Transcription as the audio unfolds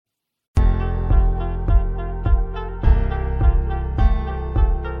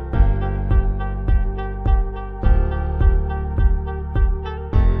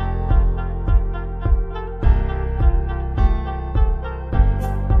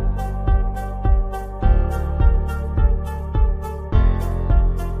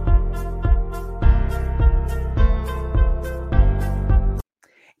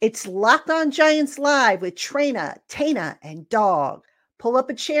It's Locked On Giants Live with Trina, Tana, and Dog. Pull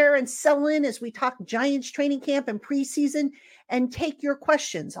up a chair and settle in as we talk Giants training camp and preseason and take your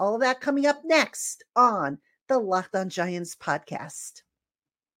questions. All of that coming up next on the Locked On Giants podcast.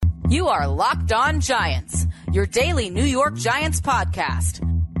 You are Locked On Giants, your daily New York Giants podcast.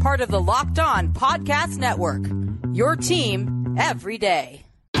 Part of the Locked On Podcast Network, your team every day.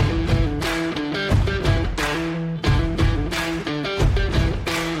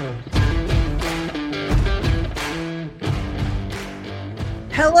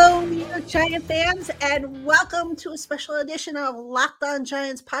 Hello, New York Giant fans, and welcome to a special edition of Locked On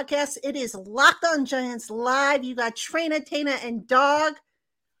Giants podcast. It is Locked On Giants Live. You got Trina, Tana, and Dog.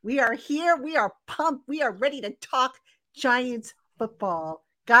 We are here. We are pumped. We are ready to talk Giants football.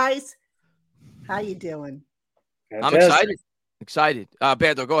 Guys, how you doing? I'm excited.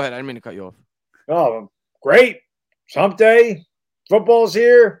 Bando, go ahead. I didn't mean to cut you off. Oh, great. Hump day. Football's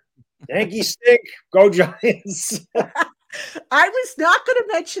here. Yankees stink. Go Giants. I was not going to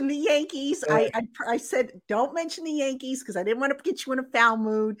mention the Yankees. I said, don't mention the Yankees because I didn't want to get you in a foul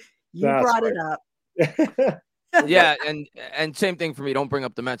mood. You brought it up. Yeah, and same thing for me. Don't bring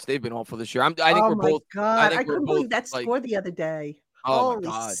up the Mets. They've been awful this year. I think we're both. God. I couldn't believe that score the other day. Oh, my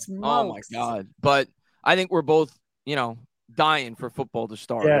God. Smokes. Oh, my God. But I think we're both, dying for football to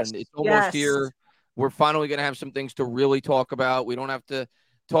start. Yes. And it's almost here. We're finally going to have some things to really talk about. We don't have to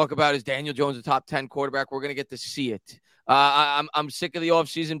talk about is Daniel Jones a top 10 quarterback. We're going to get to see it. I'm sick of the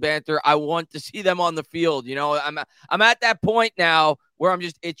offseason banter. I want to see them on the field. I'm at that point now where I'm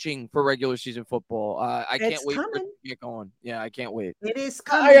just itching for regular season football. I can't wait for it to get going. Yeah, I can't wait. It is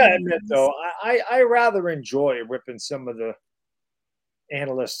coming. I gotta admit, though, I rather enjoy ripping some of the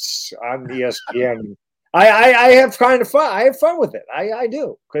analysts on ESPN. I have kind of fun. I have fun with it. I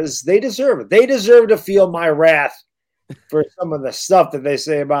do because they deserve it. They deserve to feel my wrath for some of the stuff that they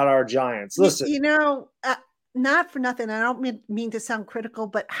say about our Giants. Listen, not for nothing. I don't mean to sound critical,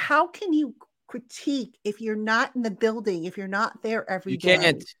 but how can you critique if you're not in the building, if you're not there every day? You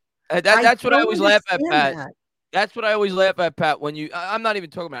can't. That's what I always laugh at, Pat. That's what I always laugh at, Pat. I'm not even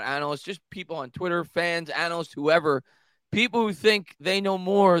talking about analysts, just people on Twitter, fans, analysts, whoever, people who think they know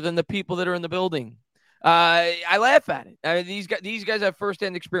more than the people that are in the building. I laugh at it. I mean, these guys have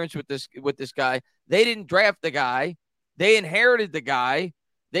firsthand experience with this guy. They didn't draft the guy. They inherited the guy.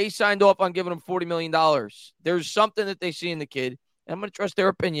 They signed off on giving him $40 million. There's something that they see in the kid. And I'm going to trust their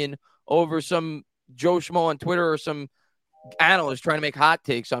opinion over some Joe Schmo on Twitter or some analyst trying to make hot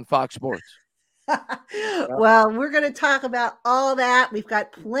takes on Fox Sports. Well, we're going to talk about all that. We've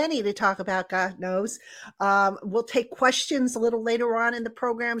got plenty to talk about, God knows. We'll take questions a little later on in the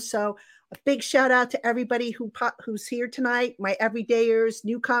program. So a big shout out to everybody who's here tonight, my everydayers,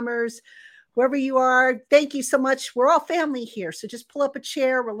 newcomers, whoever you are. Thank you so much. We're all family here. So just pull up a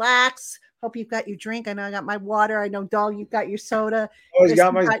chair, relax. Hope you've got your drink. I know I got my water. I know, Dog, you've got your soda. You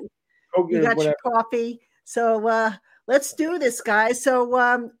got your coffee. So let's do this, guys.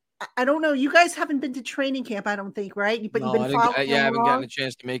 So I don't know. You guys haven't been to training camp, I don't think, right? But you've been following I haven't gotten a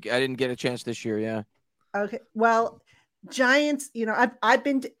chance to make it. I didn't get a chance this year, yeah. Okay. Well, Giants, I've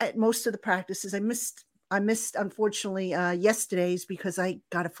been at most of the practices. I missed unfortunately yesterday's because I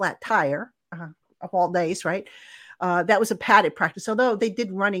got a flat tire of all days, right? That was a padded practice, although they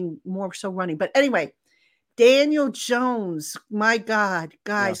did more so running. But anyway, Daniel Jones, my God,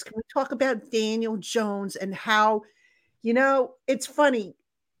 guys, Can we talk about Daniel Jones and how, it's funny.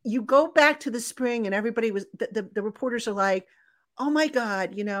 You go back to the spring and everybody was, the reporters are like, oh my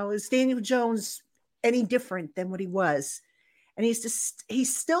God, is Daniel Jones any different than what he was? And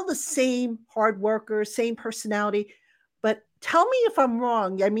he's still the same hard worker, same personality. But tell me if I'm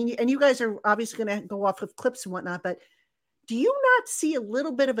wrong. I mean, and you guys are obviously going to go off of clips and whatnot, but do you not see a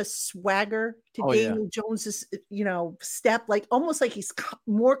little bit of a swagger to Daniel Jones's, step? Like almost like he's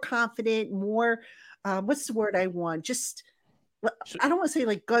more confident, more, what's the word I want? Just, I don't want to say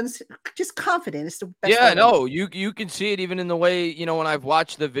like guns, just confident is the best. Yeah, no, you can see it even in the way, when I've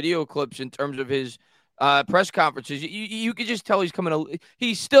watched the video clips in terms of his press conferences, you could just tell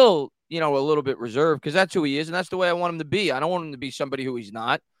he's still, a little bit reserved because that's who he is. And that's the way I want him to be. I don't want him to be somebody who he's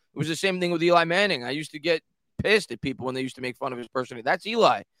not. It was the same thing with Eli Manning. I used to get pissed at people when they used to make fun of his personality. That's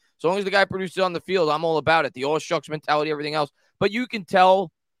Eli. So long as the guy produces on the field, I'm all about it. The all shucks mentality, everything else. But you can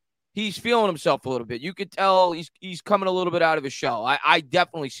tell he's feeling himself a little bit. You could tell he's coming a little bit out of his shell. I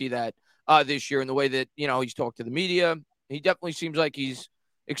definitely see that this year in the way that, he's talked to the media. He definitely seems like he's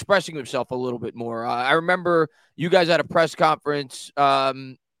expressing himself a little bit more. I remember you guys had a press conference,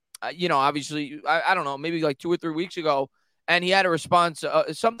 obviously, I don't know, maybe like 2 or 3 weeks ago, and he had a response,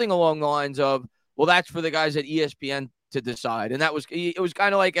 something along the lines of, well, that's for the guys at ESPN to decide. And it was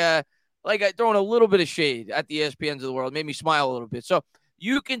kind of like throwing a little bit of shade at the ESPNs of the world. It made me smile a little bit. So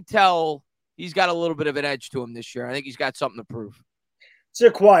you can tell he's got a little bit of an edge to him this year. I think he's got something to prove. It's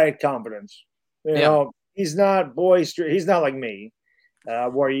a quiet confidence. You know, he's not boisterous. He's not like me,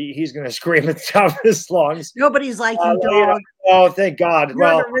 where he's going to scream at the top of his lungs. Nobody's like you, dog. Oh, thank God. You're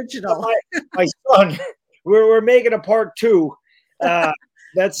the original. My son, we're making a part 2.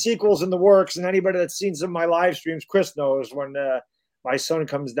 That sequel's in the works, and anybody that's seen some of my live streams, Chris knows when my son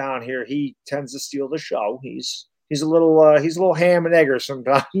comes down here, he tends to steal the show. He's a little ham and egger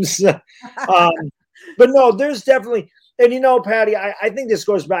sometimes. But no, there's definitely. And, Patty, I think this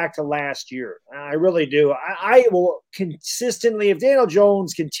goes back to last year. I really do. I will consistently, if Daniel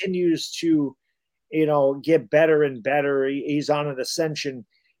Jones continues to, get better and better, he's on an ascension,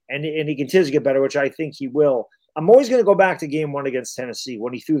 and he continues to get better, which I think he will. I'm always going to go back to game 1 against Tennessee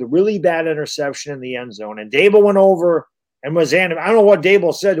when he threw the really bad interception in the end zone. And Dable went over and was animated. I don't know what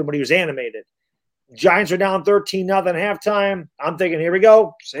Dable said to him, but he was animated. Giants are down 13-0 halftime. I'm thinking, here we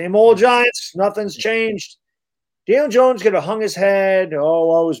go. Same old Giants. Nothing's changed. Daniel Jones could have hung his head. Oh,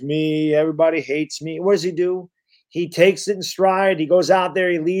 woe is me. Everybody hates me. What does he do? He takes it in stride. He goes out there.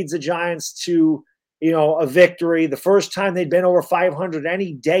 He leads the Giants to, a victory. The first time they'd been over 500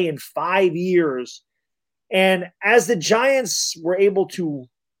 any day in 5 years. And as the Giants were able to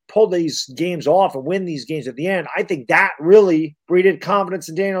pull these games off and win these games at the end, I think that really breeded confidence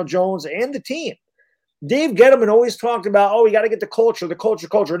in Daniel Jones and the team. Dave Gettleman always talked about, we got to get the culture.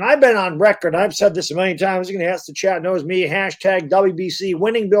 And I've been on record. I've said this a million times. You're going to ask the chat, knows me, hashtag WBC,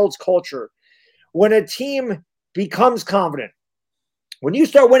 winning builds culture. When a team becomes confident, when you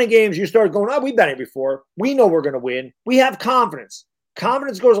start winning games, you start going, we've done it before. We know we're going to win. We have confidence.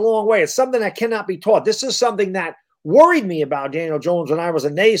 Confidence goes a long way. It's something that cannot be taught. This is something that worried me about Daniel Jones when I was a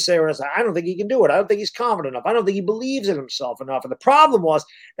naysayer. And I said, I don't think he can do it. I don't think he's confident enough. I don't think he believes in himself enough. And the problem was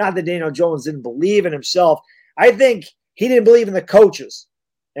not that Daniel Jones didn't believe in himself. I think he didn't believe in the coaches.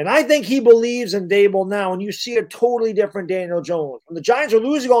 And I think he believes in Dable now. And you see a totally different Daniel Jones. When the Giants were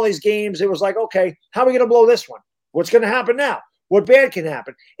losing all these games, it was like, okay, how are we going to blow this one? What's going to happen now? What bad can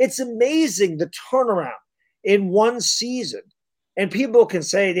happen? It's amazing the turnaround in one season. And people can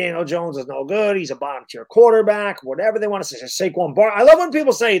say Daniel Jones is no good. He's a bottom-tier quarterback, whatever they want to say. Saquon Barkley. I love when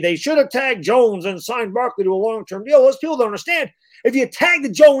people say they should have tagged Jones and signed Barkley to a long-term deal. Those people don't understand. If you tagged the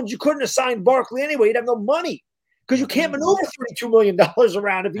Jones, you couldn't have signed Barkley anyway. You'd have no money because you can't maneuver $32 million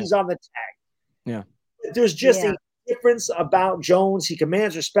around if he's on the tag. Yeah. There's just a difference about Jones. He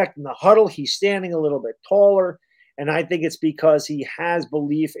commands respect in the huddle. He's standing a little bit taller. And I think it's because he has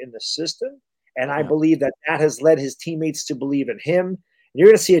belief in the system. And I believe that has led his teammates to believe in him. And you're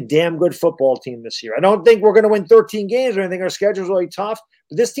going to see a damn good football team this year. I don't think we're going to win 13 games or anything. Our schedule's really tough.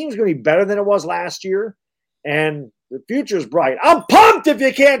 But this team's going to be better than it was last year. And the future's bright. I'm pumped if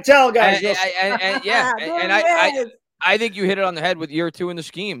you can't tell, guys. I think you hit it on the head with year 2 in the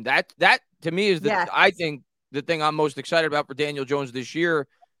scheme. That to me is I think the thing I'm most excited about for Daniel Jones this year.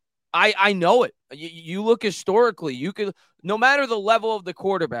 I know it. You look historically, you could, no matter the level of the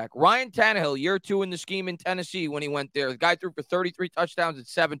quarterback, Ryan Tannehill, year 2 in the scheme in Tennessee when he went there, the guy threw for 33 touchdowns and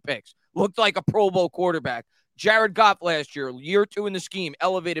 7 picks, looked like a Pro Bowl quarterback. Jared Goff last year 2 in the scheme,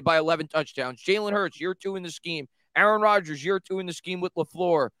 elevated by 11 touchdowns. Jalen Hurts, year 2 in the scheme. Aaron Rodgers, year 2 in the scheme with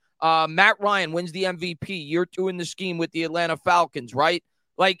LaFleur. Matt Ryan wins the MVP, year 2 in the scheme with the Atlanta Falcons, right?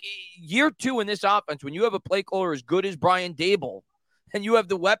 Like year 2 in this offense, when you have a play caller as good as Brian Dable, and you have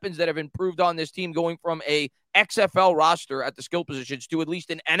the weapons that have improved on this team going from a XFL roster at the skill positions to at least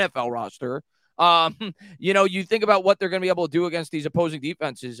an NFL roster. You think about what they're going to be able to do against these opposing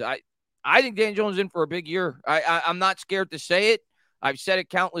defenses. I think Dan Jones is in for a big year. I'm not scared to say it. I've said it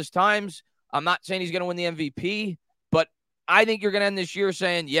countless times. I'm not saying he's going to win the MVP, but I think you're going to end this year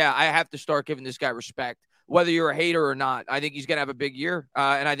saying, I have to start giving this guy respect, whether you're a hater or not. I think he's going to have a big year.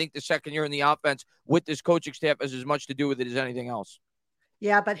 And I think the second year in the offense with this coaching staff has as much to do with it as anything else.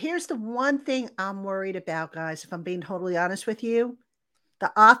 Yeah, but here's the one thing I'm worried about, guys, if I'm being totally honest with you.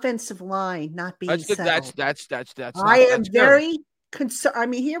 The offensive line not being settled. That's I am very concerned. I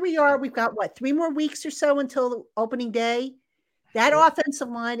mean, here we are. We've got, 3 more weeks or so until opening day. That offensive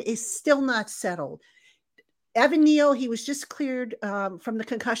line is still not settled. Evan Neal, he was just cleared from the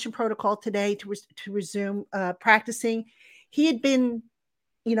concussion protocol today to resume practicing. He had been,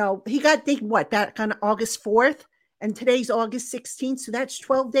 he got back on August 4th. And today's August 16th, so that's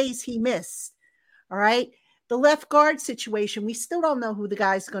 12 days he missed. All right. The left guard situation, we still don't know who the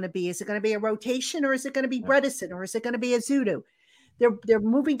guy's going to be. Is it going to be a rotation, or is it going to be Bredesen, or is it going to be Azudu? They're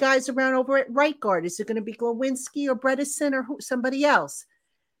moving guys around over at right guard. Is it going to be Glowinski or Bredesen or somebody else?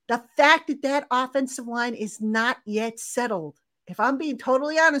 The fact that that offensive line is not yet settled, if I'm being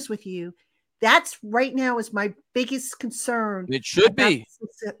totally honest with you, that's right now is my biggest concern. It should be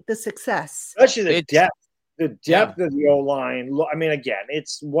the success, especially the depth. The depth of the O-line. I mean, again,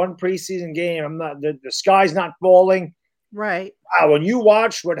 it's one preseason game. I'm not the sky's not falling. Right. Wow, when you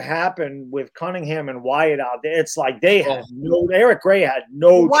watch what happened with Cunningham and Wyatt out there, it's like they had Eric Gray had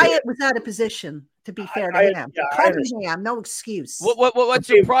no Wyatt chance. was out of position, to be fair to him. Cunningham, no excuse. What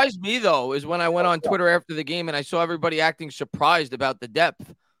surprised me, though, is when I went on Twitter after the game and I saw everybody acting surprised about the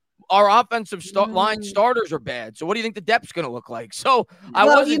depth. Our offensive line starters are bad. So what do you think the depth's going to look like? So I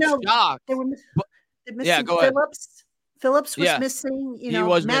wasn't shocked. They were missing go Phillips. ahead. Phillips was missing. He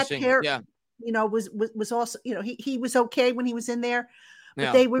was Matt missing. Was also, he was okay when he was in there, but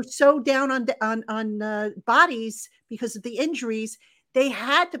Yeah. they were so down on bodies because of the injuries. They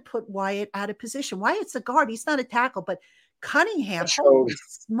had to put Wyatt out of position. Wyatt's a guard; he's not a tackle. But Cunningham, holy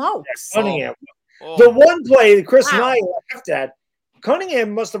smokes! Cunningham. The one play that Chris and I laughed at,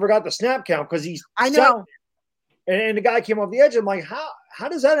 Cunningham must have forgot the snap count because he's. I know. And the guy came off the edge. I'm like, how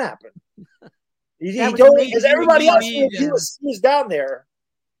does that happen? He told me because everybody else he was down there.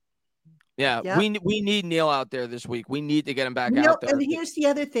 Yeah, we need Neal out there this week. We need to get him back out there. And here's the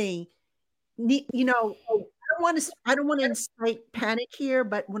other thing, I don't want to incite panic here,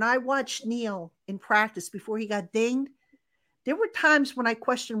 but when I watched Neal in practice before he got dinged, there were times when I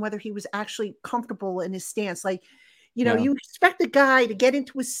questioned whether he was actually comfortable in his stance. Like, you expect a guy to get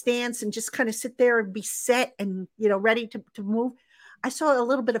into his stance and just kind of sit there and be set and ready to move. I saw a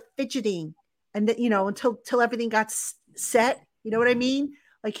little bit of fidgeting, and that until everything got set. You know what I mean?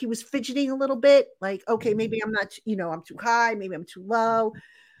 Like he was fidgeting a little bit, like, okay, maybe I'm not, I'm too high, maybe I'm too low.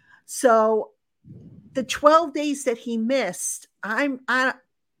 So the 12 days that he missed, I'm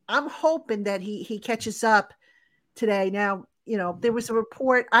hoping that he catches up today. Now, there was a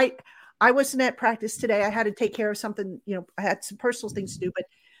report. I wasn't at practice today. I had to take care of something, I had some personal things to do, but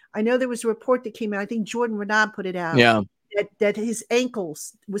I know there was a report that came out. I think Jordan Renan put it out. Yeah. That his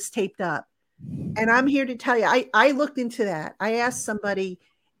ankles was taped up. And I'm here to tell you, I looked into that. I asked somebody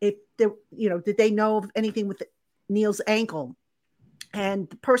if did they know of anything with Neal's ankle? And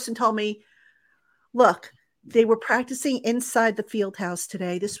the person told me, look, they were practicing inside the field house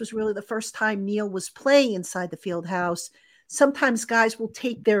today. This was really the first time Neal was playing inside the field house. Sometimes guys will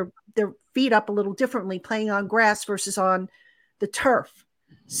take their feet up a little differently playing on grass versus on the turf.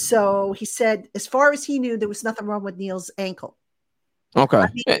 So he said, as far as he knew, there was nothing wrong with Neal's ankle. Okay. I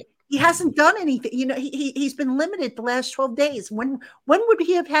mean, he hasn't done anything. He's been limited the last 12 days. When would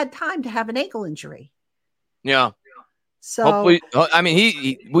he have had time to have an ankle injury? Yeah. So hopefully, I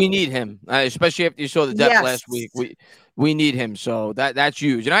mean, we need him, especially after you saw the depth last week. We need him. So that's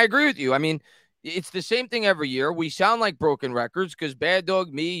huge. And I agree with you. I mean, it's the same thing every year. We sound like broken records because Bad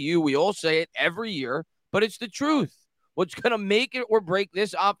Dog, me, you, we all say it every year, but it's the truth. What's going to make it or break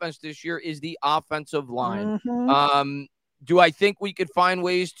this offense this year is the offensive line. Mm-hmm. Do I think we could find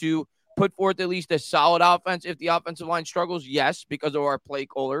ways to put forth at least a solid offense if the offensive line struggles? Yes, because of our play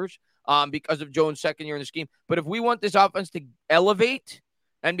callers, because of Jones' second year in the scheme. But if we want this offense to elevate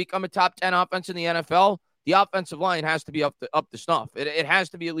and become a top 10 offense in the NFL, the offensive line has to be up the snuff. It has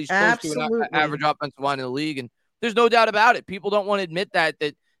to be at least close to an average offensive line in the league. And there's no doubt about it. People don't want to admit that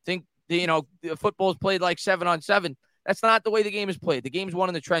think, football is played like 7-on-7. That's not the way the game is played. The game's won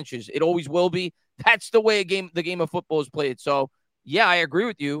in the trenches. It always will be. That's the way the game of football is played. So, yeah, I agree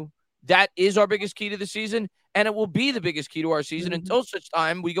with you. That is our biggest key to the season, and it will be the biggest key to our season until such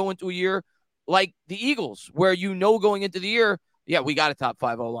time we go into a year like the Eagles, where going into the year, we got a top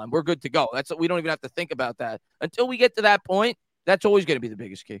 5 O-line. We're good to go. We don't even have to think about that. Until we get to that point, that's always going to be the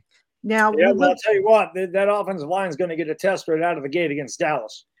biggest key. Now, I'll tell you what, that offensive line is going to get a test right out of the gate against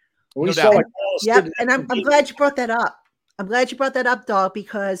Dallas. We saw like Dallas and I'm glad you brought that up. I'm glad you brought that up, Dog,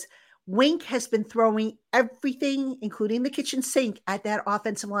 because Wink has been throwing everything, including the kitchen sink, at that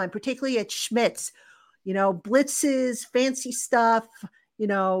offensive line, particularly at Schmitz. Blitzes, fancy stuff.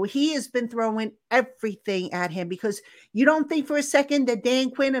 He has been throwing everything at him because you don't think for a second that Dan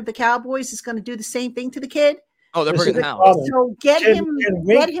Quinn of the Cowboys is going to do the same thing to the kid. Oh, they're bringing him out. So get him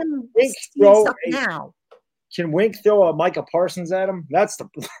stuff now. Can Wink throw a Micah Parsons at him? That's the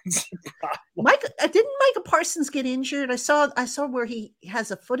problem. Didn't Micah Parsons get injured? I saw where he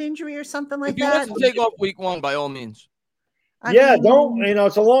has a foot injury or something like that. If he wants to take off week 1, by all means.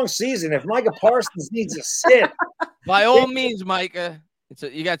 It's a long season. If Micah Parsons needs to sit, by all means, Micah.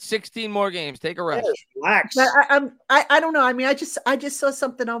 You got 16 more games. Take a rest. Relax. But I don't know. I mean, I just saw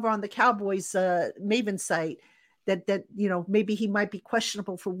something over on the Cowboys Maven site that maybe he might be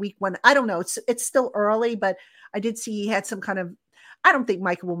questionable for week 1. I don't know. It's still early, but I did see he had some kind of I don't think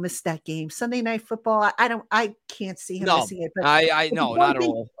Michael will miss that game. Sunday Night Football. I can't see him missing it. But no, not at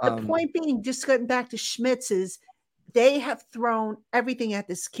all. The point being, just getting back to Schmitz, is they have thrown everything at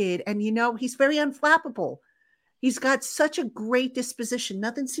this kid, and he's very unflappable. He's got such a great disposition.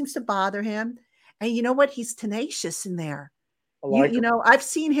 Nothing seems to bother him, and you know what? He's tenacious in there. I've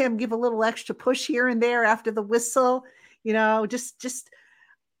seen him give a little extra push here and there after the whistle.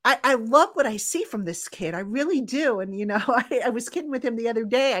 I love what I see from this kid. I really do. And, I was kidding with him the other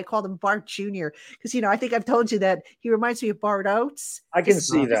day. I called him Bart Jr. because, I think I've told you that he reminds me of Bart Oates. I can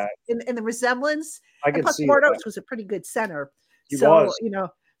see that. In the resemblance. I can see Bart that. Oates was a pretty good center. He was.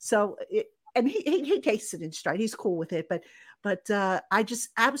 And he takes it in stride. He's cool with it. But I just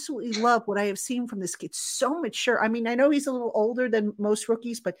absolutely love what I have seen from this kid. So mature. I mean, I know he's a little older than most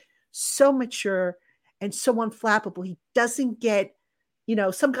rookies, but so mature and so unflappable. He doesn't get,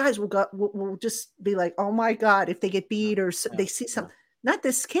 some guys will just be like, oh my God, if they get beat or they see something. Not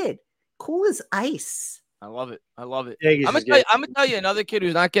this kid. Cool as ice. I love it. Yeah, I'm gonna tell you another kid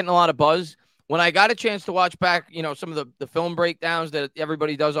who's not getting a lot of buzz. When I got a chance to watch back, some of the film breakdowns that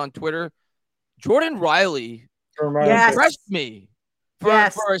everybody does on Twitter, Jordan Riley impressed me for a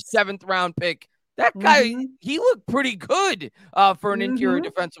 7th round pick. That guy, he looked pretty good for an interior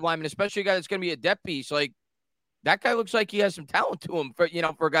defensive lineman, especially a guy that's going to be a depth piece. Like, that guy looks like he has some talent to him for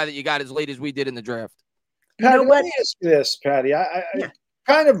a guy that you got as late as we did in the draft. Patty, let me ask you this, Patty. I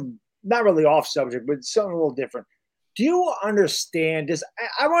kind of not really off subject, but something a little different. Do you understand this?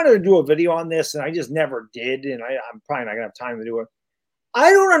 I wanted to do a video on this, and I just never did, and I'm probably not going to have time to do it.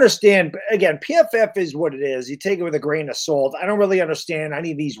 I don't understand. Again, PFF is what it is. You take it with a grain of salt. I don't really understand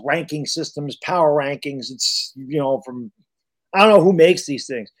any of these ranking systems, power rankings. It's, from – I don't know who makes these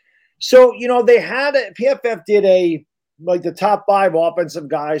things. So, they had PFF did the top 5 offensive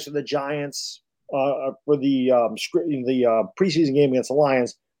guys for the Giants for the preseason game against the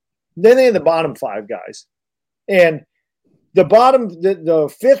Lions. Then they had the bottom 5 guys. And the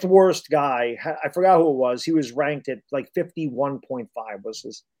 5th worst guy, I forgot who it was. He was ranked at like 51.5 was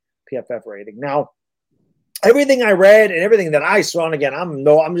his PFF rating. Now, everything I read and everything that I saw, and again,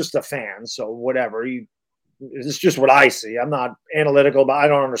 I'm just a fan, so whatever. It's just what I see. I'm not analytical, but I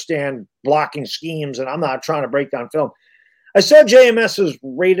don't understand blocking schemes, and I'm not trying to break down film. I saw JMS was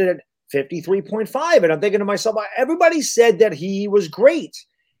rated at 53.5, and I'm thinking to myself, everybody said that he was great.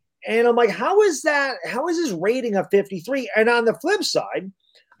 And I'm like, how is that? How is his rating of 53? And on the flip side,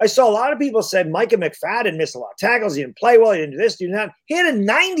 I saw a lot of people said Micah McFadden missed a lot of tackles. He didn't play well. He didn't do this, do that. He had a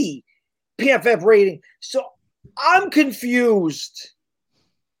 90 PFF rating. So I'm confused.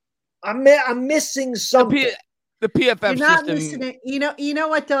 I'm missing something. The PFF You're not system. Listening. You know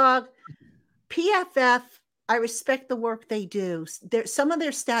what, dog? PFF, I respect the work they do. Some of their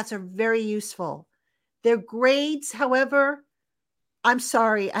stats are very useful. Their grades, however, I'm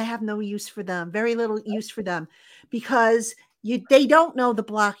sorry, I have no use for them. Very little use for them because they don't know the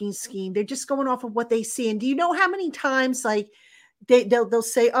blocking scheme. They're just going off of what they see. And do you know how many times they'll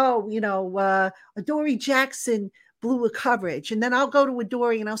say, Adoree Jackson blew a coverage, and then I'll go to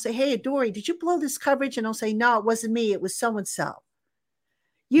Adoree and I'll say, hey, Adoree, did you blow this coverage? And I'll say, no, it wasn't me. It was so and so.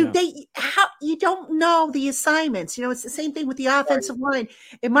 You don't know the assignments. It's the same thing with the offensive line.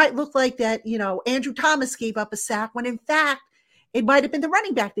 It might look like that. Andrew Thomas gave up a sack when in fact it might have been the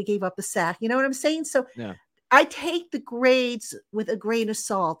running back that gave up the sack. You know what I'm saying? So I take the grades with a grain of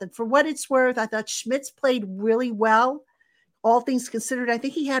salt. And for what it's worth, I thought Schmitz played really well. All things considered, I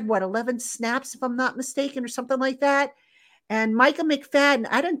think he had 11 snaps, if I'm not mistaken, or something like that. And Micah McFadden,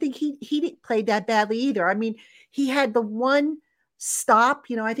 I don't think he played that badly either. I mean, he had the one stop.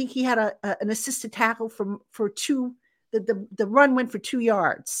 I think he had an assisted tackle for 2. The run went for 2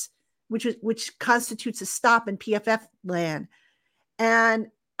 yards, which constitutes a stop in PFF land. And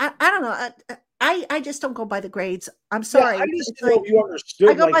I don't know. I just don't go by the grades. I'm sorry. I just don't know if you understood.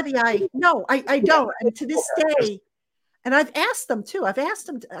 I go by the eye. No, I don't. And to this day, and I've asked them too. I've asked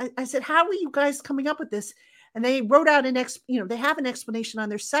them. I said, "How are you guys coming up with this?" And they wrote out they have an explanation on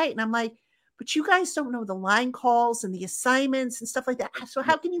their site. And I'm like, "But you guys don't know the line calls and the assignments and stuff like that. So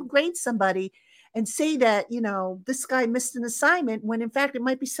how can you grade somebody and say that this guy missed an assignment when in fact it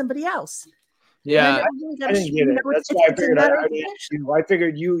might be somebody else?" Yeah, I didn't get it. That's why I figured I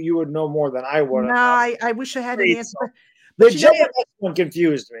figured you would know more than I would. No, I wish I had an answer. The JMS one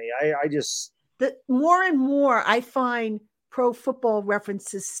confused me. I just more and more I find Pro Football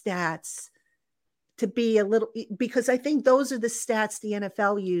References stats to be a little, because I think those are the stats the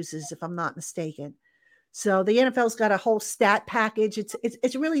NFL uses, if I'm not mistaken. So the NFL's got a whole stat package.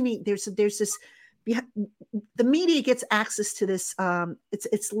 It's really neat. There's this. The media gets access to this.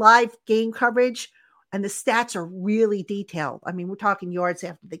 It's live game coverage, and the stats are really detailed. I mean, we're talking yards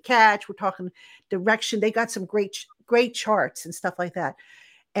after the catch. We're talking direction. They got some great charts and stuff like that.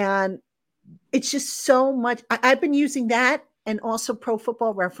 And it's just so much. I've been using that and also Pro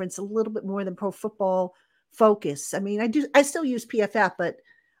Football Reference a little bit more than Pro Football Focus. I mean, I still use PFF, but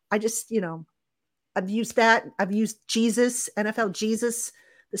I just, I've used that. I've used NFL Jesus,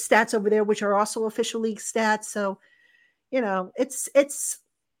 the stats over there, which are also official league stats. So, it's,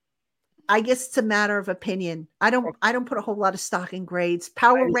 I guess it's a matter of opinion. I don't put a whole lot of stock in grades,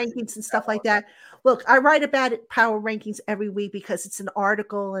 power rankings and stuff like that. Look, I write about it, power rankings every week because it's an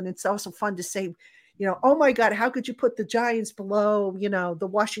article and it's also fun to say, oh my God, how could you put the Giants below, the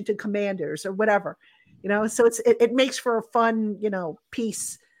Washington Commanders or whatever, so it makes for a fun,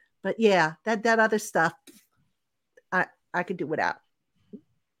 piece. But yeah, that other stuff, I could do without.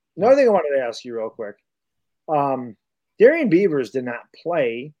 Another thing I wanted to ask you real quick. Darian Beavers did not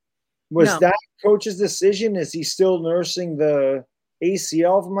play. Was that coach's decision? Is he still nursing the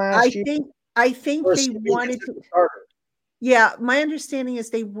ACL from last year? I think they wanted to. Yeah, my understanding is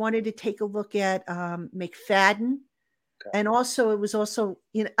they wanted to take a look at McFadden. Okay. And also, it was also,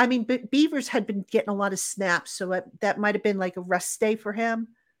 Beavers had been getting a lot of snaps, so that might have been like a rest day for him.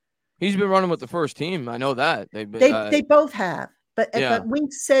 He's been running with the first team. I know that. They both have. But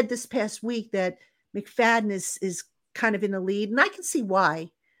Wink said this past week that McFadden is kind of in the lead, and I can see why.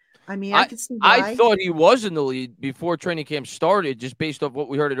 I mean, I can see why. I thought he was in the lead before training camp started, just based off what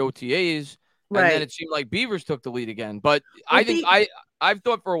we heard at OTAs. Right. And then it seemed like Beavers took the lead again. But I've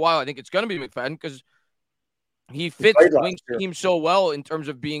thought for a while, I think it's going to be McFadden because he fits Wink's team so well in terms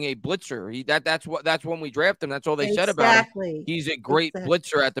of being a blitzer. That's when we draft him. That's all they said about him. He's a great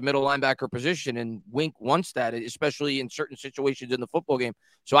blitzer at the middle linebacker position, and Wink wants that, especially in certain situations in the football game.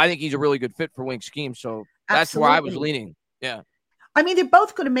 So I think he's a really good fit for Wink's scheme. So that's where I was leaning. Yeah. I mean, they're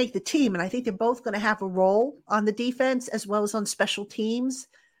both going to make the team, and I think they're both going to have a role on the defense as well as on special teams.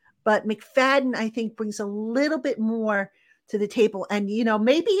 But McFadden, I think, brings a little bit more to the table. And,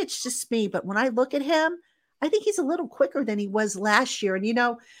 maybe it's just me, but when I look at him, I think he's a little quicker than he was last year.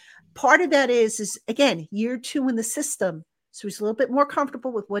 And, part of that is again, year 2 in the system. So he's a little bit more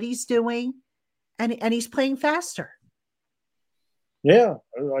comfortable with what he's doing, and he's playing faster. Yeah.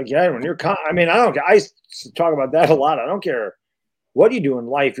 When you're I talk about that a lot. I don't care what you do in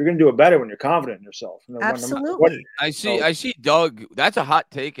life. You're going to do it better when you're confident in yourself. Absolutely. I see Doug. That's a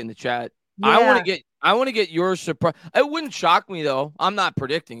hot take in the chat. Yeah. I want to get your surprise. It wouldn't shock me though. I'm not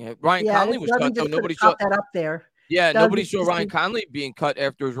predicting it. Ryan Conley was cut, so nobody saw that up there. Yeah, nobody saw Ryan Conley being cut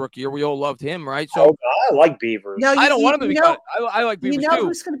after his rookie year. We all loved him, right? So I like Beavers. No, I don't want him to be cut. I like Beavers too.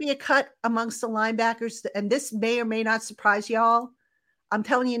 Who's going to be a cut amongst the linebackers? And this may or may not surprise y'all. I'm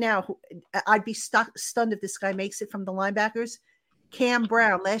telling you now, I'd be stunned if this guy makes it from the linebackers. Cam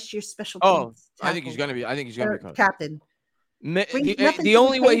Brown, last year's special teams. I think he's going to be. Cut. Captain. The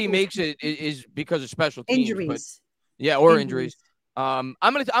only way he makes it is because of special teams. Injuries. Injuries. I'm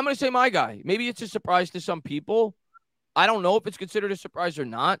gonna say my guy. Maybe it's a surprise to some people. I don't know if it's considered a surprise or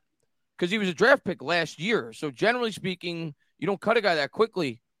not because he was a draft pick last year. So generally speaking, you don't cut a guy that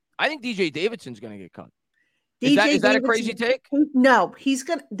quickly. I think DJ Davidson's going to get cut. Is that a crazy take? No,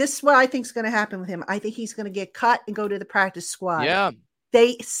 this is what I think is going to happen with him. I think he's going to get cut and go to the practice squad. Yeah.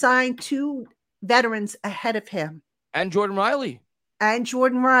 They signed 2 veterans ahead of him. And Jordan Riley.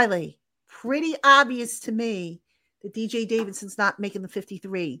 Pretty obvious to me that DJ Davidson's not making the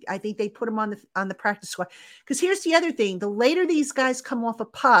 53. I think they put him on the practice squad. Because here's the other thing. The later these guys come off a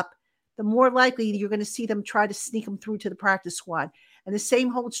pup, the more likely you're going to see them try to sneak them through to the practice squad. And the same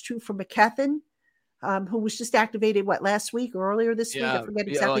holds true for McKethan. Who was just activated, last week or earlier this week? I forget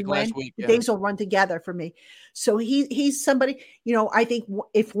exactly when. The days will run together for me. So he's somebody, I think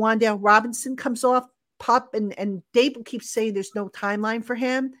if Wan'Dale Robinson comes off pup and Dave will keep saying there's no timeline for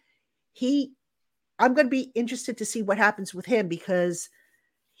him, I'm going to be interested to see what happens with him because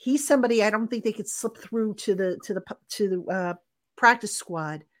he's somebody I don't think they could slip through to the practice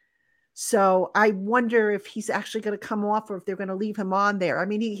squad. So I wonder if he's actually going to come off or if they're going to leave him on there. I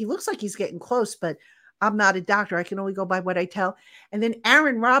mean, he looks like he's getting close, but I'm not a doctor. I can only go by what I tell. And then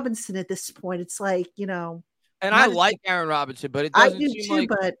Aaron Robinson at this point, it's like, And I like Aaron Robinson, but it doesn't seem like.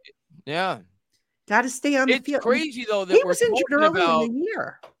 But yeah. Got to stay on the field. It's crazy, though, that he was injured early in the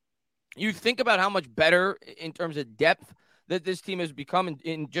year. You think about how much better in terms of depth that this team has become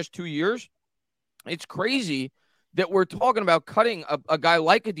in just 2 years. It's crazy that we're talking about cutting a guy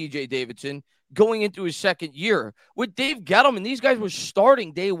like a DJ Davidson going into his second year. With Dave Gettleman, these guys were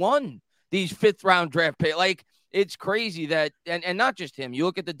starting day one, these 5th-round draft picks. Like, it's crazy that – and not just him. You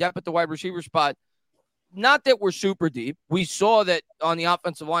look at the depth at the wide receiver spot. not that we're super deep. We saw that on the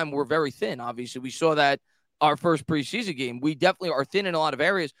offensive line, we're very thin. Obviously, we saw that our first preseason game. We definitely are thin in a lot of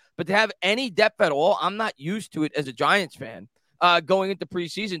areas, but to have any depth at all, I'm not used to it as a Giants fan. Going into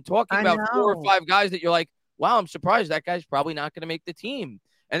preseason, talking about 4 or 5 guys that you're like, wow, I'm surprised that guy's probably not going to make the team.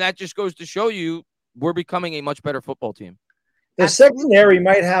 And that just goes to show you we're becoming a much better football team. The secondary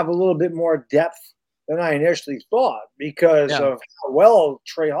might have a little bit more depth than I initially thought because of how well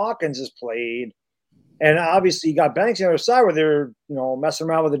Trey Hawkins has played. And obviously you got Banks on the other side where they're, messing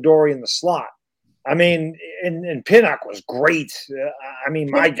around with the Dory in the slot. I mean, and Pinnock was great.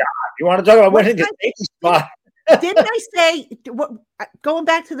 My God, you want to talk about winning the safety spot? Didn't I say, going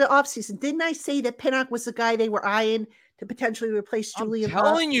back to the offseason, didn't I say that Pinnock was the guy they were eyeing to potentially replace Julian Love? I'm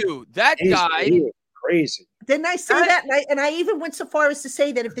telling you, that guy. He was crazy. Didn't I say that? And I even went so far as to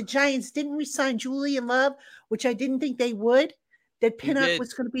say that if the Giants didn't re-sign Julian Love, which I didn't think they would, that Pinnock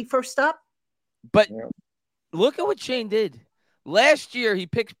was going to be first up. But look at what Shane did. Last year, he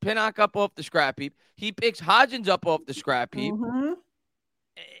picks Pinnock up off the scrap heap. He picks Hodgins up off the scrap heap. Mm-hmm.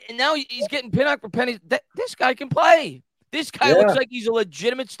 And now he's getting Pinnock for pennies. This guy can play. This guy looks like he's a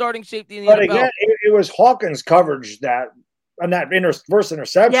legitimate starting safety in the NFL. But again, it was Hawkins' coverage on that first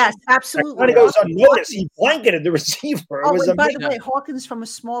interception. Yes, absolutely. When he goes unnoticed, he blanketed the receiver. By the way, Hawkins from a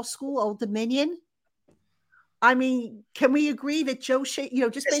small school, Old Dominion. I mean, can we agree that Joe Shea,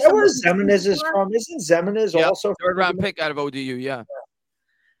 just based on where Zemenes is from? Isn't Zemenes also third-round pick out of ODU? Yeah.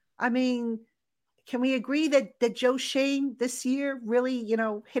 I mean, can we agree that Joe Shane this year really,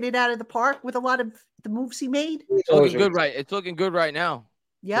 hit it out of the park with a lot of the moves he made? It's looking good, right? It's looking good right now.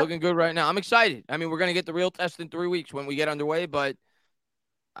 Yeah, looking good right now. I'm excited. I mean, we're gonna get the real test in 3 weeks when we get underway, but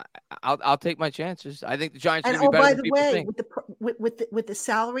I'll take my chances. I think the Giants are gonna be better than people think. With the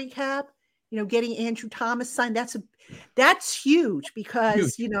salary cap, getting Andrew Thomas signed, that's huge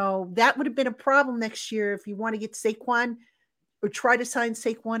because that would have been a problem next year if you want to get Saquon or try to sign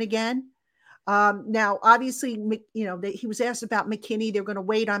Saquon again. Now, obviously, he was asked about McKinney. They're going to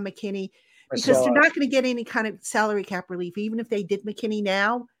wait on McKinney because they're not going to get any kind of salary cap relief, even if they did McKinney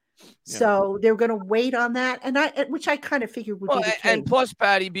now. Yeah. So they're going to wait on that, which I kind of figured would be the case. And plus,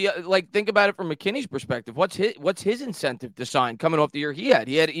 Patty, think about it from McKinney's perspective. What's his incentive to sign coming off the year he had?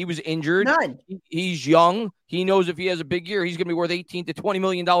 He was injured. None. He's young. He knows if he has a big year, he's going to be worth $18 to $20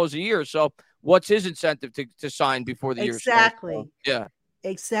 million a year. So what's his incentive to sign before the year starts? Exactly. Yeah.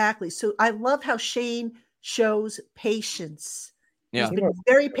 Exactly. So I love how Shane shows patience. Yeah. He's been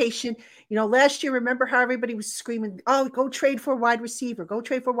very patient. Last year, remember how everybody was screaming, oh, go trade for a wide receiver. Go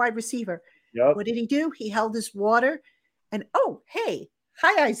trade for a wide receiver. Yep. What did he do? He held his water. And, hey,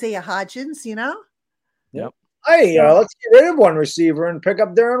 hi, Isaiah Hodgins, Yep. Hey, let's get rid of one receiver and pick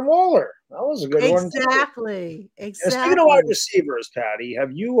up Darren Waller. That was a good one. Exactly. And speaking of wide receivers, Patty,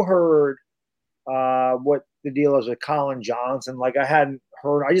 have you heard what the deal is with Colin Johnson? Like, I hadn't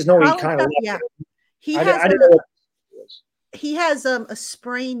heard. I just know he kind of left. Yeah. He has a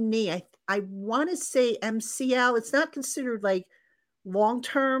sprained knee. I want to say MCL. It's not considered like long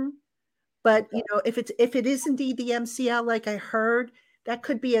term, but if it is indeed the MCL, like I heard, that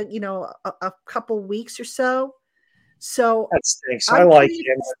could be a couple weeks or so. So that stinks. I like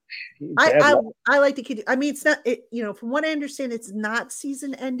him. I like the kid. I mean, it's not. From what I understand, it's not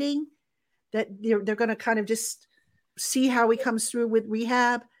season ending. That they're going to kind of just see how he comes through with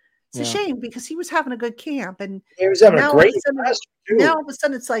rehab. It's a shame because he was having a good camp and he was having a great semester too. Now all of a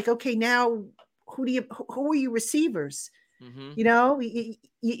sudden it's like, okay, now who are your receivers? We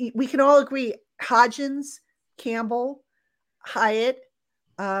can all agree Hodgins, Campbell, Hyatt,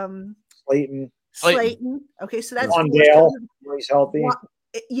 Slayton. Okay, so that's Wandale. He's healthy.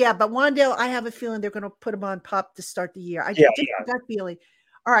 Yeah, but Wandale, I have a feeling they're going to put him on PUP to start the year. I just have that feeling.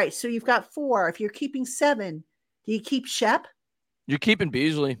 All right, so you've got 4. If you're keeping 7, do you keep Shep? You're keeping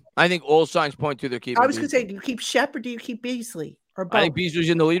Beasley. I think all signs point to they're keeping. I was going to say, do you keep Shep or do you keep Beasley? Or both? I think Beasley's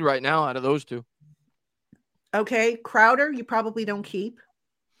in the lead right now out of those two. Okay, Crowder, you probably don't keep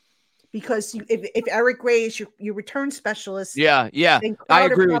because if Eric Gray is your return specialist. Yeah, I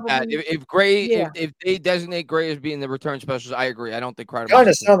agree with that. If Gray, if they designate Gray as being the return specialist, I agree. I don't think Crowder. Kind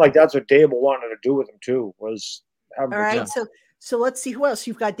of sound like that's what Dable wanted to do with him too. Was all right. So let's see who else.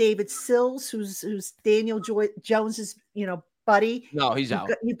 You've got David Sills, who's Daniel Jones's buddy. No, he's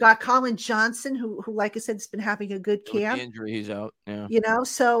out. You've got Colin Johnson, who like I said, has been having a good camp. With the injury, he's out. Yeah.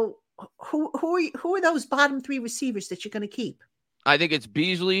 So who are those bottom 3 receivers that you're going to keep? I think it's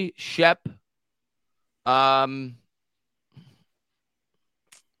Beasley, Shep, Crowder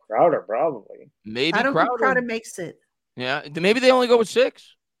probably. Maybe I don't think Crowder makes it. Yeah, maybe they only go with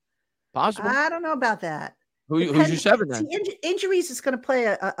 6. Possible. I don't know about that. Who's your 7 then? See, injuries is going to play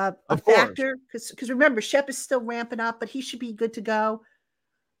a Of course. factor because remember, Shep is still ramping up, but he should be good to go.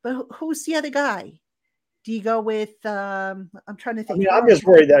 But who's the other guy? Do you go with? I'm trying to think. I'm just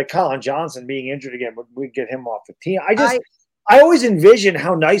worried that Colin Johnson being injured again would get him off the team. I always envision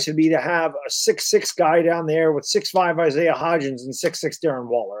how nice it'd be to have a 6'6" guy down there with 6'5" Isaiah Hodgins and 6'6" Darren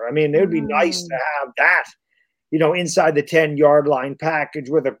Waller. I mean, it would be nice to have that, inside the 10-yard line package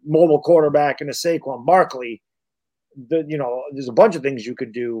with a mobile quarterback and a Saquon Barkley. There's a bunch of things you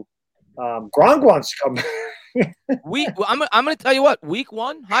could do. Gronk wants to come. I'm going to tell you what. Week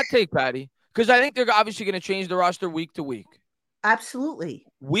 1, hot take, Patty, because I think they're obviously going to change the roster week to week. Absolutely.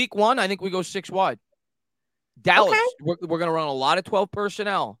 Week 1, I think we go 6 wide. Dallas, we're going to run a lot of 12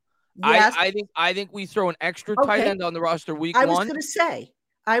 personnel. Yes. I think we throw an extra tight end on the roster week 1. I was going to say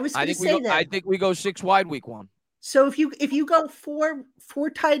that. I think we go 6 wide week 1. So if you go four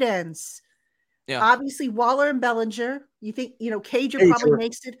tight ends, obviously Waller and Bellinger, you think Cager probably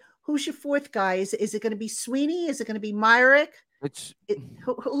makes it. Who's your 4th guy? Is it going to be Sweeney? Is it going to be Myrick? Who's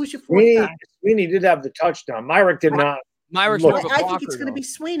your 4th guy? Sweeney did have the touchdown. Myrick did not. Myrick's more of a blocker, I think it's going to be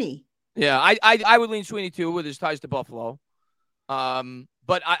Sweeney. Yeah, I would lean Sweeney too with his ties to Buffalo.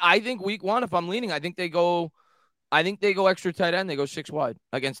 But I think week 1, if I'm leaning, I think they go extra tight end. They go 6 wide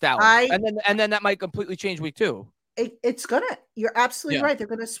against Dallas, and then that might completely change week 2. It's gonna. You're absolutely right. They're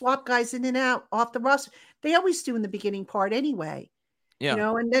gonna swap guys in and out off the roster. They always do in the beginning part anyway. Yeah.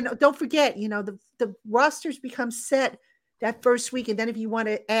 And then don't forget, the rosters become set that first week, and then if you want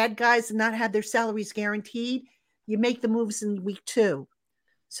to add guys and not have their salaries guaranteed, you make the moves in week 2.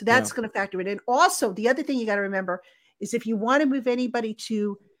 So that's going to factor in. And also, the other thing you got to remember is if you want to move anybody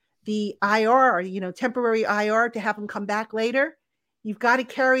to the IR, temporary IR to have them come back later, you've got to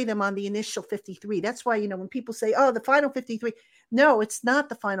carry them on the initial 53. That's why, when people say, oh, the final 53, no, it's not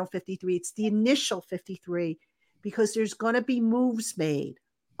the final 53. It's the initial 53 because there's going to be moves made,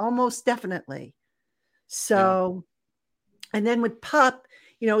 almost definitely. So, and then with Pup,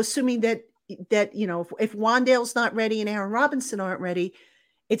 assuming that if Wandale's not ready and Aaron Robinson aren't ready,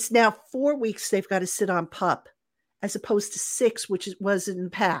 it's now 4 weeks they've got to sit on Pup as opposed to 6, which was in the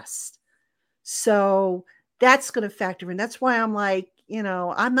past. So that's going to factor in. That's why I'm like,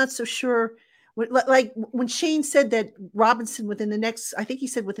 I'm not so sure. Like when Shane said that Robinson within the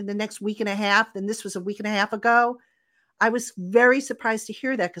next week and a half, then this was a week and a half ago. I was very surprised to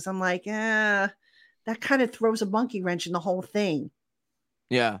hear that because I'm like, that kind of throws a monkey wrench in the whole thing.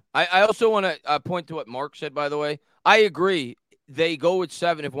 Yeah. I also want to point to what Mark said, by the way. I agree. They go at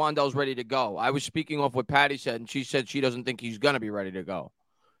 7 if Wan'Dale's ready to go. I was speaking off what Patty said, and she said she doesn't think he's going to be ready to go.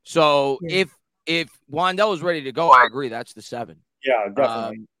 So if Wan'Dale is ready to go, I agree. That's the 7. Yeah,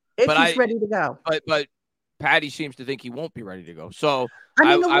 definitely. If he's ready to go. But Patty seems to think he won't be ready to go. So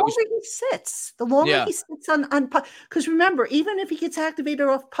the longer he sits on Pup, because remember, even if he gets activated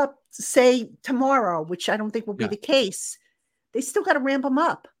off Pup, say tomorrow, which I don't think will be the case, they still got to ramp him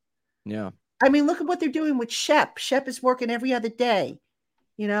up. Yeah. I mean, look at what they're doing with Shep. Shep is working every other day.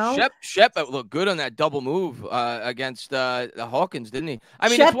 Shep looked good on that double move against the Hawkins, didn't he? I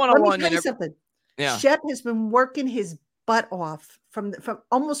mean, Shep, it's one-on-one. Let me tell you something. Yeah. Shep has been working his butt off from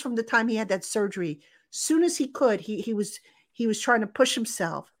almost from the time he had that surgery. Soon as he could, he was trying to push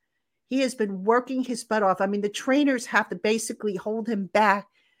himself. He has been working his butt off. I mean, the trainers have to basically hold him back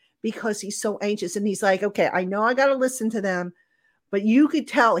because he's so anxious. And he's like, okay, I know I got to listen to them, but you could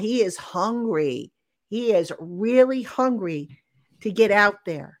tell he is hungry. He is really hungry to get out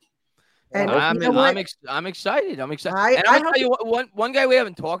there. And I'm excited. I'm excited. And I'm going to tell you one guy we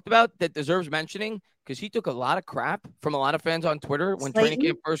haven't talked about that deserves mentioning because he took a lot of crap from a lot of fans on Twitter when training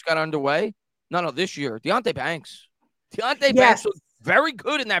camp first got underway. No, this year. Deontay Banks. Banks was very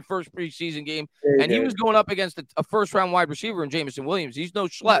good in that first preseason game, and he was going up against a first-round wide receiver in Jamison Williams. He's no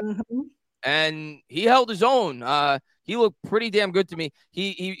schlep. Mm-hmm. And he held his own. He looked pretty damn good to me.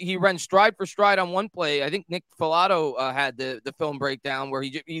 He ran stride for stride on one play. I think Nick Filato had the film breakdown where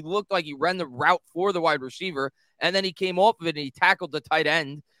he looked like he ran the route for the wide receiver, and then he came off of it and he tackled the tight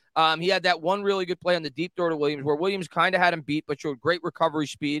end. He had that one really good play on the deep throw to Williams where Williams kind of had him beat but showed great recovery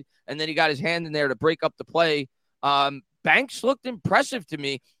speed, and then he got his hand in there to break up the play. Banks looked impressive to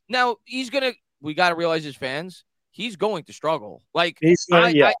me. Now, we got to realize as fans, he's going to struggle. Like,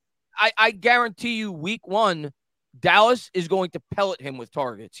 I guarantee you week 1, Dallas is going to pellet him with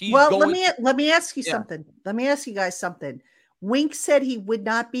targets. Let me ask you something. Let me ask you guys something. Wink said he would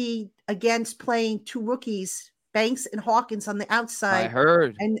not be against playing 2 rookies, Banks and Hawkins on the outside. I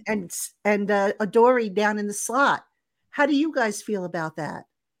heard. And Adoree down in the slot. How do you guys feel about that?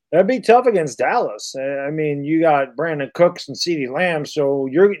 That'd be tough against Dallas. I mean, you got Brandon Cooks and CeeDee Lamb, so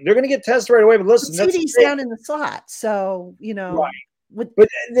they're going to get tested right away. But listen, CeeDee's down in the slot, so right. But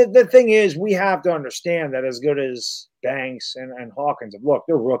the thing is, we have to understand that as good as Banks and Hawkins, look,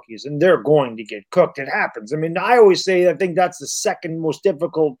 they're rookies and they're going to get cooked. It happens. I mean, I always say I think that's the second most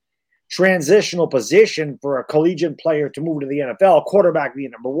difficult transitional position for a collegiate player to move to the NFL. Quarterback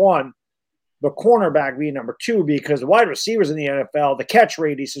being number one, but cornerback being number two, because the wide receivers in the NFL, the catch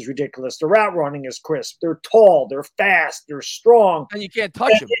radius is ridiculous. The route running is crisp. They're tall. They're fast. They're strong. And you can't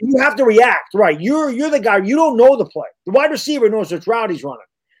touch them. And you have to react, right? You're the guy. You don't know the play. The wide receiver knows which route he's running.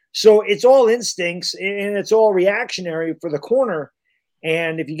 So it's all instincts and it's all reactionary for the corner.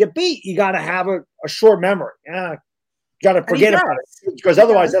 And if you get beat, you got to have a short memory. Got to forget about it, because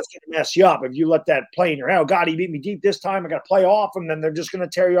otherwise that's going to mess you up. If you let that play in your head, oh, God, he beat me deep this time. I got to play off him. Then they're just going to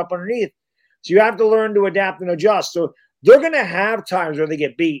tear you up underneath. So you have to learn to adapt and adjust. So they're going to have times where they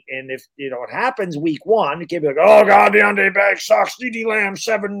get beat. And if, it happens week one, it can be like, oh, God, Deontay Banks sucks. CeeDee Lamb,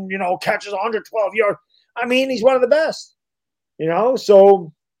 7, catches 112 yards. I mean, he's one of the best,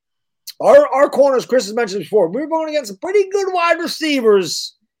 So our corners, Chris has mentioned before, we're going against some pretty good wide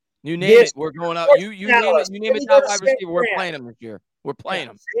receivers. You name it. We're going out. You name it. You name it. Top wide receiver. We're playing them this year. We're playing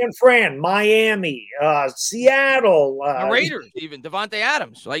them. San Fran, Miami, Seattle, the Raiders, even Devontae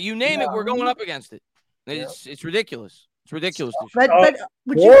Adams. Like you name it, we're going up against it. It's ridiculous. It's ridiculous. But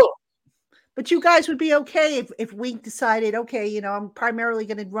you guys would be okay if we decided, okay, I'm primarily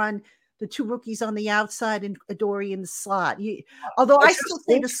going to run the two rookies on the outside and Adoree in the slot. Although I still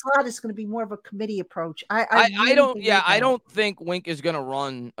say the slot is going to be more of a committee approach. I don't think Wink is going to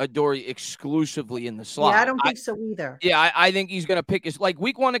run Adoree exclusively in the slot. Yeah, I don't think so either. Yeah, I think he's going to pick like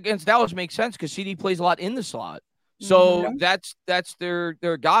week one against Dallas makes sense because CD plays a lot in the slot. So that's their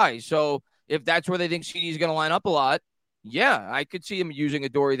guy. So if that's where they think CD is going to line up a lot, yeah, I could see him using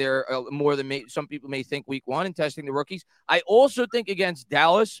Adoree there more than some people may think week one and testing the rookies. I also think against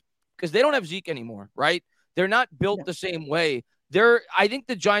Dallas, because they don't have Zeke anymore, right? They're not built the same way. I think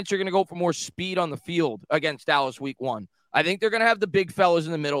the Giants are going to go for more speed on the field against Dallas week one. I think they're going to have the big fellas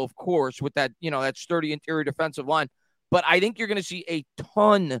in the middle, of course, with that, that sturdy interior defensive line. But I think you're going to see a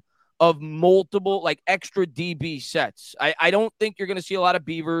ton of multiple, extra DB sets. I don't think you're going to see a lot of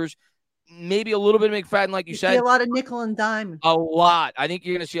Beavers, maybe a little bit of McFadden, like you said. A lot of nickel and dime. A lot. I think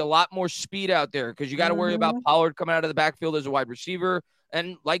you're going to see a lot more speed out there because you got to worry about Pollard coming out of the backfield as a wide receiver.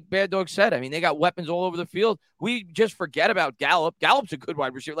 And like Bad Dog said, I mean, they got weapons all over the field. We just forget about Gallup. Gallup's a good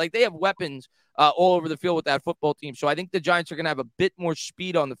wide receiver. They have weapons all over the field with that football team. So I think the Giants are going to have a bit more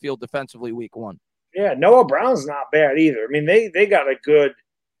speed on the field defensively week one. Yeah, Noah Brown's not bad either. I mean, they got a good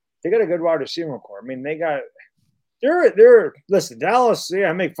wide receiver core. I mean, listen, Dallas,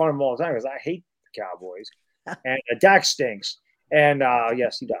 I make fun of them all the time because I hate the Cowboys. And Dak stinks. And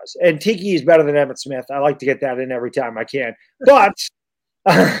yes, he does. And Tiki is better than Emmitt Smith. I like to get that in every time I can. But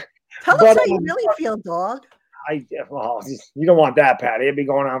tell us how you really feel, dog. You don't want that, Patty. It'd be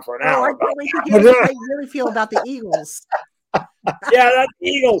going on for an hour. I can't wait to hear how you really feel about the Eagles. Yeah, that's the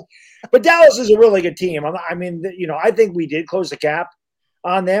Eagles. But Dallas is a really good team. I mean, I think we did close the gap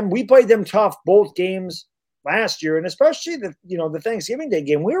on them. We played them tough both games last year, and especially the Thanksgiving Day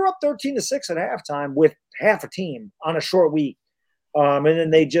game. We were up 13-6 at halftime with half a team on a short week. And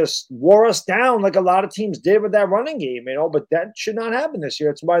then they just wore us down like a lot of teams did with that running game, but that should not happen this year.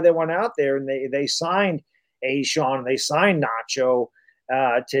 That's why they went out there and they signed Ashawn and they signed Nacho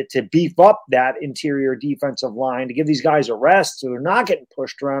to beef up that interior defensive line, to give these guys a rest so they're not getting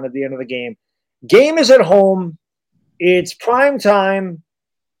pushed around at the end of the game. Game is at home. It's prime time.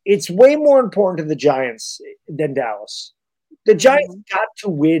 It's way more important to the Giants than Dallas. The Giants got to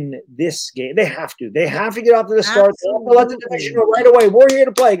win this game. They have to. They have to get off to the start. They have to let the division know right away. We're here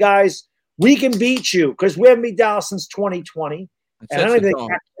to play, guys. We can beat you because we haven't beat Dallas since 2020. And I don't think they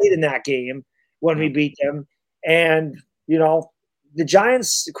played in that game when we beat them. And, the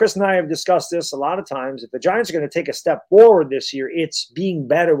Giants, Chris and I have discussed this a lot of times. If the Giants are going to take a step forward this year, it's being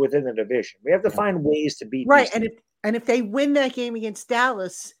better within the division. We have to find ways to beat right. And if they win that game against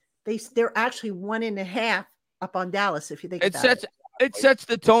Dallas, they're actually 1.5 up on Dallas. If you think it sets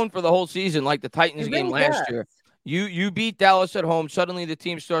the tone for the whole season, like the Titans game last year. You beat Dallas at home. Suddenly the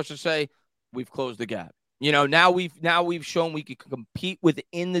team starts to say, we've closed the gap. Now we've shown we can compete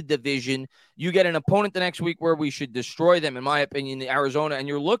within the division. You get an opponent the next week where we should destroy them, in my opinion, Arizona, and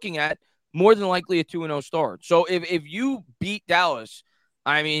you're looking at more than likely a 2-0 start. So if you beat Dallas,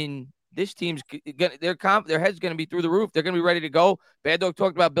 I mean, this team's their head's going to be through the roof. They're going to be ready to go. Bad Dog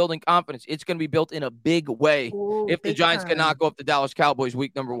talked about building confidence. It's going to be built in a big way. Ooh, if the Giants can knock off the Dallas Cowboys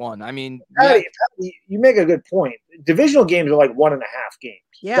week number 1. I mean, you make a good point. Divisional games are like 1.5 games.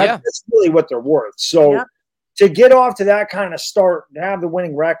 Yeah. That's really what they're worth. So to get off to that kind of start, to have the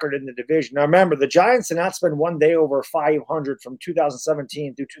winning record in the division. Now, remember, the Giants did not spend one day over 500 from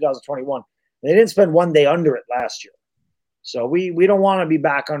 2017 through 2021. They didn't spend one day under it last year. So we don't want to be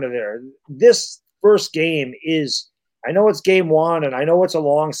back under there. This first game is, I know it's game 1, and I know it's a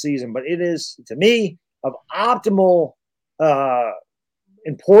long season, but it is, to me, of optimal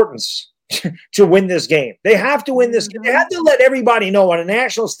importance to win this game. They have to win this game. They have to let everybody know on a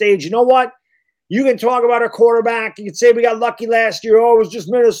national stage, you know what? You can talk about our quarterback. You can say we got lucky last year. Oh, it was just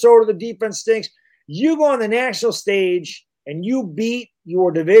Minnesota. The defense stinks. You go on the national stage and you beat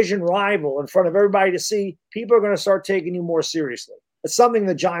your division rival in front of everybody to see, people are going to start taking you more seriously. It's something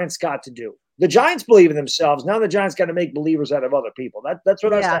the Giants got to do. The Giants believe in themselves. Now the Giants got to make believers out of other people. That's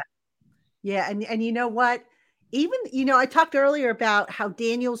what I said. Yeah, and you know what? Even, I talked earlier about how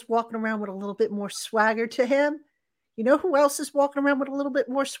Daniel's walking around with a little bit more swagger to him. You know who else is walking around with a little bit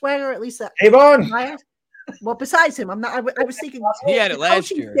more swagger? At least Avon. Well, besides him, I was thinking he had it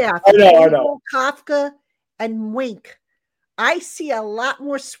last year. Staff, I know. Kafka and Wink. I see a lot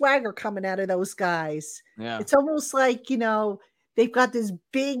more swagger coming out of those guys. Yeah. It's almost like, they've got this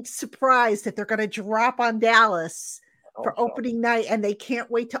big surprise that they're going to drop on Dallas for opening night, and they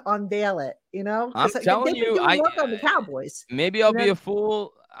can't wait to unveil it. I'm telling you, I work on the Cowboys. Maybe I'll be a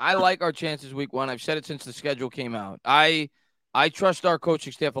fool. I like our chances week 1. I've said it since the schedule came out. I trust our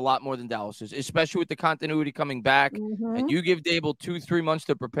coaching staff a lot more than Dallas's, especially with the continuity coming back. Mm-hmm. And you give Dable 2-3 months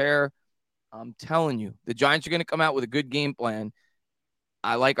to prepare. I'm telling you, the Giants are going to come out with a good game plan.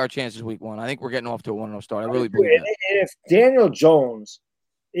 I like our chances week 1. I think we're getting off to a 1-0 start. I really believe that. If Daniel Jones,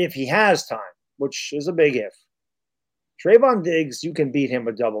 if he has time, which is a big if, Trayvon Diggs, you can beat him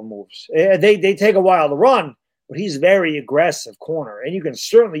with double moves. They take a while to run, but he's very aggressive corner, and you can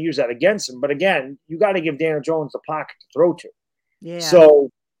certainly use that against him. But again, you got to give Daniel Jones the pocket to throw to. Yeah. So,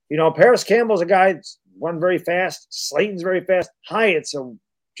 Paris Campbell's a guy that's run very fast. Slayton's very fast. Hyatt's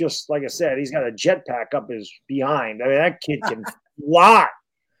just like I said, he's got a jetpack up his behind. I mean, that kid can fly.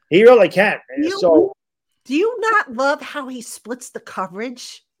 He really can. Do you not love how he splits the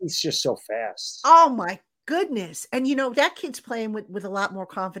coverage? He's just so fast. Oh my goodness. And that kid's playing with a lot more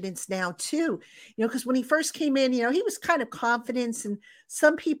confidence now too. Because when he first came in, he was kind of confident, and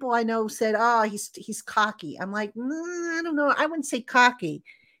some people I know said, "Oh, he's cocky." I'm like, I don't know. I wouldn't say cocky.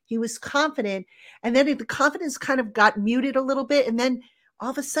 He was confident, and then the confidence kind of got muted a little bit, and then all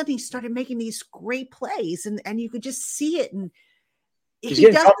of a sudden he started making these great plays, and you could just see it. And he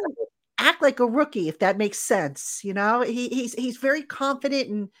doesn't act like a rookie, if that makes sense. He's very confident,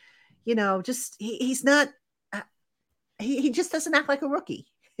 and he's not. He just doesn't act like a rookie,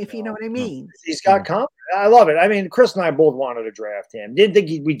 if you know what I mean. He's got confidence. I love it. I mean, Chris and I both wanted to draft him. Didn't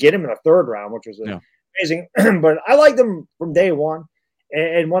think we'd get him in the 3rd round, which was amazing. But I liked him from day one.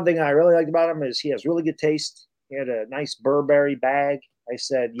 And one thing I really liked about him is he has really good taste. He had a nice Burberry bag. I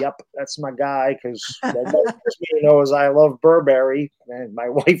said, "Yep, that's my guy," because me knows I love Burberry, and my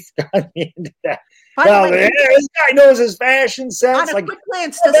wife got me into that. This guy knows his fashion sense. On a quick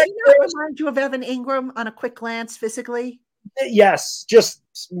glance, does he not remind you of Evan Ingram on a quick glance physically? Yes, just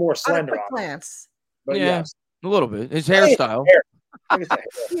more slender. On a quick glance. But yes. A little bit. His hairstyle.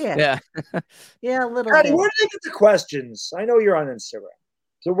 Yeah, a little Patty, bit. where do they get the questions? I know you're on Instagram.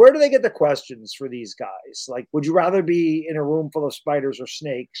 So where do they get the questions for these guys? Like, would you rather be in a room full of spiders or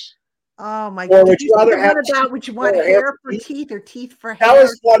snakes? Oh my God! Would you rather have? Would you want hair for teeth or teeth for hair? That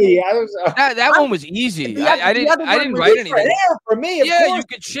was funny. That one was easy. I didn't write anything. Hair for me. Yeah, you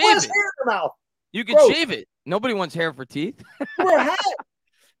could shave it. Hair in the mouth. You could shave it. Nobody wants hair for teeth. Wear a hat.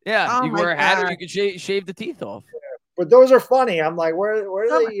 Yeah, you wear a hat, or you could shave the teeth off. But those are funny. I'm like, where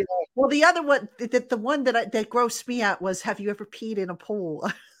are they? Well, the other one, the one that grossed me out was, have you ever peed in a pool?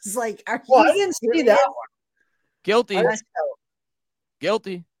 I was like, I didn't see that one. Guilty.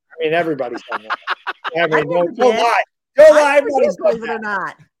 Guilty. I mean, everybody's done that. I mean, don't lie. Don't lie. Everybody's done believe it or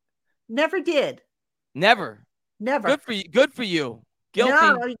not. Never did. Never. Good for you.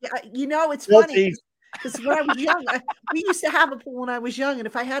 Guilty. No, it's funny. Because when I was young, we used to have a pool when I was young, and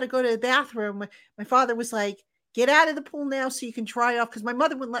if I had to go to the bathroom, my father was like, "Get out of the pool now so you can dry off," because my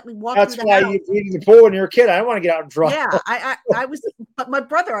mother wouldn't let me walk through the house. That's why you peed in the pool when you were a kid. I didn't want to get out and dry. Yeah, I was, but my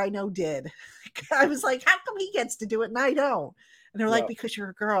brother I know did. I was like, how come he gets to do it and I don't? And they're like, because you're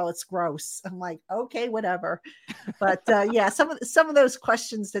a girl, it's gross. I'm like, okay, whatever. But some of those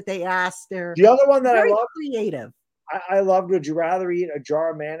questions that they asked, they're the other one that I love, creative. I loved. Would you rather eat a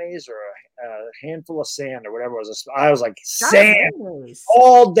jar of mayonnaise or a handful of sand or whatever it was? I was like sand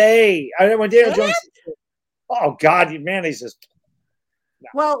all day. I when Daniel Jones. Oh God, mayonnaise is. No.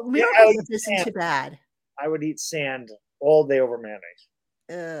 Well, Miracle Whip isn't too bad. I would eat sand all day over mayonnaise.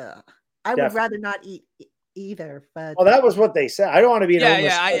 I would rather not eat either. But that was what they said. I don't want to be.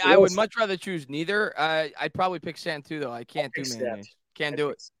 I would much rather choose neither. I'd probably pick sand too, though. I can't do mayonnaise. Can't do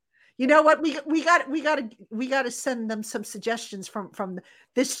it. You know what? We got to send them some suggestions from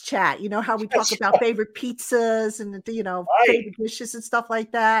this chat. You know how we talk about favorite pizzas and favorite dishes and stuff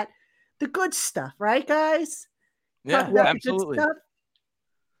like that. The good stuff, right, guys? Yeah, absolutely. Would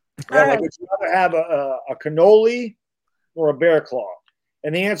you rather have a cannoli or a bear claw?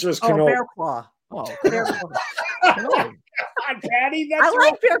 And the answer is cannoli. Bear claw. Bear claw. God, Patty, I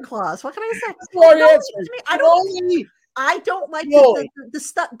like bear claws. What can I say? I don't like the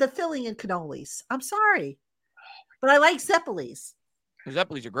stuff, the filling in cannolis. I'm sorry, but I like Zeppelis.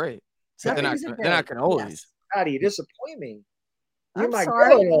 Zeppelis are great. They're not cannolis. Yes. Patty, you disappoint me. You're my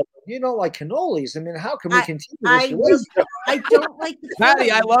girl. You don't like cannolis. I mean, how can we continue this? I don't like the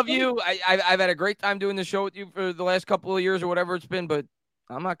Patty, I love you. I've had a great time doing the show with you for the last couple of years or whatever it's been, but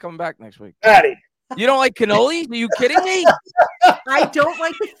I'm not coming back next week. Patty. You don't like cannolis? Are you kidding me? I don't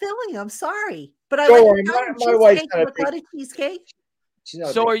like the filling. I'm sorry, but I like my wife's cheesecake.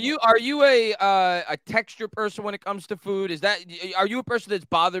 So are you a texture person when it comes to food? Are you a person that's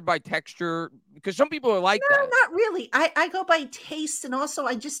bothered by texture? Because some people are like that. No, not really. I go by taste, and also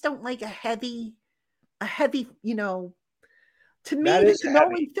I just don't like a heavy. To me, the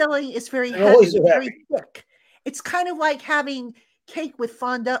cannoli filling is very heavy, very thick. It's kind of like having cake with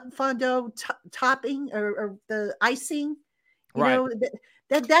fondue topping or the icing. You know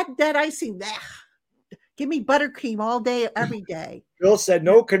that icing. Give me buttercream all day, every day. Bill said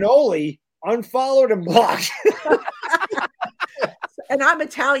no cannoli, unfollowed and blocked. And I'm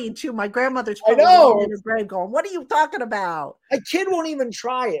Italian too. My grandmother's probably in her grave going, "What are you talking about?" A kid won't even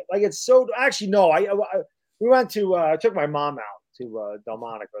try it. Like it's so. Actually, no. We went to. I took my mom out to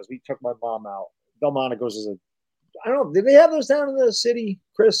Delmonico's. We took my mom out. Delmonico's is I don't know. Did they have those down in the city,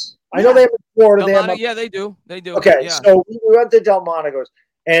 Chris? I know they have in Florida. Yeah, they do. They do. Okay, yeah. So we went to Delmonico's,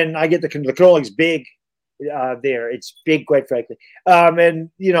 and I get the cannoli's big. There, it's big, quite frankly. I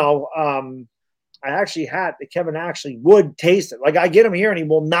actually had Kevin actually would taste it. Like I get him here, and he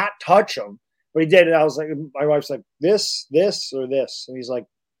will not touch them, but he did it. I was like, my wife's like, this, or this, and he's like,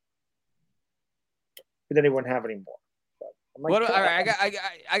 but then he wouldn't have any more. Like, all right,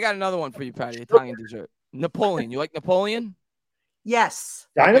 I got another one for you, Patty. Italian dessert. Napoleon. You like Napoleon? Yes.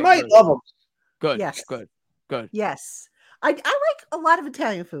 Dynamite. Love them. Good. Yes. Good. Yes. I like a lot of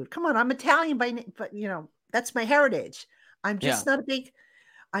Italian food. Come on, I'm Italian but that's my heritage. I'm just not a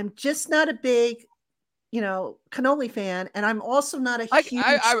big cannoli fan, and I'm also not a huge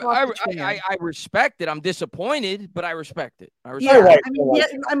fan. I respect it. I'm disappointed, but I respect it. I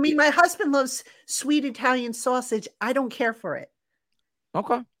mean, my husband loves sweet Italian sausage. I don't care for it.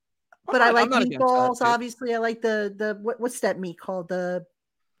 Okay. But I like meatballs. Obviously, I like the what's that meat called? The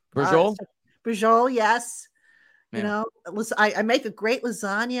Brujol. Brujol, yes. Yeah. I make a great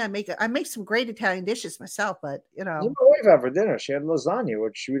lasagna. I make some great Italian dishes myself, but My wife had for dinner. She had lasagna,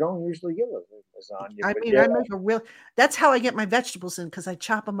 which we don't usually give her lasagna. I make a real. That's how I get my vegetables in, because I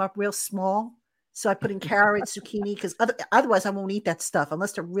chop them up real small. So I put in carrots, zucchini, because otherwise I won't eat that stuff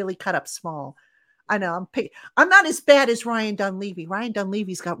unless they're really cut up small. I know I'm not as bad as Ryan Dunleavy. Ryan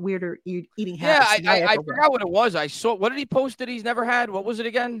Dunleavy's got weirder eating habits. Yeah, I forgot what it was. I saw. What did he post that he's never had? What was it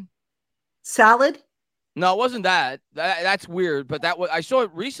again? Salad. No, it wasn't that. That's weird. But I saw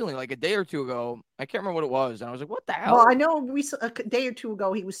it recently, like a day or two ago. I can't remember what it was, and I was like, "What the hell?" Well, I know a day or two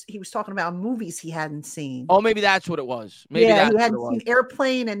ago he was talking about movies he hadn't seen. Oh, maybe that's what it was. He hadn't seen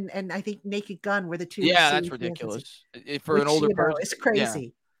Airplane and I think Naked Gun were the two. Yeah, that's ridiculous for an older person. It's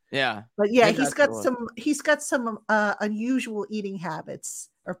crazy. Yeah. But he's got some unusual eating habits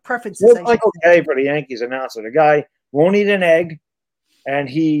or preferences. Okay for the Yankees announcer. The guy won't eat an egg, and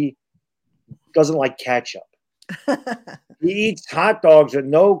he doesn't like ketchup. He eats hot dogs with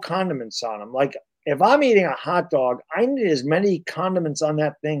no condiments on them. Like if I'm eating a hot dog, I need as many condiments on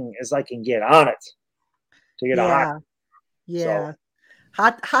that thing as I can get on it to get a hot. Yeah.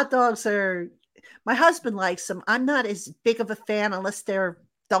 So. Hot dogs are. My husband likes them. I'm not as big of a fan unless they're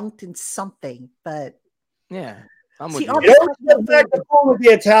dunked in something. But yeah. I'm with you. Get back to the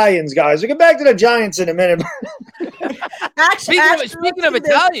Italians, guys. We'll get back to the Giants in a minute. Speaking of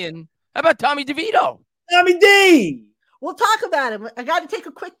Italian, how about Tommy DeVito? Tommy D. We'll talk about it. I got to take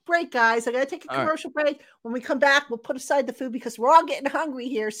a quick break, guys. I got to take a commercial break. When we come back, we'll put aside the food because we're all getting hungry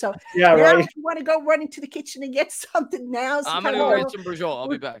here. So yeah, now right. if you want to go run into the kitchen and get something now. I'm going to go get some brajol. I'll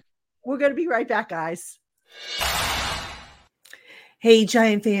be back. We're going to be right back, guys. Hey,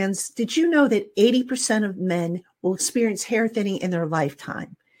 Giant fans, did you know that 80% of men will experience hair thinning in their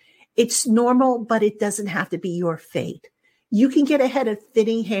lifetime? It's normal, but it doesn't have to be your fate. You can get ahead of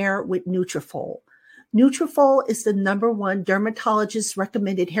thinning hair with Nutrafol. Nutrafol is the #1 dermatologist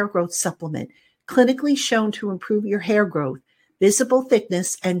recommended hair growth supplement, clinically shown to improve your hair growth, visible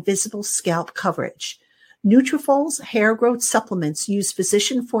thickness, and visible scalp coverage. Nutrafol's hair growth supplements use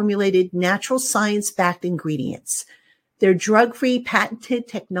physician-formulated, natural science-backed ingredients. Their drug-free patented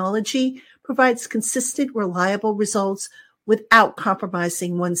technology provides consistent, reliable results without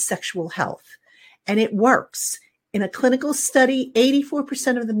compromising one's sexual health. And it works. In a clinical study,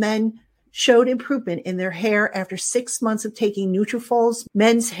 84% of the men showed improvement in their hair after 6 months of taking Nutrafol's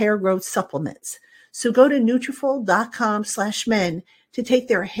men's hair growth supplements. So go to Nutrafol.com/men to take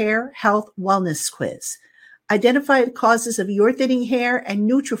their hair health wellness quiz. Identify the causes of your thinning hair, and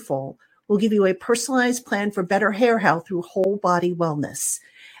Nutrafol will give you a personalized plan for better hair health through whole body wellness.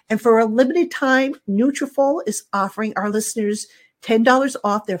 And for a limited time, Nutrafol is offering our listeners $10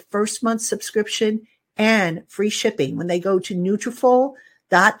 off their first month subscription and free shipping when they go to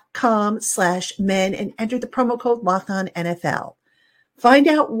Nutrafol.com/men and enter the promo code LOCKEDONNFL. Find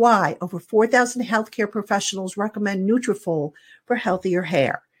out why over 4,000 healthcare professionals recommend Nutrafol for healthier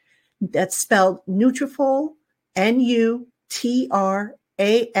hair. That's spelled Nutrafol, Nutrafol,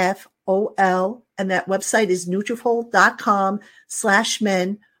 and that website is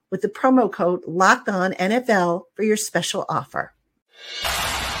Nutrafol.com/men with the promo code LOCKEDONNFL for your special offer.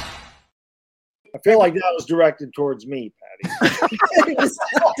 I feel like that was directed towards me, Patty. It was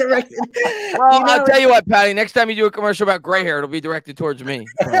directed. Well, I'll tell you what, Patty. Next time you do a commercial about gray hair, it'll be directed towards me.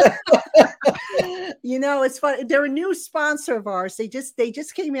 It's funny. They're a new sponsor of ours. They just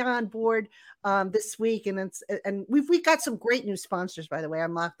came on board this week, and we've got some great new sponsors, by the way,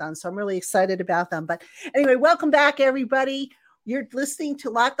 on Locked On. So I'm really excited about them. But anyway, welcome back, everybody. You're listening to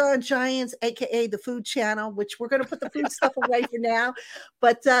Locked On Giants, aka the Food Channel, which we're going to put the food stuff away for now.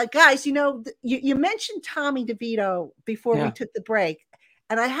 But guys, you mentioned Tommy DeVito before we took the break,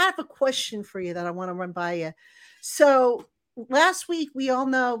 and I have a question for you that I want to run by you. So last week, we all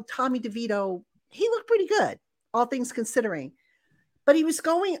know Tommy DeVito. He looked pretty good, all things considering, but he was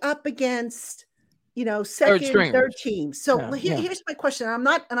going up against, second, third team. So here's my question. I'm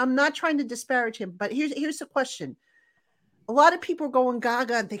not trying to disparage him, but here's the question. A lot of people are going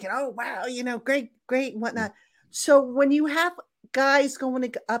gaga and thinking, oh, wow, great, and whatnot. So when you have guys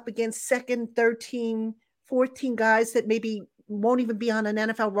going up against second, third team, fourth team guys that maybe won't even be on an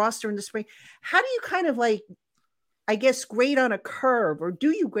NFL roster in the spring, how do you kind of grade on a curve, or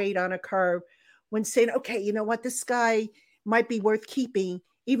do you grade on a curve when saying, okay, you know what, this guy might be worth keeping,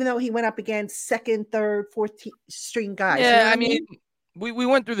 even though he went up against second, third, fourth string guys? Yeah, I mean, we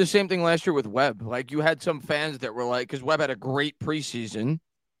went through the same thing last year with Webb. Like, you had some fans that were like, because Webb had a great preseason,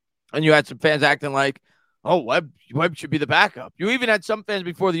 and you had some fans acting like, oh, Webb should be the backup. You even had some fans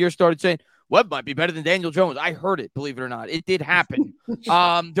before the year started saying, Webb might be better than Daniel Jones. I heard it, believe it or not. It did happen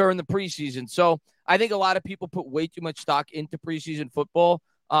during the preseason. So I think a lot of people put way too much stock into preseason football,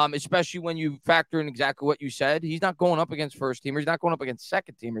 especially when you factor in exactly what you said. He's not going up against first teamers. He's not going up against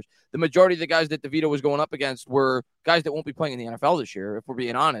second teamers. The majority of the guys that DeVito was going up against were guys that won't be playing in the NFL this year, if we're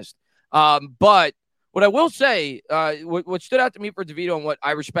being honest. But what I will say, what stood out to me for DeVito and what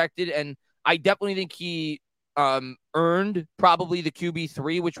I respected, and I definitely think he earned probably the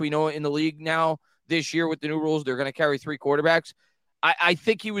QB3, which we know in the league now this year with the new rules, they're going to carry 3 quarterbacks. I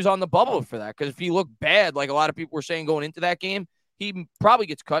think he was on the bubble for that, because if he looked bad, like a lot of people were saying going into that game, he probably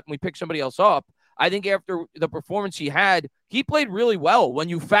gets cut and we pick somebody else up. I think after the performance he had, he played really well. When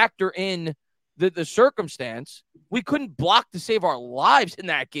you factor in the circumstance, we couldn't block to save our lives in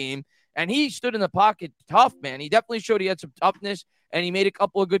that game, and he stood in the pocket tough, man. He definitely showed he had some toughness, and he made a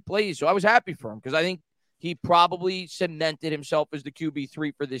couple of good plays. So I was happy for him, because I think he probably cemented himself as the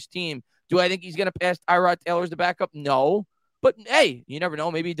QB3 for this team. Do I think he's going to pass Tyrod Taylor as the backup? No. But, hey, you never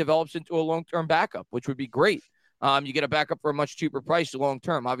know. Maybe he develops into a long-term backup, which would be great. You get a backup for a much cheaper price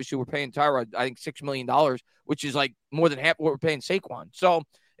long-term. Obviously, we're paying Tyrod, I think, $6 million, which is like more than half what we're paying Saquon. So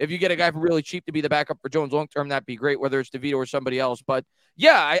if you get a guy for really cheap to be the backup for Jones long-term, that'd be great, whether it's DeVito or somebody else. But,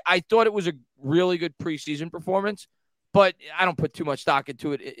 yeah, I thought it was a really good preseason performance, but I don't put too much stock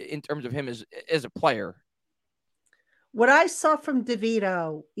into it in terms of him as a player. What I saw from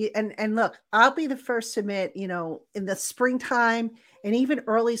DeVito, and look, I'll be the first to admit, in the springtime And even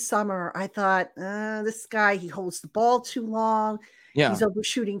early summer, I thought, this guy, he holds the ball too long. Yeah. He's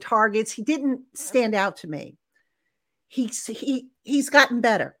overshooting targets. He didn't stand out to me. He's gotten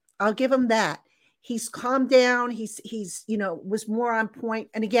better. I'll give him that. He's calmed down. He's was more on point.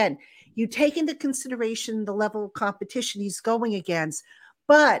 And again, you take into consideration the level of competition he's going against.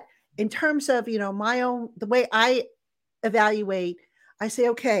 But in terms of, the way I evaluate, I say,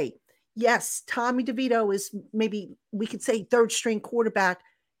 okay, yes, Tommy DeVito is maybe, we could say, third string quarterback.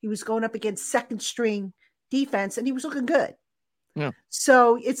 He was going up against second string defense and he was looking good. Yeah.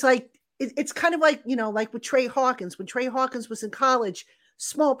 So it's like, it's kind of like, like with Trey Hawkins. When Trey Hawkins was in college,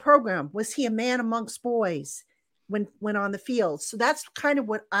 small program, was he a man amongst boys when on the field? So that's kind of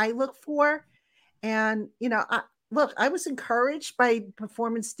what I look for. And, I was encouraged by the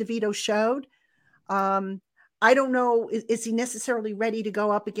performance DeVito showed. I don't know, is he necessarily ready to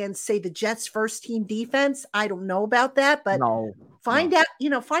go up against, say, the Jets first team defense? I don't know about that, but find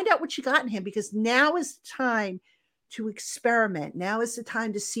out what you got in him, because now is the time to experiment. Now is the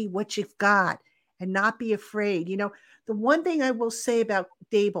time to see what you've got and not be afraid. The one thing I will say about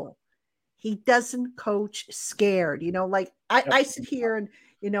Dable, he doesn't coach scared. I sit here and,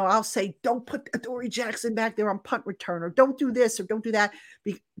 I'll say, don't put Adoree Jackson back there on punt return, or don't do this or don't do that.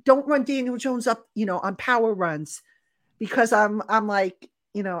 Don't run Daniel Jones up, on power runs, because I'm like,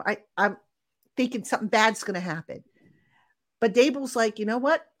 I'm thinking something bad's going to happen. But Dable's like, you know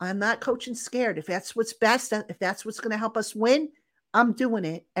what? I'm not coaching scared. If that's what's best, if that's what's going to help us win, I'm doing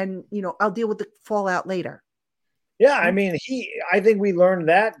it. And, I'll deal with the fallout later. Yeah, I mean, I think we learned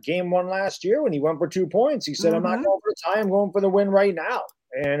that game 1 last year when he went for 2 points. He said, I'm not going for the tie, I'm going for the win right now.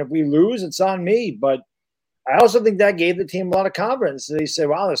 And if we lose, it's on me. But I also think that gave the team a lot of confidence. They said,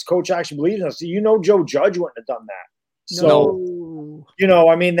 wow, this coach actually believes in us. Joe Judge wouldn't have done that. So,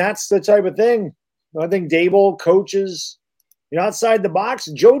 I mean, that's the type of thing. I think Dable coaches, outside the box.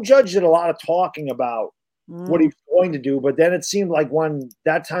 Joe Judge did a lot of talking about what he was going to do, but then it seemed like when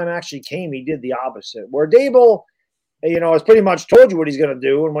that time actually came, he did the opposite. Where Dable, has pretty much told you what he's going to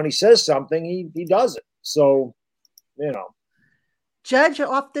do, and when he says something, he does it. So, Judge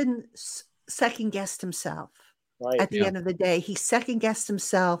often second-guessed himself. Right. At the end of the day, he second-guessed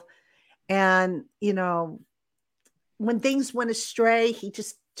himself, and, when things went astray, he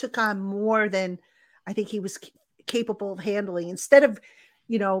just took on more than I think he was capable of handling. Instead of,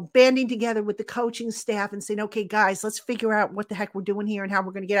 banding together with the coaching staff and saying, okay, guys, let's figure out what the heck we're doing here and how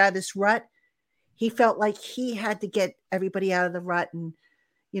we're going to get out of this rut. He felt like he had to get everybody out of the rut. And,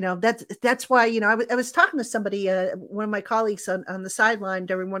 that's why, I was talking to somebody, one of my colleagues on the sideline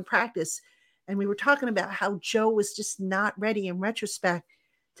during one practice, and we were talking about how Joe was just not ready in retrospect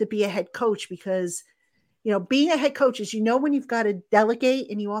to be a head coach, because, being a head coach is, when you've got to delegate,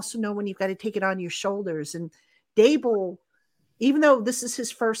 and you also know when you've got to take it on your shoulders. And Dable, even though this is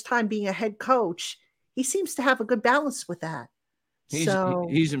his first time being a head coach, he seems to have a good balance with that.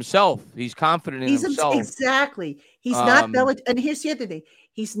 He's himself. He's confident in himself. Exactly. He's not Belichick. And here's the other thing.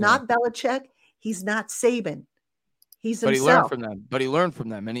 He's not Belichick. He's not Saban. He's himself. But he learned from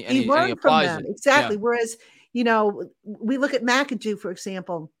them. And he learned applies from them. it. Exactly. Yeah. Whereas, we look at McAdoo, for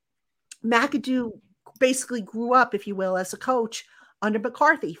example. McAdoo basically grew up, if you will, as a coach under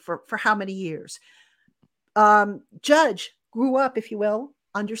McCarthy for how many years? Judge grew up, if you will,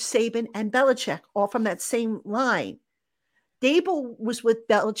 under Saban and Belichick, all from that same line. Dable was with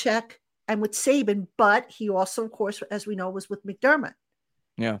Belichick and with Saban, but he also, of course, as we know, was with McDermott.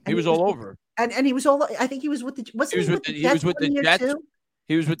 Yeah, he was all over. And he was all. I think he was with the. He was with the Jets.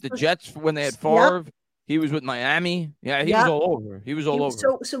 He was with the Jets when they had Favre. Yep. He was with Miami. Yeah, he was all over. He was all over.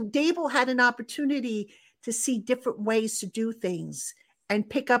 So Dable had an opportunity to see different ways to do things and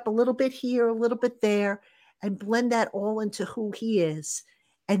pick up a little bit here, a little bit there, and blend that all into who he is.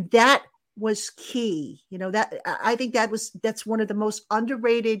 And that was key. That I think that's one of the most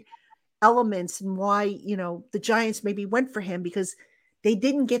underrated elements, and why, the Giants maybe went for him, because they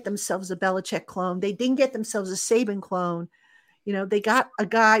didn't get themselves a Belichick clone. They didn't get themselves a Saban clone. They got a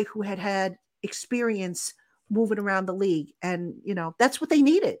guy who had experience moving around the league, and, that's what they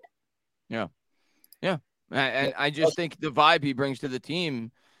needed. Yeah. Yeah. And I just think the vibe he brings to the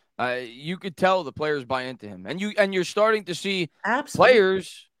team, you could tell the players buy into him, and you're starting to see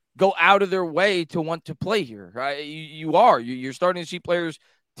players go out of their way to want to play here. Right? You're starting to see players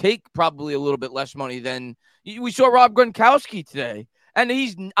take probably a little bit less money than we saw Rob Gronkowski today, and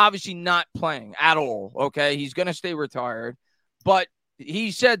he's obviously not playing at all. Okay. He's going to stay retired, but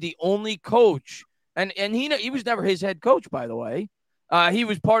he said the only coach, and he was never his head coach, by the way. He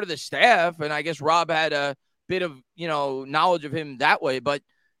was part of the staff, and I guess Rob had a bit of, knowledge of him that way, but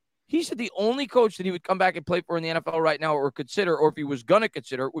He said the only coach that he would come back and play for in the NFL right now or consider, or if he was going to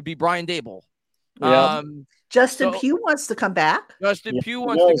consider, would be Brian Dable. Yeah. Justin Pugh wants to come back. Justin Pugh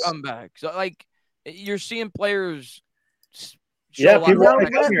wants to come back. So, like, you're seeing players. People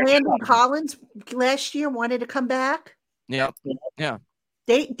Landon Collins last year wanted to come back. Yeah.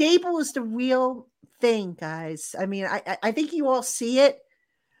 Dable is the real thing, guys. I mean, I think you all see it,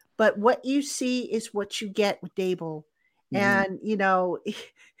 but what you see is what you get with Dable. And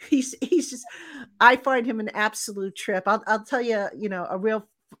he's just, I find him an absolute trip. I'll tell you, a real,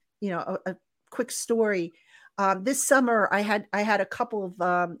 a quick story. This summer I had a couple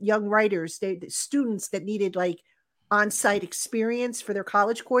of young writers, students that needed like on-site experience for their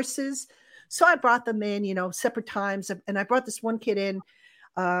college courses. So I brought them in, separate times. And I brought this one kid in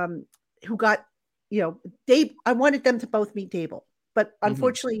who got, Dave. I wanted them to both meet Dable, but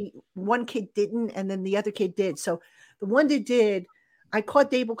unfortunately one kid didn't. And then the other kid did. So the one that did, I caught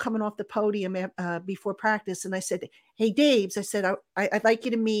Dable coming off the podium before practice. And I said, "Hey, Daves," I said, I'd like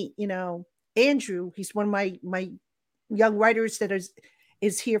you to meet, Andrew. He's one of my young writers that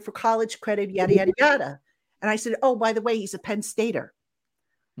is here for college credit, yada, yada, yada. And I said, "Oh, by the way, he's a Penn Stater."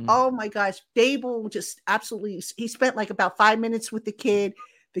 Oh my gosh. Dable just absolutely, he spent like about 5 minutes with the kid.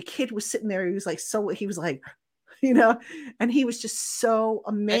 The kid was sitting there. He was like, and he was just so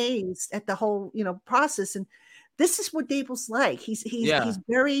amazed at the whole, process. And this is what Dable's like. He's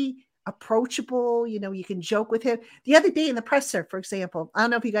very approachable. You can joke with him. The other day in the presser, for example, I don't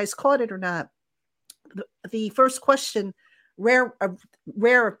know if you guys caught it or not. The first question, rare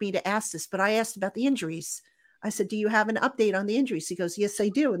of me to ask this, but I asked about the injuries. I said, "Do you have an update on the injuries?" He goes, "Yes, I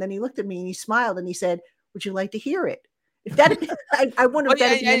do." And then he looked at me and he smiled and he said, "Would you like to hear it?" If that, I wonder.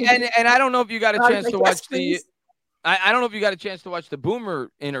 And I don't know if you got a chance to watch yes, I don't know if you got a chance to watch the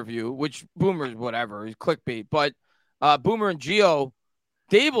Boomer interview, which Boomer's whatever, he's clickbait, but Boomer and Gio,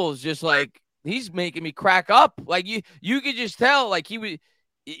 Dable's just like, he's making me crack up. Like you could just tell, like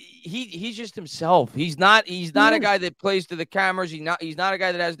he's just himself. He's not a guy that plays to the cameras. He's not a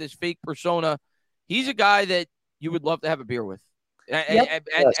guy that has this fake persona. He's a guy that you would love to have a beer with.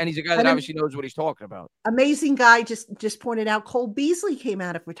 And he's a guy that obviously knows what he's talking about. Amazing guy. Just pointed out Cole Beasley came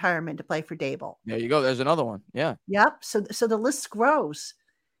out of retirement to play for Dable. There you go. There's another one. Yeah. Yep. So the list grows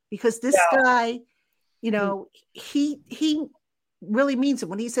because this guy, he really means it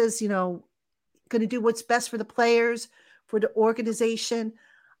when he says, going to do what's best for the players, for the organization.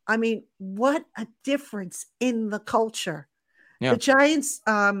 I mean, what a difference in the culture. Yeah. The Giants,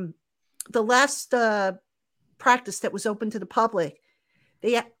 the last practice that was open to the public,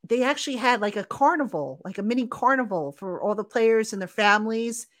 they actually had like a carnival, like a mini carnival for all the players and their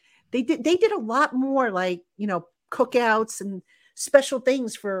families. They did a lot more, like, cookouts and special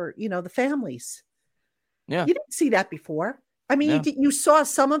things for, the families. Yeah. You didn't see that before. I mean, you saw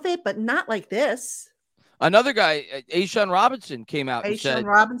some of it, but not like this. Another guy, Ashawn Robinson, came out and said,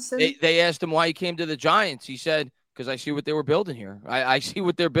 Robinson? They asked him why he came to the Giants. He said, "Because I see what they were building here. I see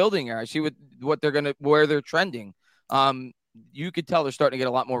what they're building here. I see where they're trending." You could tell they're starting to get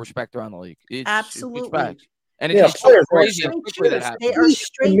a lot more respect around the league. Absolutely. It's facts. And it's just so crazy how quickly that happens. They are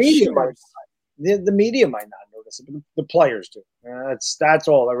straight shooters. The media might not notice it, but the players do. That's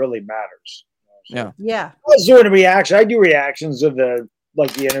all that really matters. So, yeah. I was doing a reaction. I do reactions of the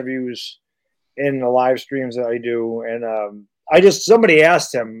interviews in the live streams that I do, and somebody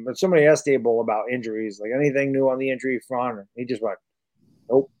asked Dable about injuries, like anything new on the injury front, and he just went,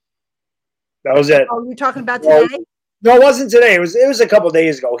 "Nope." That was it. Oh, you're talking about today? No, it wasn't today. It was a couple of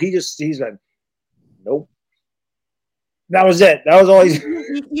days ago. He's been, "Nope." That was it. That was all he's.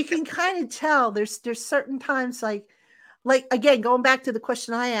 You can kind of tell. There's certain times like again, going back to the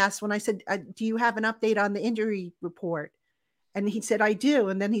question I asked when I said, "Do you have an update on the injury report?" And he said, "I do."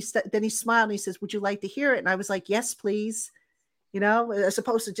 And then he smiled and he says, "Would you like to hear it?" And I was like, "Yes, please." As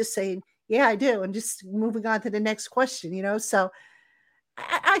opposed to just saying, "Yeah, I do," and just moving on to the next question. So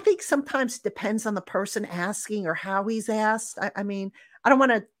I think sometimes it depends on the person asking or how he's asked. I mean, I don't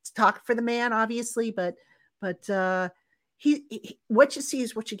want to talk for the man, obviously, but he what you see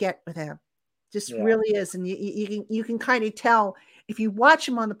is what you get with him. Just really is, and you can kind of tell if you watch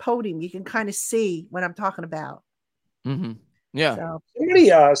him on the podium, you can kind of see what I'm talking about. Mm-hmm. Yeah. So.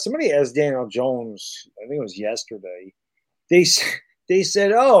 Somebody asked Daniel Jones, I think it was yesterday. They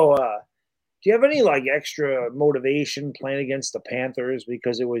said, "Oh, do you have any like extra motivation playing against the Panthers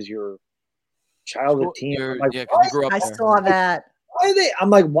because it was your childhood team?" Like, you grew up I there. saw that. I'm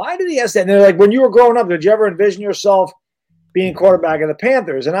like, why did he ask that? And they're like, when you were growing up, did you ever envision yourself being quarterback of the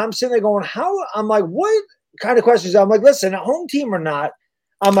Panthers? And I'm sitting there going, how? I'm like, what kind of questions? I'm like, listen, a home team or not,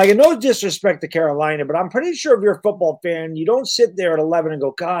 I'm like, no disrespect to Carolina, but I'm pretty sure if you're a football fan, you don't sit there at 11 and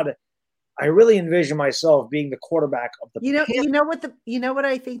go, God, I really envision myself being the quarterback of the You know what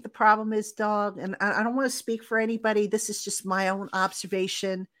I think the problem is, dog, and I don't want to speak for anybody. This is just my own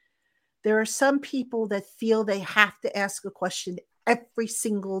observation. There are some people that feel they have to ask a question every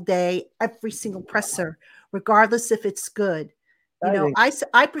single day, every single presser, regardless if it's good.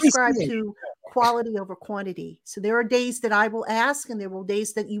 I prescribe to quality over quantity. So there are days that I will ask, and there will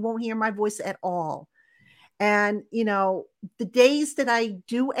days that you won't hear my voice at all. And, the days that I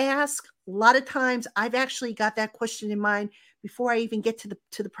do ask, a lot of times I've actually got that question in mind before I even get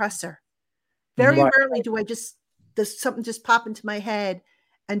to the presser. Very rarely does something just pop into my head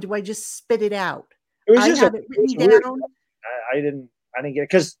and do I just spit it out. I have it written down. I didn't get it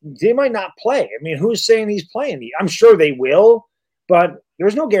because they might not play. I mean, who's saying he's playing? I'm sure they will, but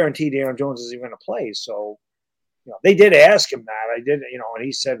there's no guarantee Daniel Jones is even going to play. So, they did ask him that. And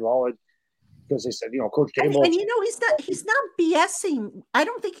he said, well, because they said, Coach Dable. And he's not BSing. I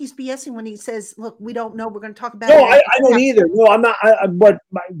don't think he's BSing when he says, look, we don't know. We're going to talk about it. No, I don't either. No, I'm not. What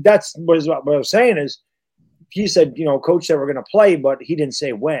I was saying is he said, Coach said we're going to play, but he didn't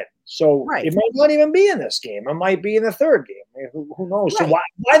say when. So It might not even be in this game. It might be in the third game. I mean, who knows? Right. So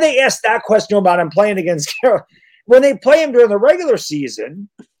why they asked that question about him playing against Carolina? When they play him during the regular season.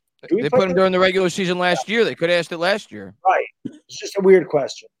 They put him during the regular season last year. They could have asked it last year. Right. It's just a weird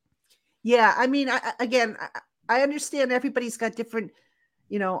question. Yeah, I mean, I understand everybody's got different,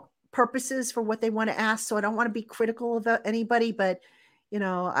 purposes for what they want to ask. So I don't want to be critical of anybody, but,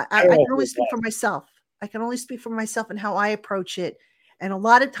 I can only speak for myself. I can only speak for myself and how I approach it. And a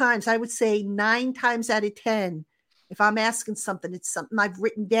lot of times, I would say 9 times out of 10, if I'm asking something, it's something I've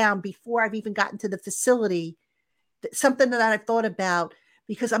written down before I've even gotten to the facility, something that I've thought about,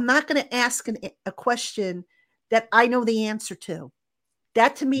 because I'm not going to ask a question that I know the answer to.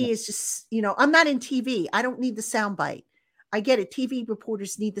 That to me is just, I'm not in TV. I don't need the soundbite. I get it. TV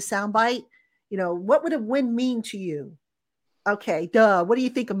reporters need the soundbite. What would a win mean to you? Okay, duh. What do you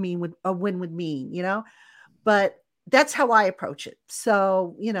think a win would mean? But that's how I approach it.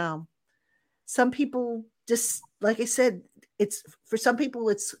 So, some people just, like I said, for some people,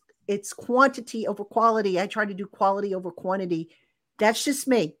 it's quantity over quality. I try to do quality over quantity. That's just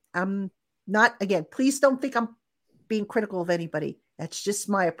me. I'm not, again, please don't think I'm being critical of anybody. That's just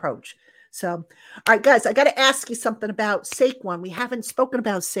my approach. So, all right, guys, I got to ask you something about Saquon. We haven't spoken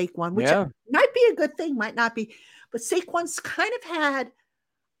about Saquon, which might be a good thing, might not be. But Saquon's kind of had,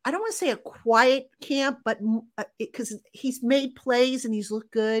 I don't want to say a quiet camp, but because he's made plays and he's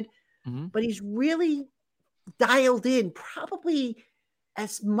looked good, but he's really dialed in, probably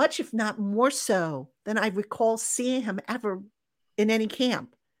as much, if not more so, than I recall seeing him ever in any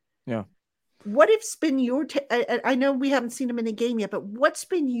camp. Yeah. What has been your I know we haven't seen him in a game yet, but what's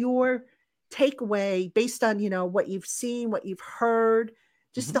been your takeaway based on, what you've seen, what you've heard,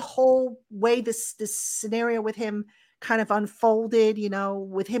 just the whole way this scenario with him kind of unfolded,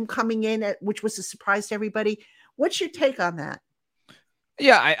 with him coming in, which was a surprise to everybody. What's your take on that?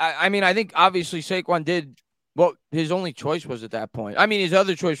 Yeah, I mean, I think obviously Saquon did what his only choice was at that point. I mean, his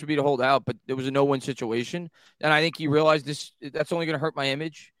other choice would be to hold out, but it was a no-win situation. And I think he realized that's only going to hurt my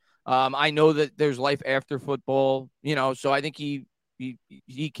image. I know that there's life after football, so I think he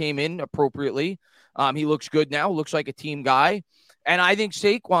came in appropriately. He looks good now, looks like a team guy. And I think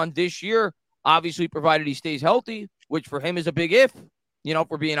Saquon this year, obviously, provided he stays healthy, which for him is a big if, if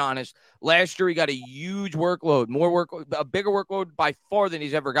we're being honest. Last year, he got a huge workload, a bigger workload by far than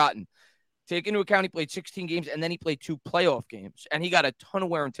he's ever gotten. Take into account he played 16 games and then he played 2 playoff games. And he got a ton of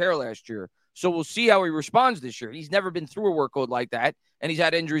wear and tear last year. So we'll see how he responds this year. He's never been through a workload like that, and he's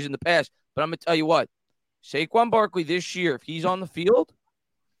had injuries in the past. But I'm going to tell you what, Saquon Barkley this year, if he's on the field,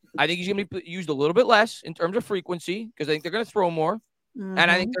 I think he's going to be used a little bit less in terms of frequency because I think they're going to throw more. And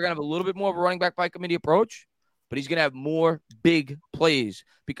I think they're going to have a little bit more of a running back by committee approach. But he's going to have more big plays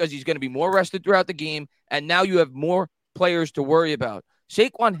because he's going to be more rested throughout the game. And now you have more players to worry about.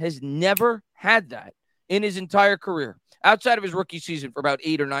 Saquon has never had that in his entire career. Outside of his rookie season for about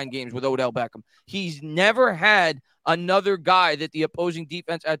 8 or 9 games with Odell Beckham, he's never had another guy that the opposing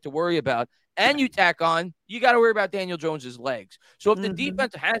defense had to worry about. And you tack on, you got to worry about Daniel Jones's legs. So if the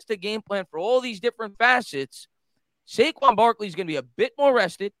defense has to game plan for all these different facets, Saquon Barkley is going to be a bit more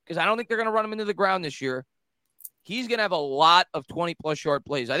rested because I don't think they're going to run him into the ground this year. He's going to have a lot of 20-plus yard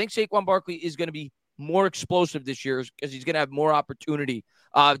plays. I think Saquon Barkley is going to be more explosive this year because he's going to have more opportunity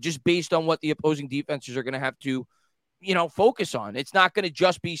just based on what the opposing defenses are going to have to focus on. It's not going to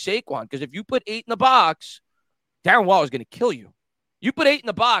just be Saquon because if you put 8 in the box, Darren Waller is going to kill you. You put 8 in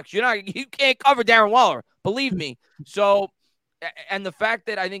the box, you can't cover Darren Waller. Believe me. So And the fact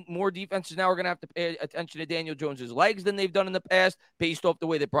that I think more defenses now are going to have to pay attention to Daniel Jones's legs than they've done in the past, based off the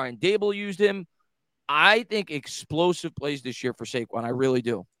way that Brian Dable used him. I think explosive plays this year for Saquon. I really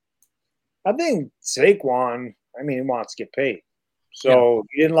do. I think Saquon, he wants to get paid. So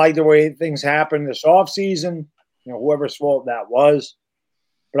he didn't like the way things happened this offseason, whoever's fault that was.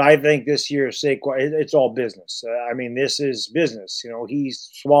 But I think this year, Saquon, it's all business. This is business. He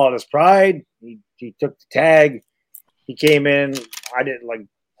swallowed his pride. He took the tag. He came in. I didn't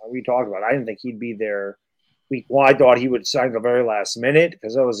we talked about it. I didn't think he'd be there week one. I thought he would sign the very last minute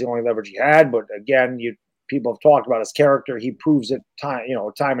because that was the only leverage he had. But again, people have talked about his character. He proves it time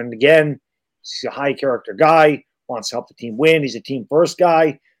and again. He's a high character guy, wants to help the team win. He's a team first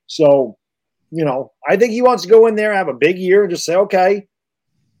guy. So, I think he wants to go in there, have a big year, and just say, okay,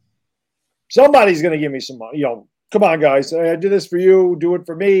 somebody's going to give me some money. Come on, guys. I do this for you. Do it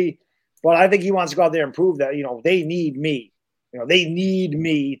for me. But I think he wants to go out there and prove that, they need me. They need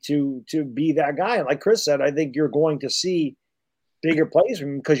me to be that guy. And like Chris said, I think you're going to see bigger plays from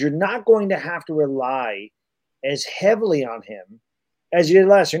him because you're not going to have to rely as heavily on him as you did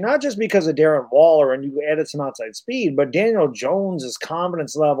last year. Not just because of Darren Waller and you added some outside speed, but Daniel Jones's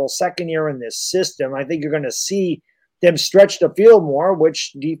confidence level, second year in this system, I think you're going to see them stretch the field more,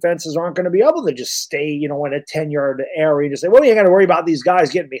 which defenses aren't going to be able to just stay, in a 10-yard area and just say, well, we ain't got to worry about these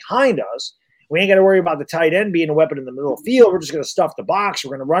guys getting behind us. We ain't got to worry about the tight end being a weapon in the middle of the field. We're just going to stuff the box.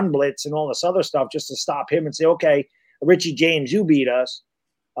 We're going to run blitz and all this other stuff just to stop him and say, okay, Richie James, you beat us.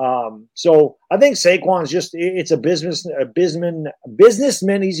 So I think Saquon's it's a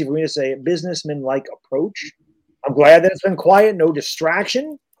businessman, easy for me to say, a businessman-like approach. I'm glad that it's been quiet, no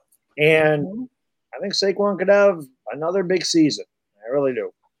distraction. And I think Saquon could have another big season. I really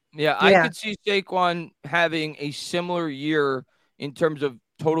do. Yeah, I could see Saquon having a similar year in terms of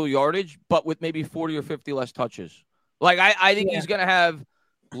total yardage, but with maybe 40 or 50 less touches. I think he's going to have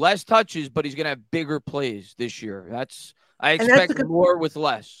less touches, but he's going to have bigger plays this year. I expect more with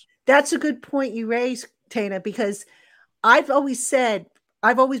less. That's a good point you raised, Tana, because I've always been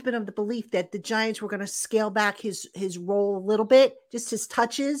of the belief that the Giants were going to scale back his role a little bit, just his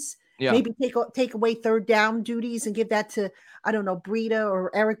touches. Yeah. Maybe take away third down duties and give that to, I don't know, Breida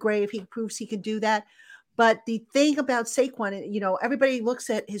or Eric Gray if he proves he can do that. But the thing about Saquon, everybody looks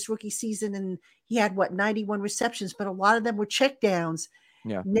at his rookie season and he had 91 receptions, but a lot of them were checkdowns.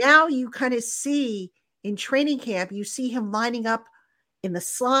 Yeah. Now you kind of see in training camp, you see him lining up in the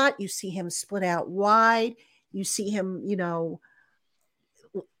slot. You see him split out wide. You see him,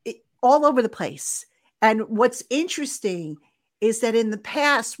 all over the place. And what's interesting is that in the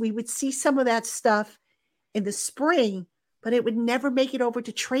past, we would see some of that stuff in the spring, but it would never make it over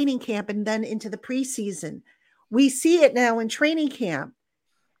to training camp and then into the preseason. We see it now in training camp.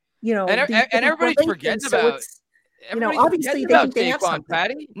 And everybody forgets about obviously they think they have Saquon,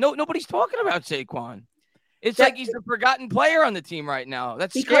 Patty. No, nobody's talking about Saquon. It's like he's the forgotten player on the team right now.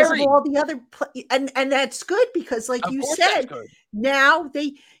 That's because scary. Of all the other and that's good because, like you said, now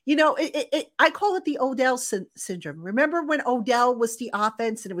they, I call it the Odell syndrome. Remember when Odell was the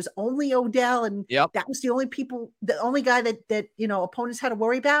offense and it was only Odell and that was the only guy that opponents had to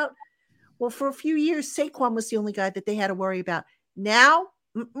worry about? Well, for a few years, Saquon was the only guy that they had to worry about. Now,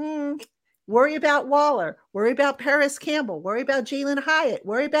 worry about Waller, worry about Paris Campbell, worry about Jalen Hyatt,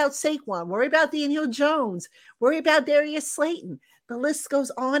 worry about Saquon, worry about Daniel Jones, worry about Darius Slayton. The list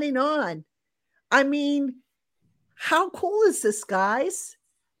goes on and on. I mean, how cool is this, guys?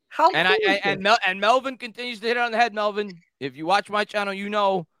 How cool and Melvin continues to hit it on the head, Melvin. If you watch my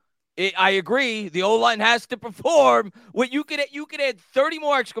channel, I agree. The O-line has to perform. What you could add 30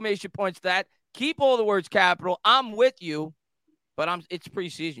 more exclamation points to that. Keep all the words capital. I'm with you. But it's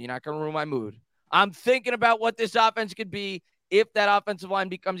preseason. You're not going to ruin my mood. I'm thinking about what this offense could be if that offensive line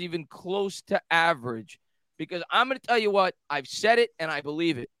becomes even close to average. Because I'm going to tell you what, I've said it and I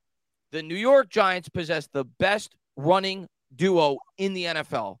believe it. The New York Giants possess the best running duo in the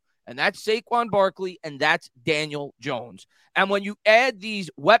NFL. And that's Saquon Barkley and that's Daniel Jones. And when you add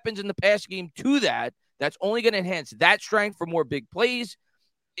these weapons in the pass game to that, that's only going to enhance that strength for more big plays.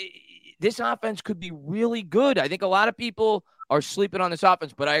 This offense could be really good. I think a lot of people are sleeping on this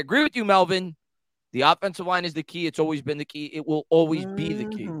offense, but I agree with you, Melvin. The offensive line is the key. It's always been the key. It will always be the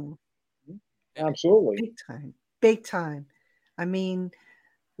key. Absolutely. Big time. I mean,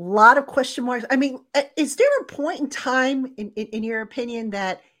 a lot of question marks. I mean, is there a point in time, in your opinion,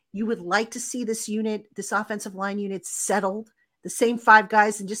 that you would like to see this offensive line unit settled, the same five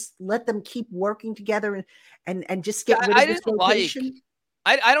guys, and just let them keep working together and just get rid of this rotation?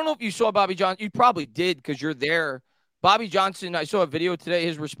 I don't know if you saw Bobby Johnson. You probably did because you're there. Bobby Johnson, I saw a video today.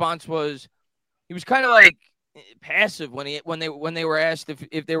 His response was, he was kind of like passive when they were asked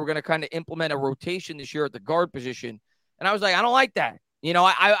if they were going to kind of implement a rotation this year at the guard position. And I was like, I don't like that.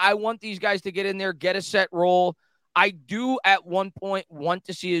 I want these guys to get in there, get a set role. I do at one point want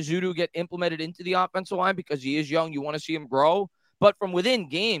to see Azudu get implemented into the offensive line because he is young. You want to see him grow. But from within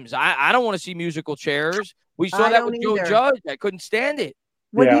games, I don't want to see musical chairs. We saw that with Joe Judge. I couldn't stand it.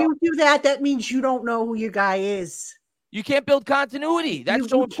 When you do that, that means you don't know who your guy is. You can't build continuity. That's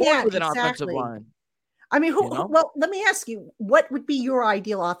so important with an offensive line. I mean, well, let me ask you, what would be your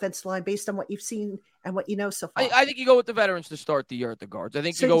ideal offensive line based on what you've seen and what you know so far? I think you go with the veterans to start the year at the guards. I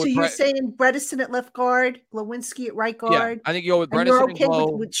think you go with you're saying Bredesen at left guard, Lewinsky at right guard. Yeah, I think you go with Bredesen. You're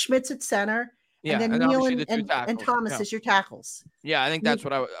okay with Schmitz at center. Yeah, and then Neal and Thomas as your tackles. Yeah, I think that's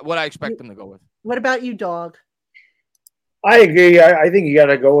what I expect them to go with. What about you, Dog? I agree. I think you got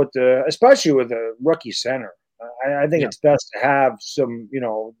to go with especially with the rookie center. I think it's best to have some,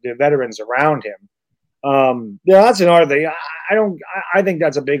 the veterans around him. That's another thing. I think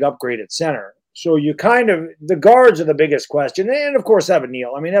that's a big upgrade at center. So the guards are the biggest question. And of course, Evan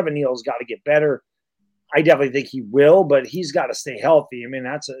Neal. I mean, Evan Neal's got to get better. I definitely think he will, but he's got to stay healthy. I mean,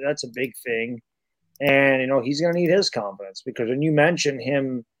 that's a big thing. And, he's going to need his confidence because when you mention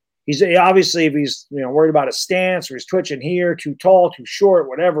him, he's obviously, if he's, worried about his stance or he's twitching here, too tall, too short,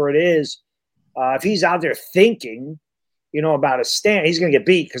 whatever it is, if he's out there thinking, about his stance, he's going to get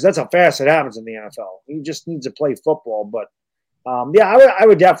beat because that's how fast it happens in the NFL. He just needs to play football. But, I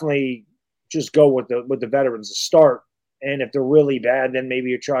would definitely just go with the veterans to start. And if they're really bad, then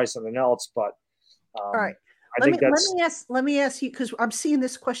maybe you try something else. But all right. Let me ask you, because I'm seeing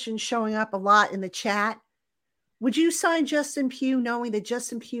this question showing up a lot in the chat. Would you sign Justin Pugh knowing that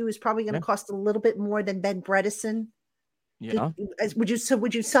Justin Pugh is probably going to cost a little bit more than Ben Bredesen? Yeah. Would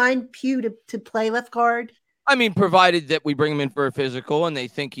you sign Pugh to play left guard? I mean, provided that we bring him in for a physical and they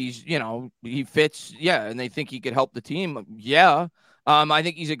think he's, he fits, and they think he could help the team, I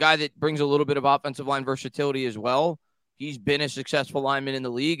think he's a guy that brings a little bit of offensive line versatility as well. He's been a successful lineman in the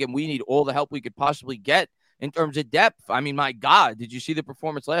league, and we need all the help we could possibly get in terms of depth. I mean, my God, did you see the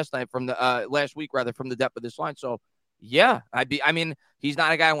performance last week from the depth of this line? So, he's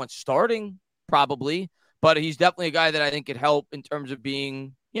not a guy I want starting probably, but he's definitely a guy that I think could help in terms of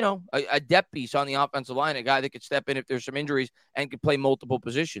being, a depth piece on the offensive line, a guy that could step in if there's some injuries and could play multiple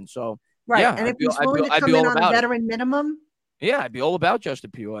positions. So, right. And if he's willing to come in on a veteran minimum. Yeah, I'd be all about Justin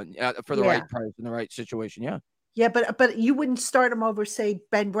Pugh for the right price in the right situation. Yeah. Yeah, but you wouldn't start him over, say,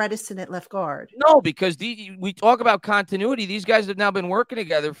 Ben Bredesen at left guard. No, because we talk about continuity. These guys have now been working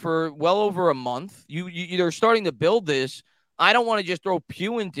together for well over a month. They're starting to build this. I don't want to just throw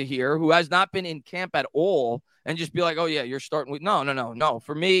Pugh into here, who has not been in camp at all, and just be like, oh, yeah, you're starting with – no.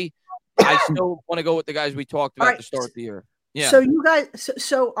 For me, I still want to go with the guys we talked about to start the year. Yeah. So you guys,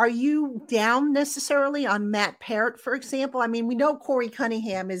 so are you down necessarily on Matt Parrott, for example? I mean, we know Corey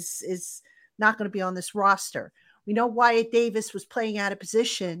Cunningham is not going to be on this roster. We know Wyatt Davis was playing out of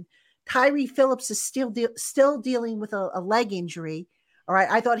position. Tyree Phillips is still dealing with a leg injury. All right,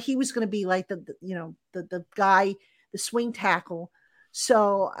 I thought he was going to be like the guy, the swing tackle.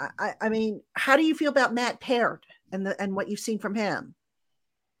 So I mean, how do you feel about Matt Parrott and what you've seen from him?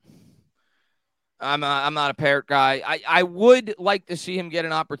 I'm not a Parrott guy. I would like to see him get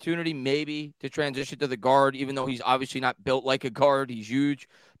an opportunity maybe to transition to the guard, even though he's obviously not built like a guard. He's huge.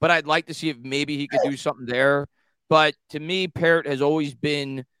 But I'd like to see if maybe he could do something there. But to me, Parrott has always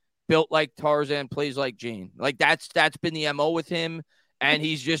been built like Tarzan, plays like Jane. Like that's been the MO with him. And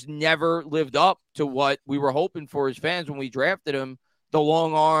he's just never lived up to what we were hoping for as fans when we drafted him. The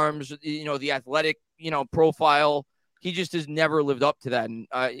long arms, the athletic, profile. He just has never lived up to that. And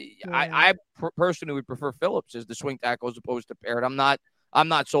I personally would prefer Phillips as the swing tackle as opposed to Parrott. I'm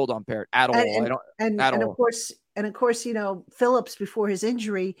not sold on Parrott at all. Of course, Phillips before his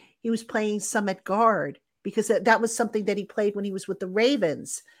injury, he was playing some at guard because that was something that he played when he was with the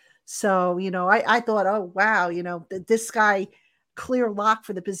Ravens. So, I thought, oh, wow, this guy clear lock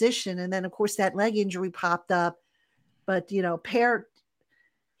for the position. And then, of course, that leg injury popped up. But, Parrott,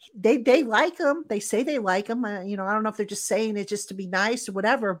 they like him. They say they like him. I don't know if they're just saying it just to be nice or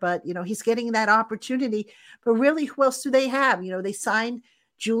whatever, but, he's getting that opportunity. But really, who else do they have? They signed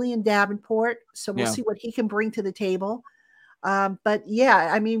Julian Davenport. So we'll see what he can bring to the table. But yeah,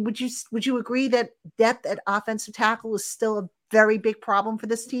 I mean, would you agree that depth at offensive tackle is still a very big problem for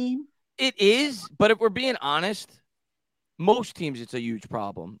this team? It is, but if we're being honest, most teams it's a huge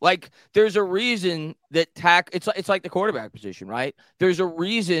problem. Like there's a reason that it's like the quarterback position, right? There's a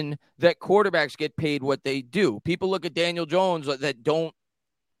reason that quarterbacks get paid what they do. People look at Daniel Jones that don't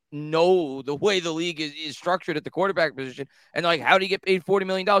know the way the league is structured at the quarterback position. And like, how do you get paid $40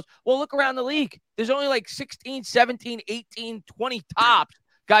 million? Well, look around the league. There's only like 16, 17, 18, 20 tops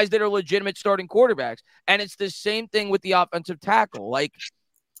guys that are legitimate starting quarterbacks. And it's the same thing with the offensive tackle. Like,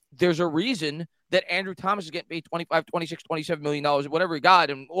 there's a reason that Andrew Thomas is getting paid $25, $26, $27 million, whatever he got.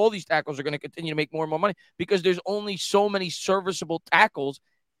 And all these tackles are going to continue to make more and more money because there's only so many serviceable tackles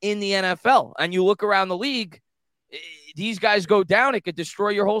in the NFL. And you look around the league, these guys go down, it could destroy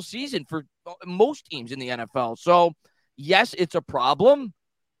your whole season for most teams in the NFL. So, yes, it's a problem,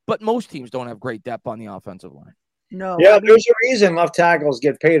 but most teams don't have great depth on the offensive line. No. Yeah, there's a reason left tackles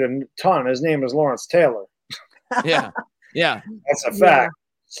get paid a ton. His name is Lawrence Taylor. Yeah. That's a fact.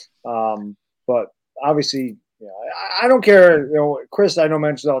 But obviously, I don't care. Chris, I know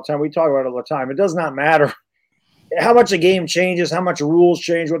mentions all the time. We talk about it all the time. It does not matter how much a game changes, how much rules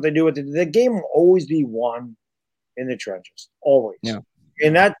change, what they do with it. The game will always be won in the trenches, always. Yeah.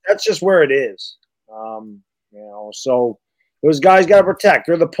 And that's just where it is. So those guys got to protect.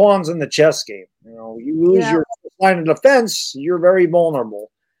 They're the pawns in the chess game. You lose your line of defense, you're very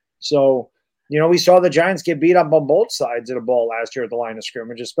vulnerable. So, we saw the Giants get beat up on both sides of the ball last year at the line of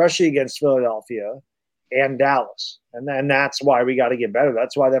scrimmage, especially against Philadelphia and Dallas. And then that's why we got to get better.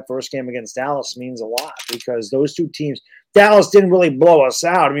 That's why that first game against Dallas means a lot, because those two teams, Dallas didn't really blow us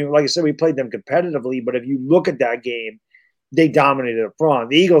out. I mean, like I said, we played them competitively, but if you look at that game, they dominated up front.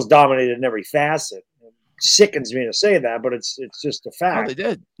 The Eagles dominated in every facet. It sickens me to say that, but it's just a fact. Oh, they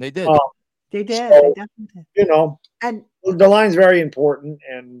did. They did. They did. So, they definitely did. And the line's very important.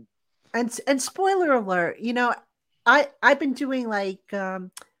 And spoiler alert, I've been doing like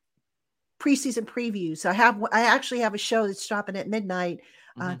preseason previews. I actually have a show that's dropping at midnight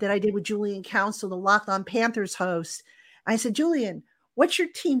that I did with Julian Council, the Locked On Panthers host. I said, Julian, what's your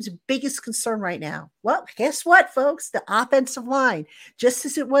team's biggest concern right now? Well, guess what, folks? The offensive line, just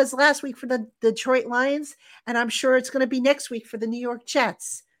as it was last week for the Detroit Lions, and I'm sure it's going to be next week for the New York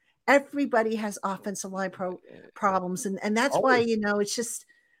Jets. Everybody has offensive line problems, and that's why it's just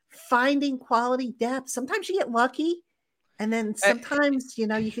finding quality depth. Sometimes you get lucky, and then sometimes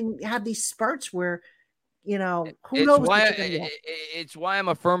you can have these spurts where who knows. It's why I'm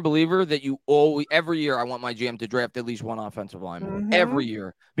a firm believer that every year I want my GM to draft at least one offensive lineman every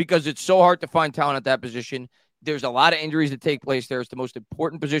year, because it's so hard to find talent at that position. There's a lot of injuries that take place there. It's the most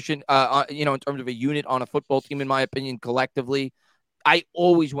important position, in terms of a unit on a football team, in my opinion, collectively. I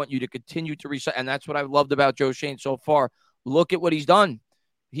always want you to continue to reset, and that's what I've loved about Joe Schoen so far. Look at what he's done.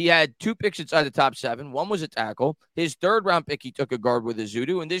 He had 2 picks inside the top 7. One was a tackle. His 3rd-round pick, he took a guard with a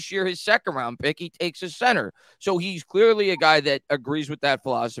Zudu. And this year, his 2nd-round pick, he takes a center. So he's clearly a guy that agrees with that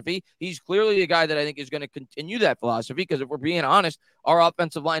philosophy. He's clearly a guy that I think is going to continue that philosophy, because if we're being honest, our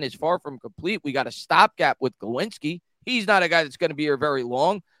offensive line is far from complete. We got a stopgap with Glowinski. He's not a guy that's going to be here very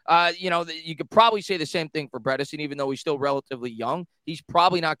long. You could probably say the same thing for Bredesen, even though he's still relatively young. He's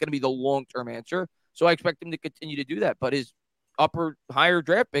probably not going to be the long-term answer. So I expect him to continue to do that. But his higher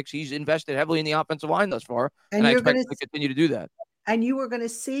draft picks, he's invested heavily in the offensive line thus far, and I expect him to continue to do that. And you were going to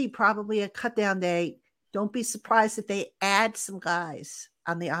see probably a cut-down day. Don't be surprised if they add some guys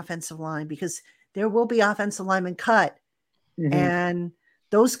on the offensive line, because there will be offensive linemen cut, and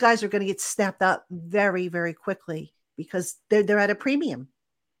those guys are going to get snapped up very, very quickly because they're at a premium.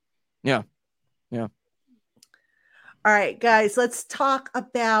 Yeah. All right, guys, let's talk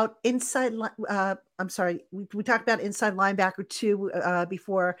about inside. I'm sorry, we talked about inside linebacker too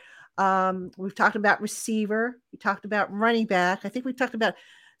before. We've talked about receiver. We talked about running back. I think we talked about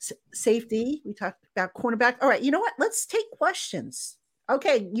safety. We talked about cornerback. All right, you know what? Let's take questions.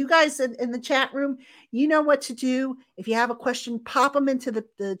 Okay, you guys in the chat room, you know what to do. If you have a question, pop them into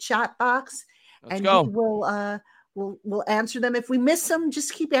the chat box, and we will we'll answer them. If we miss them,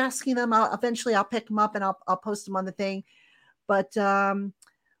 just keep asking them. Eventually I'll pick them up and I'll post them on the thing. But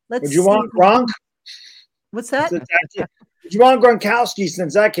let's. Would you want Gronk? What's that? Would you want Gronkowski?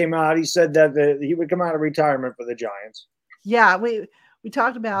 Since that came out, he said that he would come out of retirement for the Giants. Yeah, we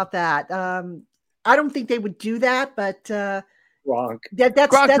talked about that. I don't think they would do that, but Gronk.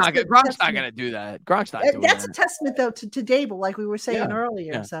 Gronk's not going to do that. Gronk's not doing that's that. a testament, though, to Dable, like we were saying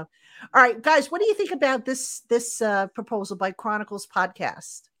earlier. Yeah. So, all right, guys, what do you think about this proposal by Chronicles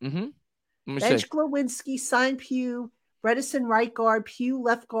Podcast? Bench Glowinski, sign Pugh, Bredesen right guard, Pugh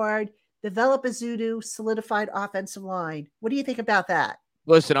left guard, develop a Zudu, solidified offensive line. What do you think about that?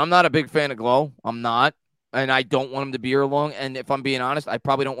 Listen, I'm not a big fan of Glow. I'm not. And I don't want him to be here long. And if I'm being honest, I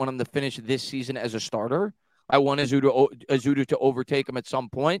probably don't want him to finish this season as a starter. I want Zudu to overtake him at some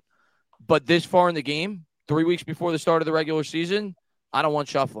point. But this far in the game, 3 weeks before the start of the regular season, I don't want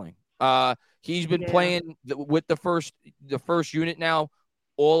shuffling. He's been playing with the first unit now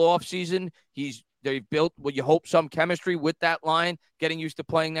all off season. They've built what you hope some chemistry with that line, getting used to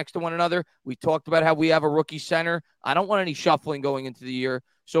playing next to one another. We talked about how we have a rookie center. I don't want any shuffling going into the year.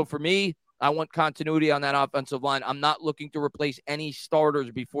 So for me, I want continuity on that offensive line. I'm not looking to replace any starters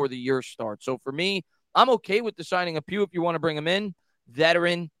before the year starts. So for me, I'm okay with the signing of Pugh if you want to bring him in.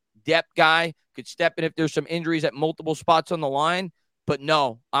 Veteran, depth guy, could step in if there's some injuries at multiple spots on the line. But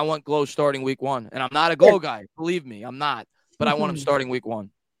no, I want Glow starting week 1. And I'm not a Glow guy. Believe me, I'm not. But I want him starting week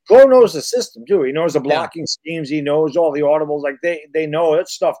 1. Glow knows the system, too. He knows the blocking schemes. He knows all the audibles. Like, they know that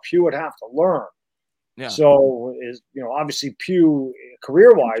stuff Pugh would have to learn. Yeah. So, obviously Pugh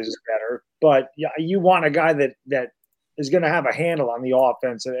career-wise is better. But yeah, you want a guy that is going to have a handle on the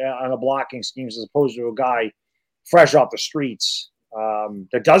offense and on the blocking schemes as opposed to a guy fresh off the streets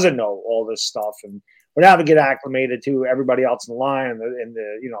that doesn't know all this stuff and would have to get acclimated to everybody else in the line and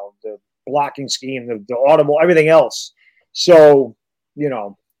the blocking scheme, the audible, everything else. So,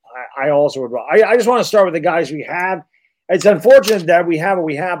 I also would. I just want to start with the guys we have. It's unfortunate that we have what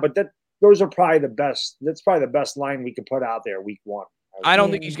we have, but those are probably the best. That's probably the best line we could put out there week 1. I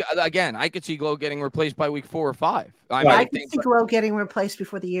don't think he's got, again, I could see Glow getting replaced by week 4 or 5. I could see Glow getting replaced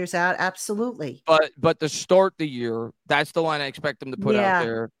before the year's out. Absolutely. But to start the year, that's the line I expect him to put out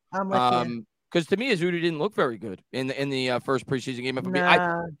there. I'm with you. Because to me, Azudu didn't look very good in the first preseason game.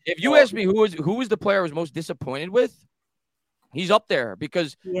 If you ask me who was the player I was most disappointed with, he's up there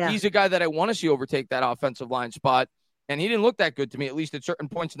because he's a guy that I want to see overtake that offensive line spot. And he didn't look that good to me, at least at certain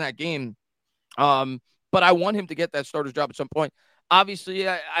points in that game. But I want him to get that starter's job at some point. Obviously,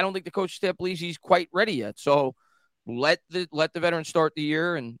 I don't think the coach staff believes he's quite ready yet. So let the veteran start the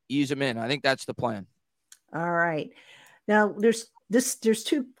year and ease him in. I think that's the plan. All right. Now there's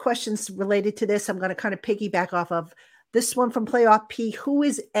 2 questions related to this. I'm going to kind of piggyback off of this one from Playoff P. Who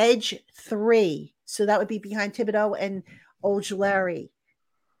is edge 3? So that would be behind Thibodeau and Ojulari.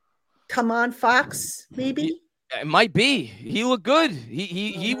 Come on, Fox, maybe? It might be. He looked good.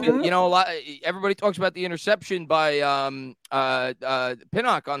 He a lot. Everybody talks about the interception by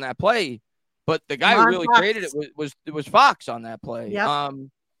Pinnock on that play, but the guy who really created it was Fox on that play. Yep.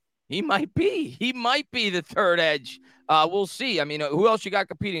 He might be. He might be the third edge. We'll see. I mean, who else you got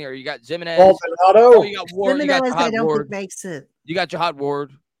competing here? You got Zimenez. You got Ward. Zimenez, you got I don't think makes it. You got Jahad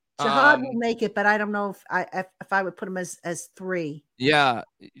Ward. Jahad will make it, but I don't know if I would put him as 3. Yeah,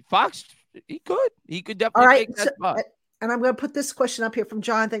 Fox. He could definitely take that spot. And I'm going to put this question up here from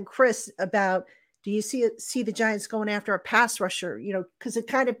Jonathan Chris about, do you see the Giants going after a pass rusher? Because it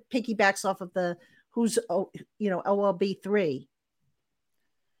kind of piggybacks off of the who's OLB 3.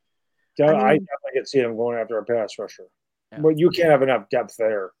 I definitely can see him going after a pass rusher, but you can't have enough depth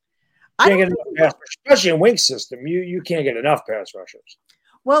there. You can't get enough pass rushers, especially in Wink's system. You can't get enough pass rushers.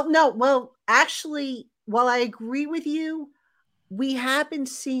 Well, no. Well, actually, while I agree with you, we have been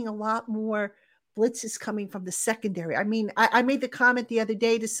seeing a lot more blitzes coming from the secondary. I mean, I made the comment the other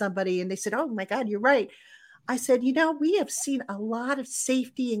day to somebody and they said, "Oh my God, you're right." I said, we have seen a lot of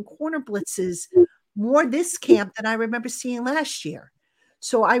safety and corner blitzes more this camp than I remember seeing last year.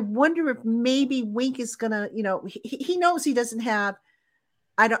 So I wonder if maybe Wink is going to, he knows he doesn't have,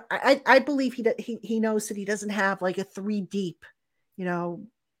 I believe he knows that he doesn't have like a 3 deep,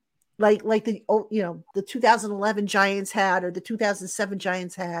 like the 2011 Giants had or the 2007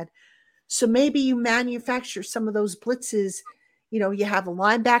 Giants had. So maybe you manufacture some of those blitzes. You have a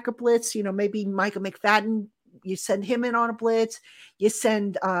linebacker blitz. Maybe Michael McFadden. You send him in on a blitz. You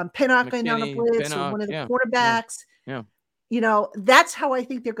send Pinnock in on a blitz, or one of the quarterbacks. Yeah. That's how I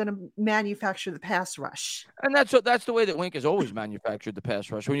think they're going to manufacture the pass rush. And that's the way that Wink has always manufactured the pass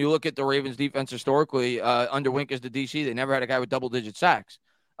rush. When you look at the Ravens defense historically, under Wink as the DC, they never had a guy with double-digit sacks.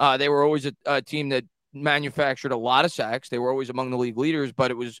 They were always a team that manufactured a lot of sacks. They were always among the league leaders,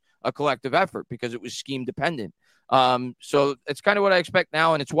 but it was a collective effort because it was scheme dependent. So it's kind of what I expect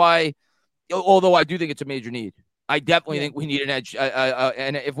now, and it's why, although I do think it's a major need, I definitely think we need an edge.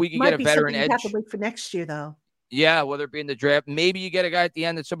 And if we can get a veteran edge, have to wait for next year, though. Yeah, whether it be in the draft, maybe you get a guy at the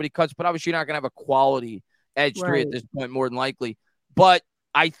end that somebody cuts, but obviously you're not going to have a quality edge 3 at this point, more than likely. But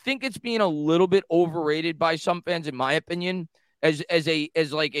I think it's being a little bit overrated by some fans, in my opinion, as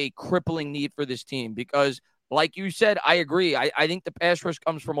like a crippling need for this team. Because, like you said, I agree. I think the pass rush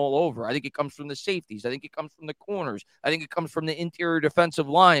comes from all over. I think it comes from the safeties. I think it comes from the corners. I think it comes from the interior defensive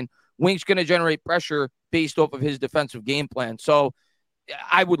line. Wink's going to generate pressure based off of his defensive game plan. So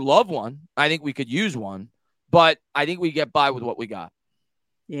I would love one. I think we could use one. But I think we get by with what we got.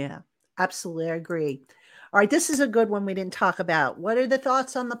 Yeah, absolutely. I agree. All right, this is a good one we didn't talk about. What are the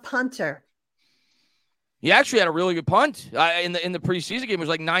thoughts on the punter? He actually had a really good punt in the preseason game. It was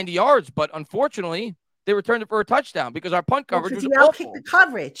like 90 yards, but unfortunately they returned it for a touchdown because our punt coverage was awful. Outkicked the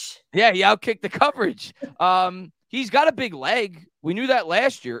coverage. Yeah, he outkicked the coverage. He's got a big leg. We knew that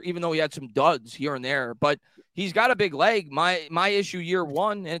last year, even though he had some duds here and there. But he's got a big leg. My issue year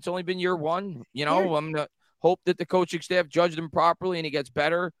one, and it's only been year one. I'm going to hope that the coaching staff judged him properly and he gets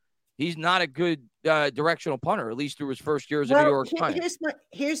better. He's not a good directional punter, at least through his first year as a New York Giant.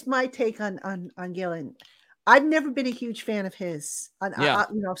 Here's my take on Gillen. I've never been a huge fan of his.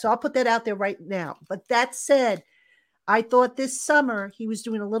 So I'll put that out there right now. But that said, I thought this summer he was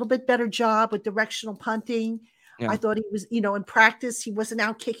doing a little bit better job with directional punting. Yeah. I thought he was, in practice, he wasn't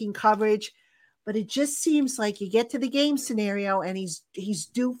out kicking coverage, but it just seems like you get to the game scenario and he's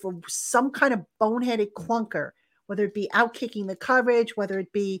due for some kind of boneheaded clunker, whether it be out kicking the coverage, whether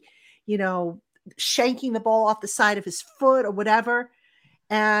it be, shanking the ball off the side of his foot or whatever.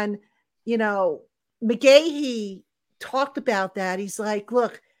 And, McGahee talked about that. He's like,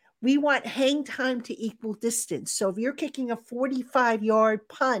 look, we want hang time to equal distance. So if you're kicking a 45-yard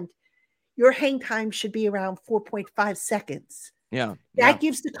punt, your hang time should be around 4.5 seconds. Yeah. That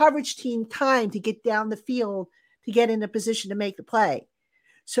gives the coverage team time to get down the field to get in a position to make the play.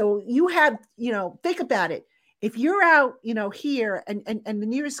 So you have, think about it. If you're out, here and the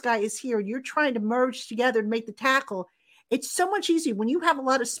nearest guy is here and you're trying to merge together and make the tackle, it's so much easier when you have a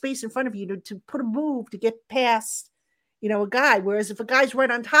lot of space in front of you to put a move to get past, a guy. Whereas if a guy's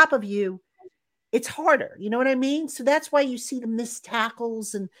right on top of you, it's harder. You know what I mean? So that's why you see the missed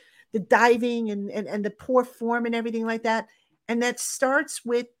tackles and the diving and the poor form and everything like that. And that starts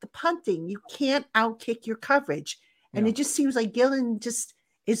with the punting. You can't outkick your coverage. And it just seems like Gillen just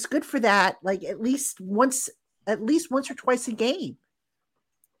is good for that, like at least once or twice a game.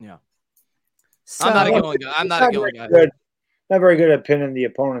 Yeah. So, I'm not a Gillen guy. I'm not a Gillen guy. Not very good at pinning the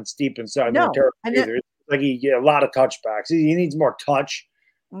opponents deep inside their territory either. Like he get a lot of touchbacks. He needs more touch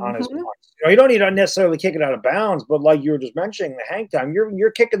on his punts. You don't need to necessarily kick it out of bounds, but like you were just mentioning, the hang time,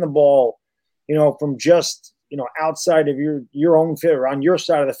 you're kicking the ball, from just outside of your own fit or on your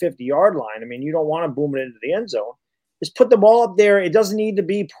side of the 50-yard line. I mean, you don't want to boom it into the end zone. Just put the ball up there. It doesn't need to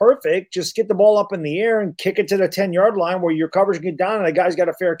be perfect. Just get the ball up in the air and kick it to the 10-yard line where your coverage can get down and the guy's got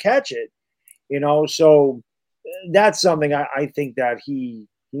a fair catch it. So that's something I think that he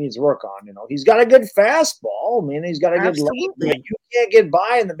needs to work on. He's got a good fastball. I mean, he's got a good leg. You can't get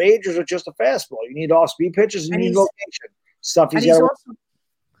by in the majors with just a fastball. You need off-speed pitches and you need location stuff.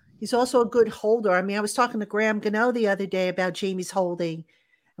 He's also a good holder. I mean, I was talking to Graham Gano the other day about Jamie's holding,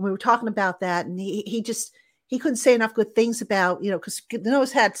 and we were talking about that, and he couldn't say enough good things about, because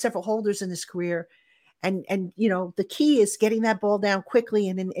Gano's had several holders in his career, and the key is getting that ball down quickly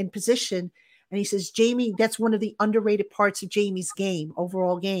and in position. And he says, Jamie, that's one of the underrated parts of Jamie's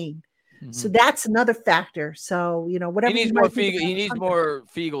overall game. Mm-hmm. So that's another factor. So, whatever. He needs more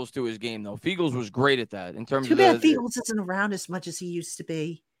Fiegels to his game, though. Fiegels was great at that in terms of. Too bad Fiegels isn't around as much as he used to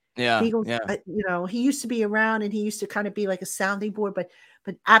be. Yeah. Fiegels, he used to be around and he used to kind of be like a sounding board, but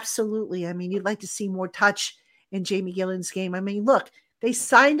absolutely. I mean, you'd like to see more touch in Jamie Gillen's game. I mean, look, they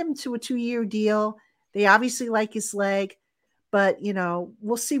signed him to a 2-year deal. They obviously like his leg. But,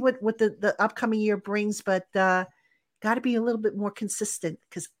 we'll see what the upcoming year brings, but got to be a little bit more consistent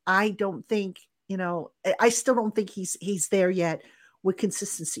because I don't think, I still don't think he's there yet with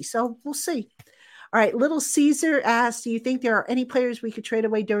consistency. So we'll see. All right. Little Caesar asked, do you think there are any players we could trade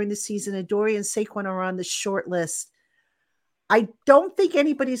away during the season? Adoree and Saquon are on the short list. I don't think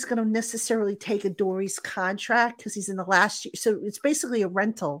anybody's going to necessarily take Adoree's contract because he's in the last year. So it's basically a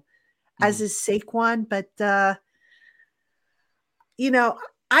rental, as is Saquon, but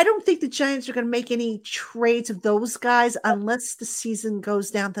I don't think the Giants are going to make any trades of those guys unless the season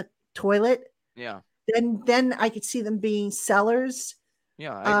goes down the toilet. Yeah. Then I could see them being sellers.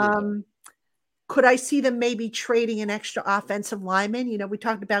 Yeah. I agree could I see them maybe trading an extra offensive lineman? We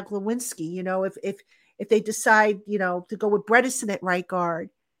talked about Glowinski. If they decide, to go with Bredesen at right guard,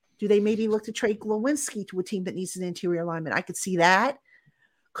 do they maybe look to trade Glowinski to a team that needs an interior lineman? I could see that.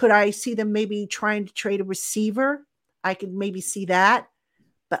 Could I see them maybe trying to trade a receiver? I could maybe see that,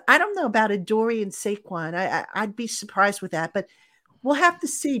 but I don't know about Adoree and Saquon. I'd be surprised with that, but we'll have to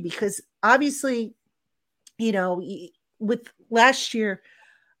see because obviously, with last year,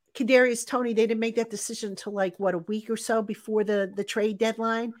 Kadarius Toney, they didn't make that decision until a week or so before the trade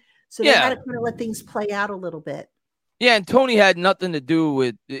deadline. So they had to kind of let things play out a little bit. Yeah, and Toney had nothing to do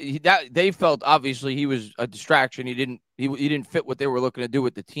with that. They felt obviously he was a distraction. He didn't fit what they were looking to do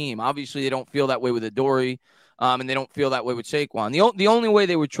with the team. Obviously, they don't feel that way with Adoree. And they don't feel that way with Saquon. The only way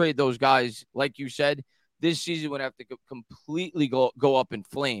they would trade those guys, like you said, this season would have to completely go up in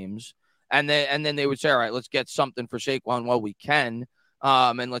flames. And then they would say, all right, let's get something for Saquon while we can.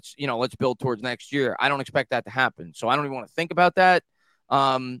 and let's build towards next year. I don't expect that to happen. So I don't even want to think about that.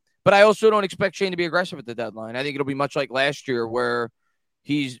 But I also don't expect Shane to be aggressive at the deadline. I think it'll be much like last year where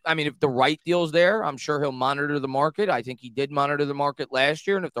if the right deal's there, I'm sure he'll monitor the market. I think he did monitor the market last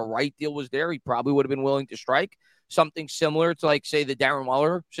year. And if the right deal was there, he probably would have been willing to strike something similar to, like, say, the Darren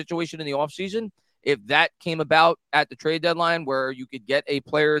Waller situation in the offseason. If that came about at the trade deadline where you could get a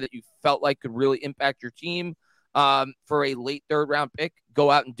player that you felt like could really impact your team for a late third-round pick, go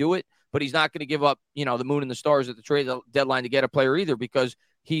out and do it. But he's not going to give up, the moon and the stars at the trade deadline to get a player either, because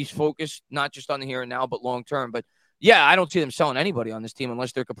he's focused not just on the here and now, but long-term. But, yeah, I don't see them selling anybody on this team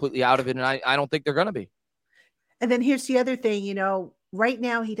unless they're completely out of it, and I don't think they're going to be. And then here's the other thing, right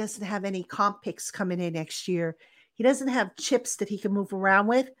now he doesn't have any comp picks coming in next year. He doesn't have chips that he can move around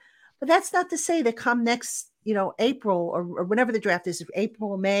with. But that's not to say that come next, April or whenever the draft is,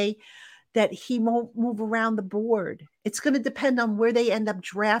 April or May, that he won't move around the board. It's going to depend on where they end up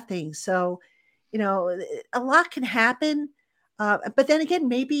drafting. So, a lot can happen. But then again,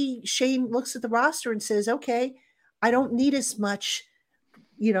 maybe Shane looks at the roster and says, okay, I don't need as much,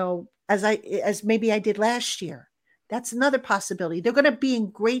 as maybe I did last year. That's another possibility. They're going to be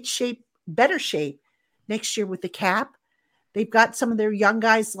in great shape, better shape next year with the cap. They've got some of their young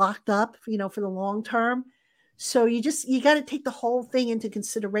guys locked up, for the long term. So you got to take the whole thing into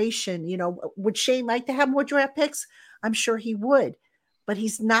consideration. Would Shane like to have more draft picks? I'm sure he would, but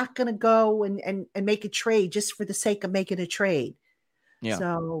he's not going to go and make a trade just for the sake of making a trade. Yeah.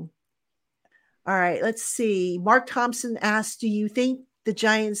 So, all right, let's see. Mark Thompson asked, do you think the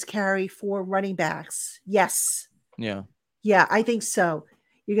Giants carry 4 running backs? Yes. Yeah. Yeah, I think so.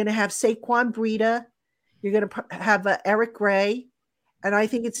 You're going to have Saquon Breida. You're going to have Eric Gray. And I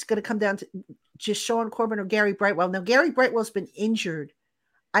think it's going to come down to just Sean Corbin or Gary Brightwell. Now, Gary Brightwell's been injured.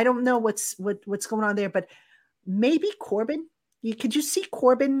 I don't know what's going on there, but maybe Corbin. Could you see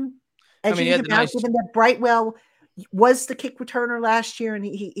Corbin edging him out, given that Brightwell was the kick returner last year, and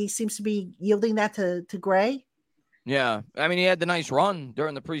he seems to be yielding that to Gray? Yeah. He had the nice run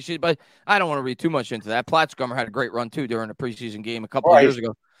during the preseason, but I don't want to read too much into that. Platzgummer had a great run, too, during the preseason game a couple of years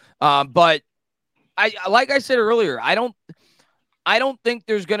ago. But like I said earlier, I don't think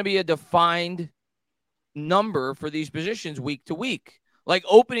there's going to be a defined number for these positions week to week. Like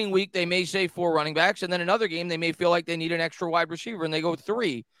opening week, they may say 4 running backs, and then another game, they may feel like they need an extra wide receiver, and they go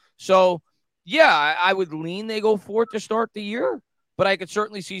 3. So, yeah, I would lean they go 4 to start the year, but I could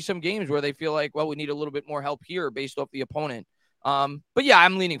certainly see some games where they feel like, well, we need a little bit more help here based off the opponent. But, yeah,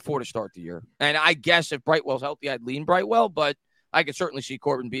 I'm leaning 4 to start the year. And I guess if Brightwell's healthy, I'd lean Brightwell, but I could certainly see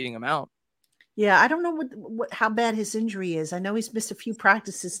Corbin beating him out. Yeah, I don't know how bad his injury is. I know he's missed a few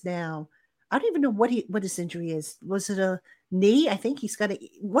practices now. I don't even know what his injury is. Was it a knee? I think he's got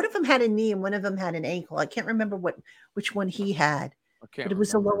one of them had a knee and one of them had an ankle. I can't remember which one he had. But it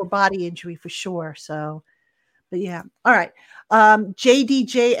was a lower body injury for sure. So, but yeah. All right.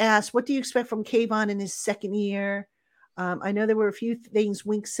 JDJ asked, what do you expect from Kayvon in his second year? I know there were a few things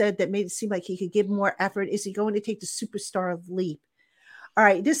Wink said that made it seem like he could give more effort. Is he going to take the superstar leap? All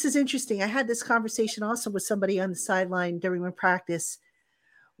right, this is interesting. I had this conversation also with somebody on the sideline during my practice.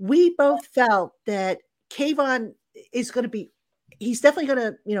 We both felt that Kayvon is going to be, he's definitely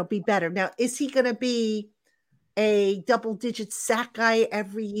going to, be better. Now, is he going to be a double-digit sack guy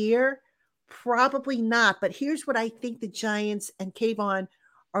every year? Probably not. But here's what I think the Giants and Kayvon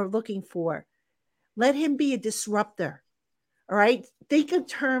are looking for. Let him be a disruptor. All right? Think in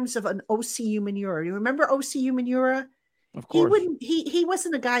terms of an OCU Manura. You remember OCU Manura? Of course. He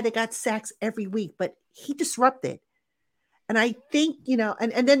wasn't a guy that got sacks every week, but he disrupted. And I think,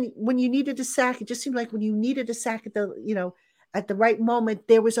 and then when you needed a sack, it just seemed like when you needed a sack at the right moment,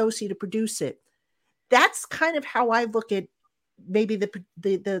 there was OC to produce it. That's kind of how I look at maybe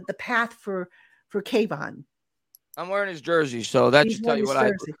the path for Kayvon. I'm wearing his jersey, so that should tell you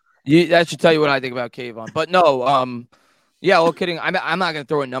what that should tell you what I think about Kayvon. But no, yeah, all kidding. I'm not going to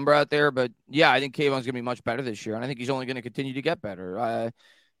throw a number out there, but yeah, I think Kayvon's going to be much better this year, and I think he's only going to continue to get better.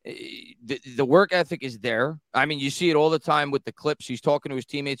 The work ethic is there. You see it all the time with the clips. He's talking to his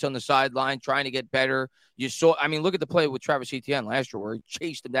teammates on the sideline, trying to get better. Look at the play with Travis Etienne last year where he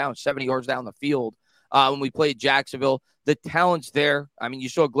chased him down 70 yards down the field when we played Jacksonville. The talent's there. You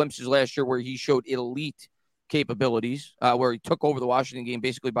saw glimpses last year where he showed elite capabilities, where he took over the Washington game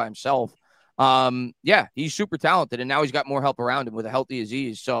basically by himself. Yeah, he's super talented, and now he's got more help around him with a healthy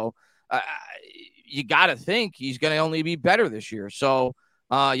Aziz. So you got to think he's going to only be better this year. So,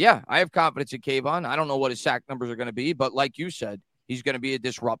 yeah, I have confidence in Kayvon. I don't know what his sack numbers are going to be, but like you said, he's going to be a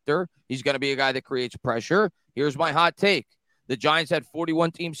disruptor. He's going to be a guy that creates pressure. Here's my hot take. The Giants had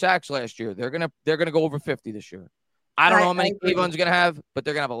 41 team sacks last year. They're going to go over 50 this year. I don't know how many Kayvon's going to have, but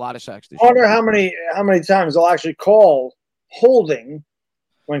they're going to have a lot of sacks this I wonder year. how many times they'll actually call holding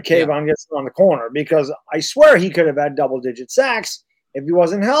when Kayvon gets on the corner, because I swear he could have had double-digit sacks if he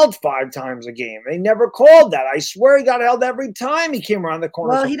wasn't held 5 times a game. They never called that. I swear he got held every time he came around the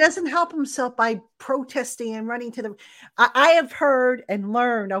corner. Well, he doesn't help himself by protesting and running to the. I have heard and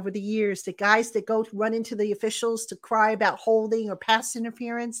learned over the years that guys that go to run into the officials to cry about holding or pass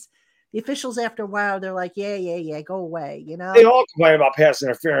interference, the officials after a while they're like, yeah, go away. You know, they all complain about pass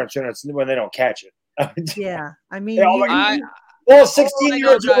interference when they don't catch it. Yeah, I mean, 16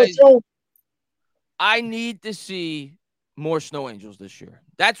 yards old. I need to see more snow angels this year.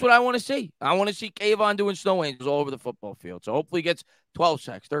 That's what I want to see. I want to see Kayvon doing snow angels all over the football field. So hopefully he gets 12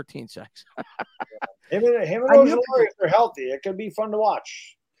 sacks, 13 sacks. him and Ojulari, if they're healthy, it could be fun to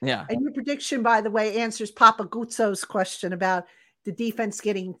watch. Yeah. And your prediction, by the way, answers Papa Guzzo's question about the defense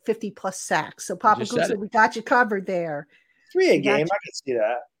getting 50-plus sacks. So, Papa Guzzo, we got you covered there. 3 a game. I can see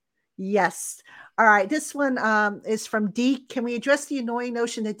that. Yes. All right. This one is from D. Can we address the annoying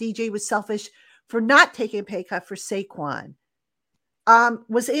notion that DJ was selfish for not taking a pay cut for Saquon?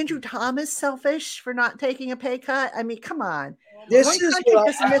 Was Andrew Thomas selfish for not taking a pay cut? I mean, come on. This one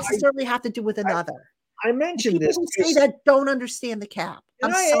doesn't necessarily have to do with another. I mentioned people this. People say that don't understand the cap.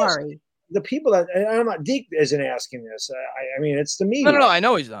 I'm sorry. The people that I'm not. Deke isn't asking this. I mean, it's the media. No. I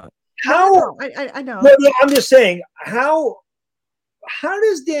know he's not. How? No, I know. No, I'm just saying. How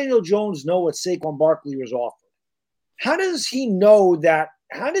does Daniel Jones know what Saquon Barkley was offered? How does he know that?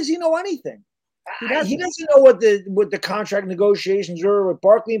 How does he know anything? He doesn't know what the contract negotiations were with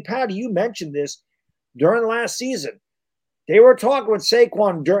Barkley and Patty. You mentioned this during the last season. They were talking with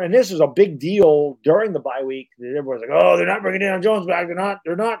Saquon and this was a big deal during the bye week. Everyone's like, "Oh, they're not bringing Daniel Jones back.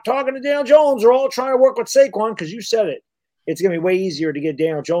 They're not talking to Daniel Jones. They're all trying to work with Saquon," because you said it. It's going to be way easier to get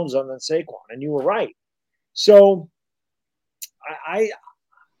Daniel Jones on than Saquon, and you were right. So, I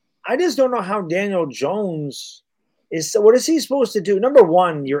just don't know how Daniel Jones is. What is he supposed to do? Number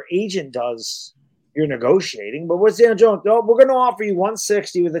one, your agent does. You're negotiating, but what's Daniel Jones? No, we're going to offer you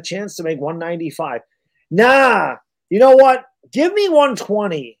 160 with a chance to make 195. Nah. You know what? Give me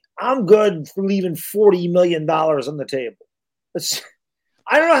 120. I'm good for leaving $40 million on the table.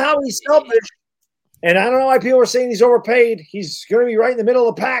 I don't know how he's selfish, and I don't know why people are saying he's overpaid. He's going to be right in the middle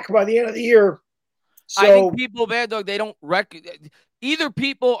of the pack by the end of the year. So, I think people, Bad Dog, they don't either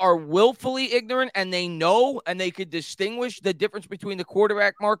people are willfully ignorant and they know and they could distinguish the difference between the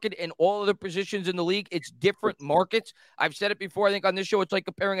quarterback market and all other positions in the league. It's different markets. I've said it before, I think on this show, it's like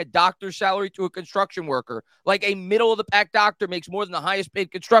comparing a doctor's salary to a construction worker. Like a middle-of-the-pack doctor makes more than the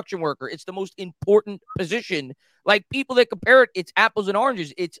highest-paid construction worker. It's the most important position. Like people that compare it, it's apples and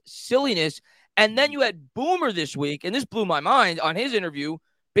oranges. It's silliness. And then you had Boomer this week, and this blew my mind on his interview,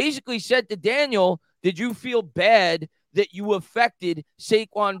 basically said to Daniel, did you feel bad that you affected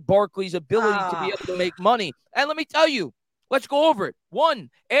Saquon Barkley's ability to be able to make money? And let me tell you, let's go over it. One,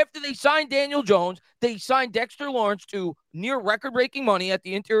 after they signed Daniel Jones, they signed Dexter Lawrence to near record-breaking money at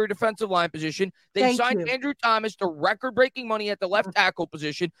the interior defensive line position. They signed Andrew Thomas to record-breaking money at the left tackle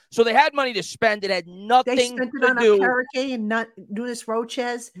position. So they had money to spend. It had nothing to do. They spent it on Hurricane and not Nunes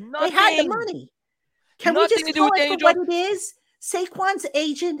Roches. They had the money. Can we just call it for what it is? Saquon's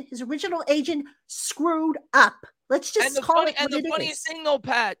agent, his original agent, screwed up. Let's just call it what it is. The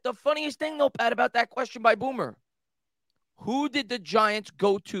funniest thing, though, Pat, about that question by Boomer, who did the Giants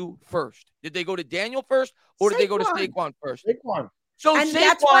go to first? Did they go to Daniel first, or did they go to Saquon first? Saquon.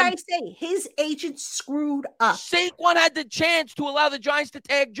 That's why I say his agent screwed up. Saquon had the chance to allow the Giants to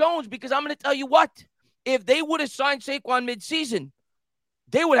tag Jones, because I'm going to tell you what, if they would have signed Saquon midseason,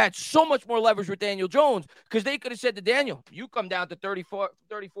 they would have had so much more leverage with Daniel Jones, because they could have said to Daniel, you come down to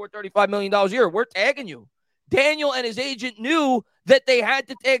 $35 million a year, we're tagging you. Daniel and his agent knew that they had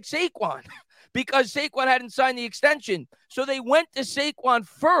to tag Saquon because Saquon hadn't signed the extension. So they went to Saquon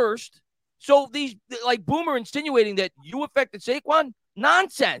first. So these, like Boomer insinuating that you affected Saquon,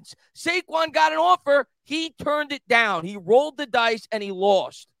 nonsense. Saquon got an offer. He turned it down. He rolled the dice and he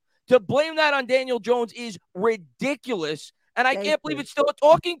lost. To blame that on Daniel Jones is ridiculous. And I can't believe it's still a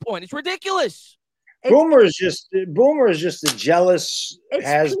talking point. It's ridiculous. Boomer is just a jealous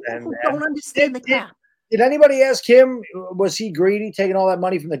has-been. Who don't understand the cap. Did anybody ask him, was he greedy, taking all that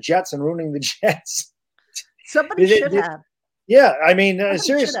money from the Jets and ruining the Jets? Somebody should have. Yeah, I mean,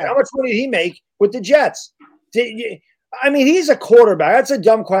 seriously, how much money did he make with the Jets? I mean, he's a quarterback. That's a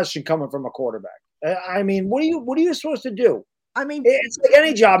dumb question coming from a quarterback. I mean, what are you supposed to do? I mean, it's like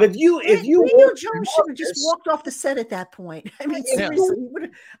any job. Daniel Jones should have just walked off the set at that point. I mean, seriously,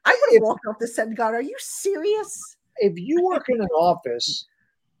 I would have walked off the set and gone, "Are you serious?" If you work in an office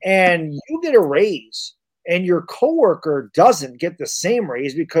and you get a raise and your coworker doesn't get the same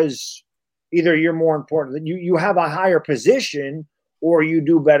raise because either you're more important than you have a higher position or you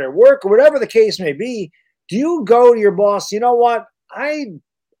do better work or whatever the case may be, do you go to your boss, you know what? I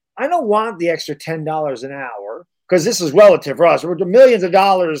don't want the extra $10 an hour because this is relative for us. We're the millions of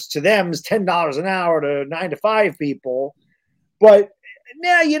dollars to them is $10 an hour to 9 to 5 people. But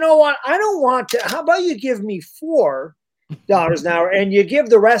now, you know what? I don't want to. How about you give me $4 an hour and you give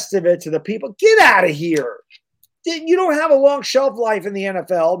the rest of it to the people? Get out of here. You don't have a long shelf life in the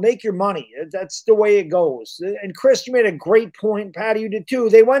NFL. Make your money. That's the way it goes. And Chris, you made a great point. Patty, you did too.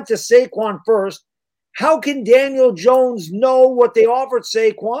 They went to Saquon first. How can Daniel Jones know what they offered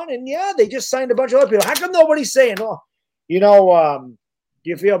Saquon? And yeah, they just signed a bunch of other people. How come nobody's saying, oh, do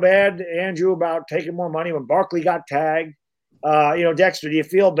you feel bad, Andrew, about taking more money when Barkley got tagged? Dexter, do you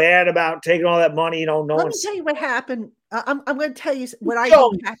feel bad about taking all that money? Let me tell you what happened. I'm going to tell you what I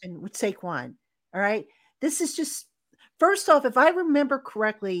think happened with Saquon. All right. This is just, first off, if I remember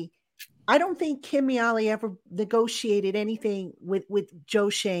correctly, I don't think Kim Miale ever negotiated anything with Joe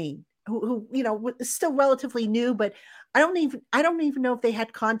Shane, who is still relatively new, but I don't even know if they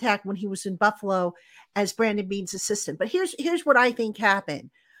had contact when he was in Buffalo as Brandon Beane's assistant. But here's what I think happened.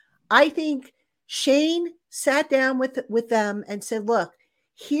 I think Shane sat down with them and said, look,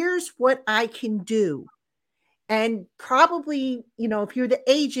 here's what I can do. And probably, if you're the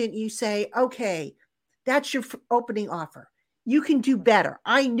agent, you say, okay, that's your opening offer. You can do better.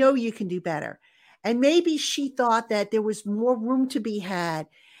 I know you can do better. And maybe she thought that there was more room to be had.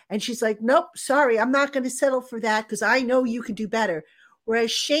 And she's like, nope, sorry, I'm not going to settle for that because I know you can do better.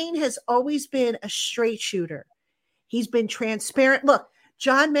 Whereas Shane has always been a straight shooter. He's been transparent. Look,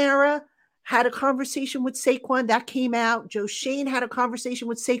 John Mara had a conversation with Saquon. That came out. Joe Shane had a conversation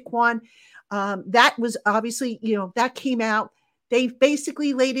with Saquon. That was obviously, that came out. They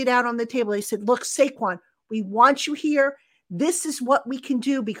basically laid it out on the table. They said, look, Saquon, we want you here. This is what we can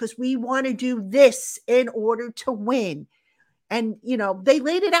do because we want to do this in order to win. And, they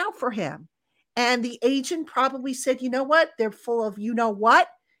laid it out for him. And the agent probably said, you know what? They're full of, what?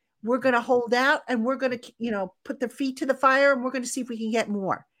 We're going to hold out and we're going to, put their feet to the fire and we're going to see if we can get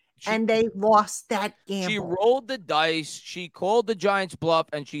more. And they lost that gamble. She rolled the dice. She called the Giants bluff,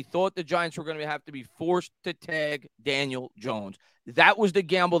 and she thought the Giants were going to have to be forced to tag Daniel Jones. That was the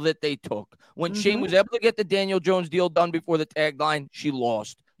gamble that they took. When Shane was able to get the Daniel Jones deal done before the tagline, she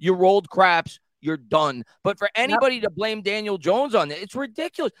lost. You rolled craps. You're done. But for anybody to blame Daniel Jones on it, it's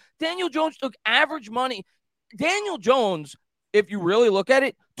ridiculous. Daniel Jones took average money. Daniel Jones, if you really look at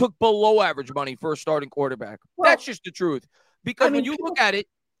it, took below average money for a starting quarterback. Well, that's just the truth. Because when you look at it,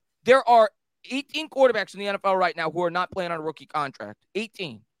 there are 18 quarterbacks in the NFL right now who are not playing on a rookie contract.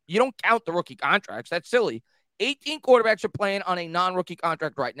 18. You don't count the rookie contracts. That's silly. 18 quarterbacks are playing on a non-rookie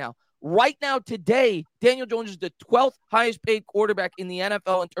contract right now. Right now, today, Daniel Jones is the 12th highest paid quarterback in the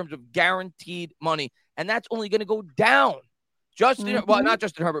NFL in terms of guaranteed money. And that's only going to go down. Well, not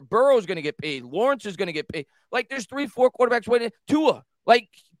Justin Herbert. Burrow is going to get paid. Lawrence is going to get paid. Like, there's 3-4 quarterbacks waiting. Tua. Like,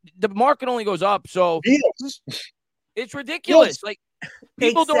 the market only goes up. So it's ridiculous. Like,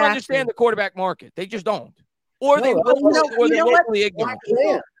 people don't understand the quarterback market. They just don't. Or they're locally ignorant.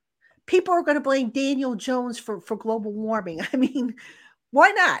 People are going to blame Daniel Jones for global warming. I mean, why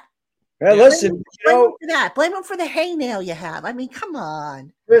not? Hey, listen, blame him for the hay nail you have. I mean, come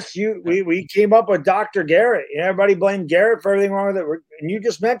on. Chris, we came up with Dr. Garrett. Everybody blamed Garrett for everything wrong with it. And you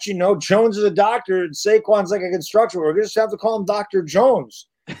just mentioned, Jones is a doctor and Saquon's like a construction worker. We just have to call him Dr. Jones,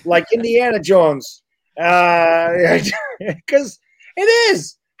 like Indiana Jones. Because it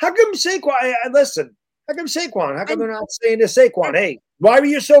is. How come Saquon? Listen, how come Saquon? How come they're not saying to Saquon, hey, why were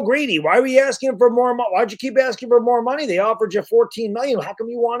you so greedy? Why were you asking for more money? Why'd you keep asking for more money? They offered you $14 million. How come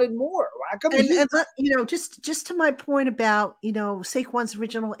you wanted more? How come just to my point about, Saquon's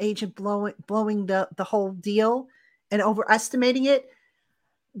original agent blowing the whole deal and overestimating it,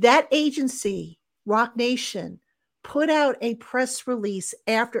 that agency, Rock Nation, put out a press release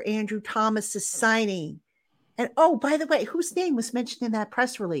after Andrew Thomas's signing. And, oh, by the way, whose name was mentioned in that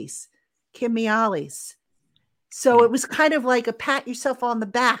press release? Kim Miale's. So it was kind of like a pat yourself on the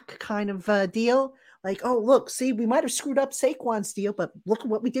back kind of deal. Like, oh, look, see, we might have screwed up Saquon's deal, but look at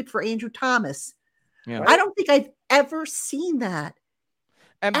what we did for Andrew Thomas. Yeah. I don't think I've ever seen that.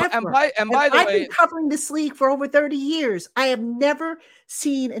 And by the way, I've been covering this league for over 30 years. I have never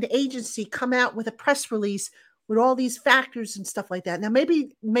seen an agency come out with a press release with all these factors and stuff like that. Now,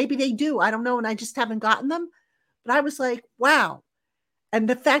 maybe they do. I don't know, and I just haven't gotten them. But I was like, wow. And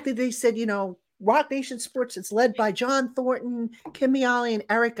the fact that they said, Rock Nation Sports, it's led by John Thornton, Kim Miale, and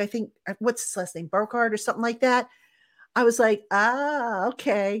Eric, I think, what's his last name, Burkhardt or something like that. I was like,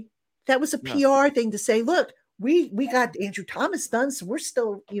 okay. That was a PR thing to say, look, we got Andrew Thomas done, so we're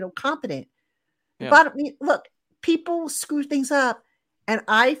still, competent. Yeah. Look, people screw things up, and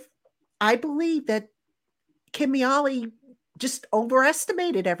I believe that Kim Miali just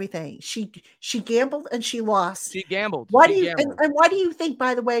overestimated everything. She gambled and she lost. She gambled. And why do you think,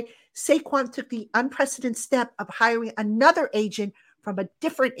 by the way, Saquon took the unprecedented step of hiring another agent from a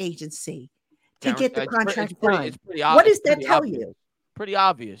different agency to get the contract done? It's pretty what does that tell you? Pretty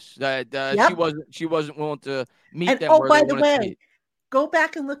obvious that she wasn't willing to meet them. Oh, by the way, go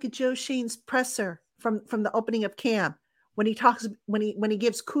back and look at Joe Sheen's presser from the opening of camp when he talks when he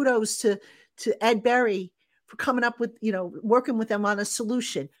gives kudos to Ed Berry for coming up with, working with them on a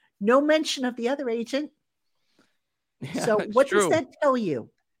solution. No mention of the other agent. Yeah, so what does that tell you?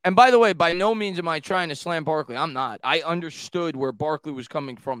 And by the way, by no means am I trying to slam Barkley. I'm not. I understood where Barkley was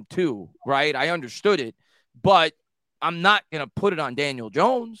coming from too, right? I understood it, but I'm not going to put it on Daniel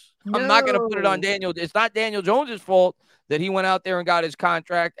Jones. No. I'm not going to put it on Daniel. It's not Daniel Jones's fault that he went out there and got his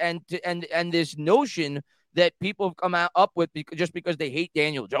contract. And this notion that people have come up with just because they hate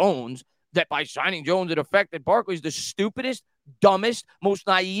Daniel Jones, that by signing Jones it affected Barkley, is the stupidest, dumbest, most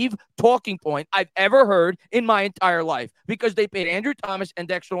naive talking point I've ever heard in my entire life, because they paid Andrew Thomas and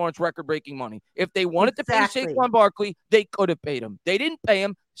Dexter Lawrence record-breaking money. If they wanted to pay Saquon Barkley, they could have paid him. They didn't pay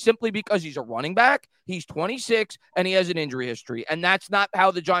him simply because he's a running back, he's 26, and he has an injury history, and that's not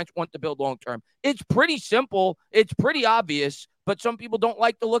how the Giants want to build long-term. It's pretty simple. It's pretty obvious, but some people don't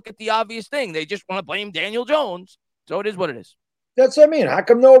like to look at the obvious thing. They just want to blame Daniel Jones, so it is what it is. That's what I mean. How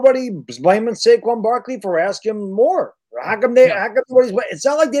come nobody's blaming Saquon Barkley for asking more? How come nobody's? It's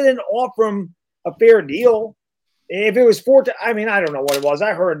not like they didn't offer him a fair deal. If it was 14, I mean, I don't know what it was.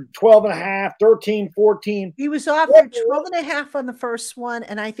 I heard 12 and a half, 13, 14. He was offered 12 and a half on the first one,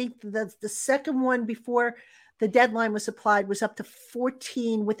 and I think the second one before the deadline was applied was up to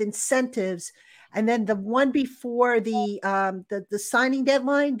 14 with incentives, and then the one before the signing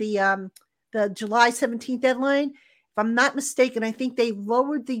deadline, the July 17th deadline. If I'm not mistaken, I think they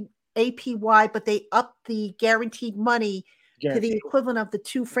lowered the APY, but they upped the guaranteed money to the equivalent of the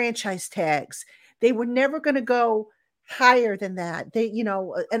 2 franchise tags. They were never going to go higher than that. They,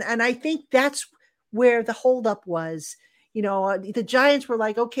 and I think that's where the holdup was. The Giants were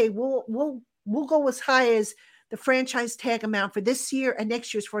like, okay, we'll go as high as the franchise tag amount for this year and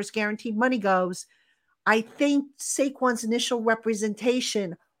next year as far as guaranteed money goes. I think Saquon's initial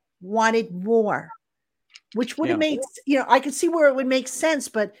representation wanted more, which would have made, I could see where it would make sense,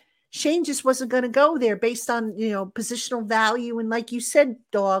 but Shane just wasn't going to go there based on, positional value. And like you said,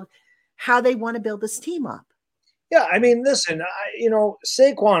 Dog, how they want to build this team up. Yeah. I mean, listen,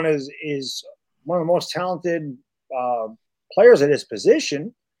 Saquon is one of the most talented players at his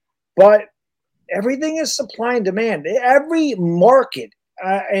position, but everything is supply and demand. Every market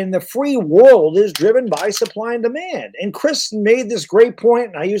in the free world is driven by supply and demand. And Chris made this great point,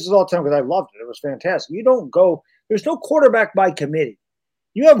 and I use this all the time because I loved it. It was fantastic. There's no quarterback by committee.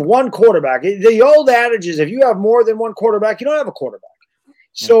 You have one quarterback. The old adage is if you have more than one quarterback, you don't have a quarterback.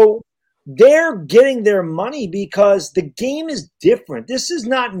 So they're getting their money because the game is different. This is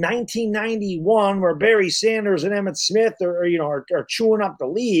not 1991 where Barry Sanders and Emmitt Smith are chewing up the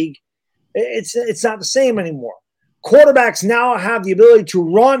league. It's not the same anymore. Quarterbacks now have the ability to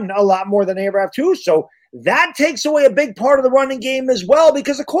run a lot more than they ever have to. So that takes away a big part of the running game as well,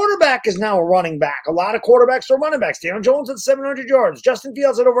 because the quarterback is now a running back. A lot of quarterbacks are running backs. Daniel Jones had 700 yards. Justin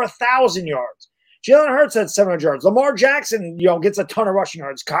Fields had over 1,000 yards. Jalen Hurts had 700 yards. Lamar Jackson, gets a ton of rushing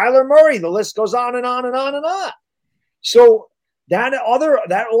yards. Kyler Murray, the list goes on and on and on and on. So that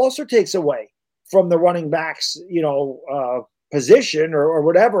also takes away from the running backs, position or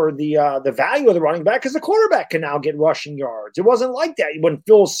whatever, the value of the running back, because the quarterback can now get rushing yards. It wasn't like that when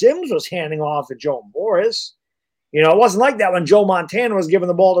Phil Simms was handing off to Joe Morris. It wasn't like that when Joe Montana was giving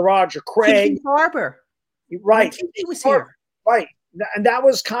the ball to Roger Craig. Barber. Right. He was here. Right. And that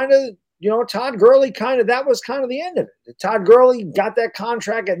was kind of, Todd Gurley that was kind of the end of it. Todd Gurley got that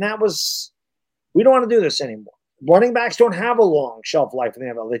contract, and that was, we don't want to do this anymore. Running backs don't have a long shelf life in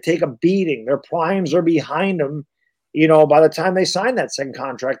the NFL. They take a beating. Their primes are behind them. By the time they sign that second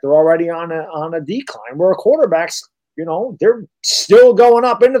contract, they're already on a decline. Where quarterbacks, they're still going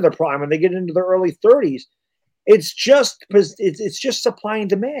up into their prime when they get into their early 30s. It's just supply and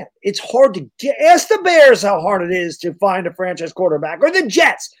demand. It's hard to get. Ask the Bears how hard it is to find a franchise quarterback, or the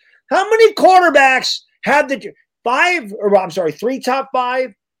Jets. How many quarterbacks have three top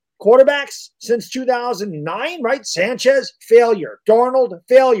 5 quarterbacks since 2009, right? Sanchez, failure. Darnold,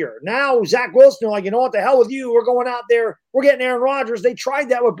 failure. Now Zach Wilson, they're like, what the hell with you? We're going out there. We're getting Aaron Rodgers. They tried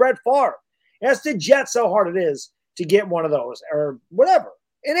that with Brett Favre. Ask the Jets how hard it is to get one of those or whatever.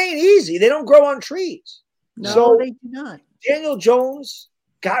 It ain't easy. They don't grow on trees. No, so they do not. Daniel Jones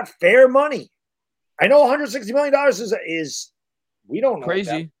got fair money. I know $160 million is we don't know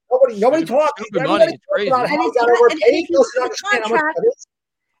Crazy. Nobody talks. Stupid money. It's crazy. About how he got overpaid.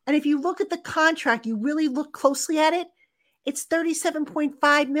 And if you look at the contract, you really look closely at it. It's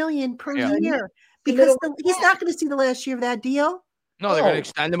 $37.5 million per year because he's not going to see the last year of that deal. No, they're going to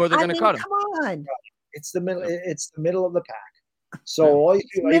extend him or they're going to cut him. Come on. It's the middle. It's the middle of the pack. So all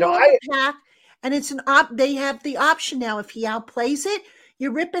pack, and it's they have the option now. If he outplays it,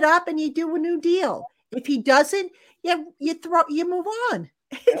 you rip it up and you do a new deal. If he doesn't, you move on.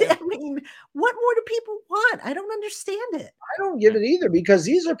 I mean, what more do people want? I don't understand it. I don't get it either because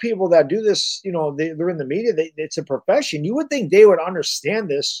these are people that do this. They're in the media. It's a profession. You would think they would understand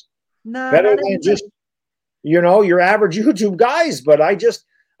this better than just your average YouTube guys. But I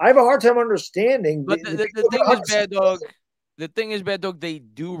have a hard time understanding. But the thing is, Bad Dog. The thing is, Bad Dog. They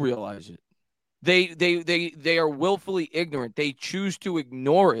do realize it. They are willfully ignorant. They choose to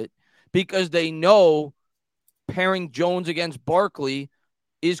ignore it because they know pairing Jones against Barkley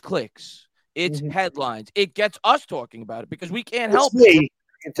is clicks. It's headlines. It gets us talking about it because we can't help it.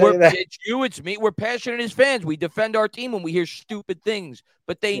 It's you, it's me. We're passionate as fans. We defend our team when we hear stupid things,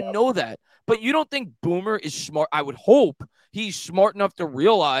 but they know that. But you don't think Boomer is smart? I would hope he's smart enough to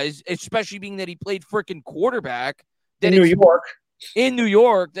realize, especially being that he played freaking quarterback that in New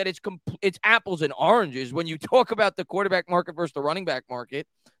York, that it's apples and oranges. When you talk about the quarterback market versus the running back market,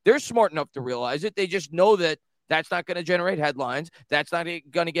 they're smart enough to realize it. They just know that that's not going to generate headlines. That's not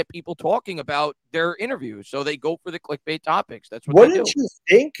going to get people talking about their interviews. So they go for the clickbait topics. That's what they do. Wouldn't you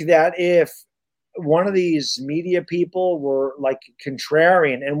think that if one of these media people were like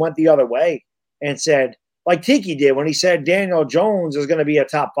contrarian and went the other way and said, like Tiki did when he said Daniel Jones is going to be a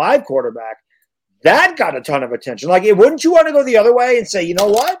top 5 quarterback, that got a ton of attention. Like, wouldn't you want to go the other way and say, you know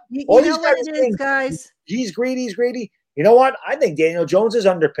what? You know what it is, guys? He's greedy. You know what? I think Daniel Jones is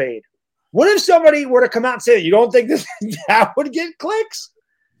underpaid. What if somebody were to come out and say, you don't think that would get clicks?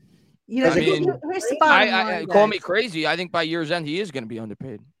 Here's the bottom line, call me crazy. I think by year's end, he is going to be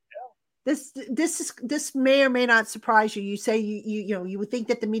underpaid. This may or may not surprise you. You say you would think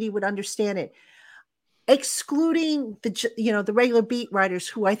that the media would understand it, excluding the regular beat writers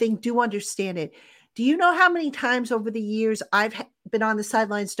who I think do understand it. Do you know how many times over the years I've been on the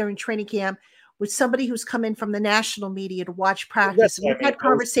sidelines during training camp with somebody who's come in from the national media to watch practice? We've had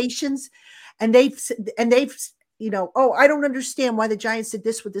conversations, and they've I don't understand why the Giants did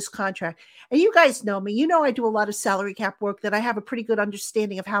this with this contract. And you guys know me. I do a lot of salary cap work, that I have a pretty good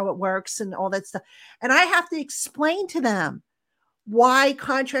understanding of how it works and all that stuff. And I have to explain to them why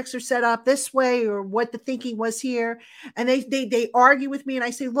contracts are set up this way or what the thinking was here. And they argue with me, and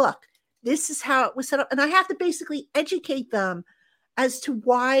I say, look, this is how it was set up. And I have to basically educate them as to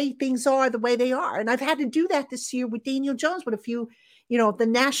why things are the way they are. And I've had to do that this year with Daniel Jones, with a few, the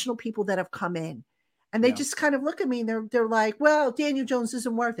national people that have come in. And they just kind of look at me and they're like, well, Daniel Jones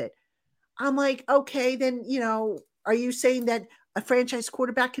isn't worth it. I'm like, okay, then, are you saying that a franchise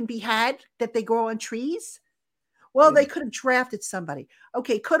quarterback can be had, that they grow on trees? Well, they could have drafted somebody.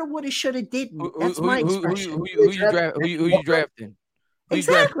 Okay, coulda, woulda, shoulda, didn't. That's my expression. Who you drafting?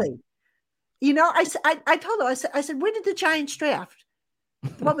 Exactly. I told her, I said, where did the Giants draft?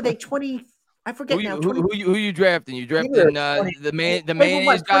 What were they, 20? I forget now. Who you drafting? You drafting the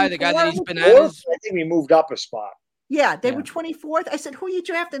mayonnaise guy, the guy that eats bananas? I think we moved up a spot. Yeah, they were 24th. I said, who are you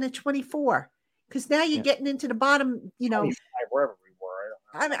drafting at 24? Because now you're getting into the bottom, 25, wherever we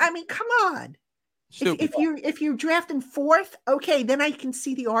were. I mean, come on. If you're drafting 4th, okay, then I can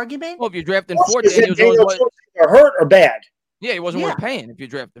see the argument. Well, if you're drafting 4th, Daniel Jones are hurt or bad. Yeah, he wasn't worth paying if you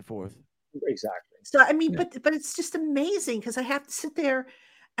drafted 4th. Exactly. So I mean, but it's just amazing because I have to sit there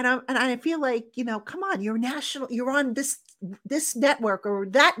and I feel like, come on, you're on this network or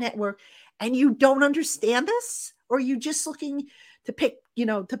that network, and you don't understand this, or you just looking to pick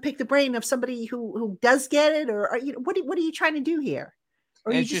the brain of somebody who does get it, or what are you trying to do here?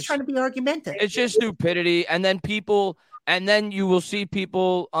 Or are you just trying to be argumentative? It's just stupidity. And then you will see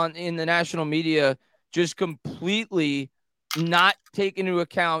people in the national media just completely not take into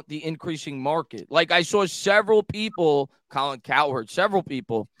account the increasing market. Like I saw several people, Colin Cowherd, several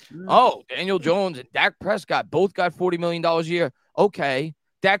people, Daniel Jones and Dak Prescott both got $40 million a year. Okay.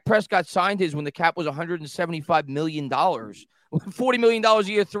 Dak Prescott signed his when the cap was $175 million. $40 million a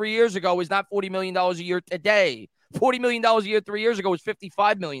year 3 years ago is not $40 million a year today. $40 million a year 3 years ago was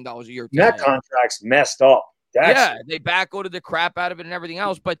 $55 million a year today. That contract's messed up. They backloaded the crap out of it and everything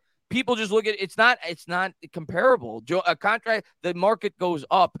else, but people just look at it. It's not comparable. A contract, the market goes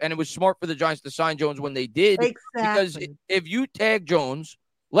up, and it was smart for the Giants to sign Jones when they did. Exactly. Because if you tag Jones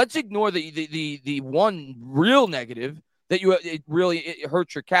Let's ignore the one real negative that it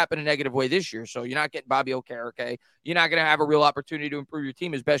hurts your cap in a negative way this year. So you're not getting Bobby Okereke. You're not going to have a real opportunity to improve your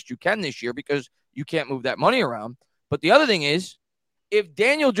team as best you can this year because you can't move that money around. But the other thing is, if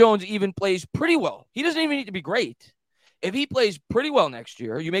Daniel Jones even plays pretty well, he doesn't even need to be great. If he plays pretty well next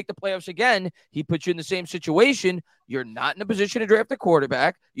year, you make the playoffs again, he puts you in the same situation. You're not in a position to draft a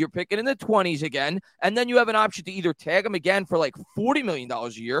quarterback. You're picking in the 20s again. And then you have an option to either tag him again for like $40 million a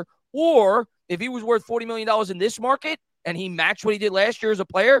year, or if he was worth $40 million in this market and he matched what he did last year as a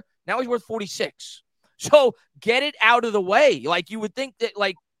player, now he's worth 46. So get it out of the way. Like you would think that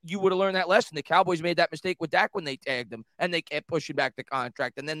you would have learned that lesson. The Cowboys made that mistake with Dak when they tagged him, and they kept pushing back the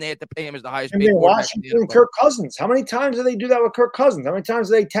contract, and then they had to pay him as the highest paid quarterback. Washington and Kirk Cousins. How many times do they do that with Kirk Cousins? How many times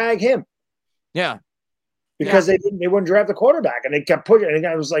do they tag him? Yeah. Because they wouldn't draft the quarterback, and they kept pushing. And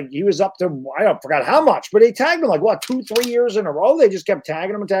it was like he was up to, I forgot how much, but they tagged him like, 2-3 years in a row? They just kept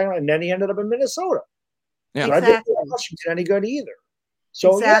tagging him, and then he ended up in Minnesota. Yeah. So exactly. I didn't think Washington any good either.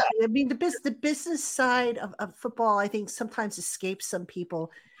 So, exactly. Yeah. I mean, the business side of football, I think, sometimes escapes some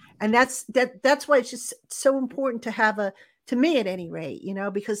people. And that's why it's just so important to have to me at any rate,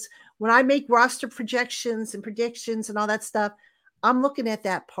 because when I make roster projections and predictions and all that stuff, I'm looking at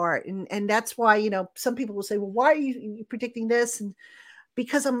that part. And that's why, some people will say, well, why are you predicting this? And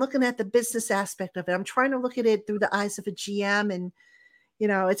because I'm looking at the business aspect of it. I'm trying to look at it through the eyes of a GM. And,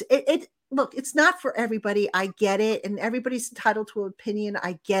 look, it's not for everybody. I get it. And everybody's entitled to an opinion.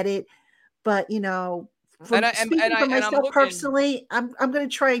 I get it. But, for myself personally, I'm going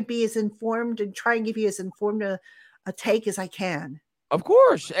to try and be as informed and try and give you as informed a take as I can. Of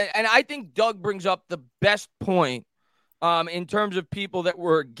course. And I think Doug brings up the best point in terms of people that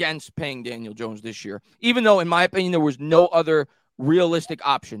were against paying Daniel Jones this year, even though, in my opinion, there was no other realistic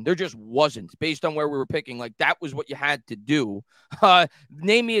option. There just wasn't, based on where we were picking. Like, that was what you had to do.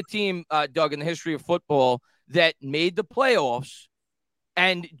 Name me a team, Doug, in the history of football that made the playoffs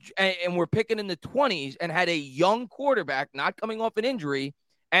and we're picking in the 20s and had a young quarterback not coming off an injury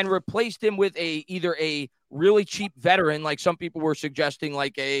and replaced him with either a really cheap veteran, like some people were suggesting,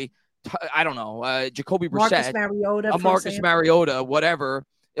 like Jacoby Brissett, Marcus Mariota, whatever.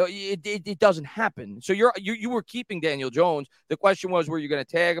 It doesn't happen. So you were keeping Daniel Jones. The question was, were you going to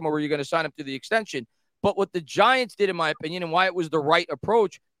tag him or were you going to sign him to the extension? But what the Giants did, in my opinion, and why it was the right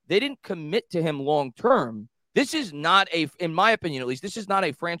approach, they didn't commit to him long term. This is not in my opinion, at least, this is not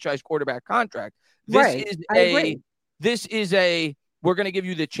a franchise quarterback contract. This is we're going to give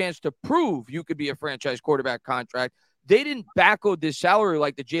you the chance to prove you could be a franchise quarterback contract. They didn't backload this salary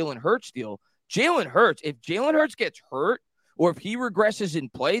like the Jalen Hurts deal. Jalen Hurts, if Jalen Hurts gets hurt or if he regresses in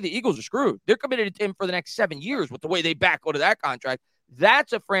play, the Eagles are screwed. They're committed to him for the next 7 years with the way they backloaded that contract.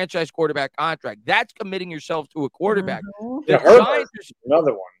 That's a franchise quarterback contract. That's committing yourself to a quarterback. Mm-hmm. Giants,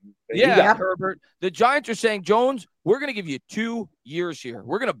 another one. Herbert. The Giants are saying, Jones, we're going to give you 2 years here.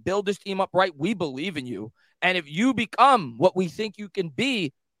 We're going to build this team up right. We believe in you. And if you become what we think you can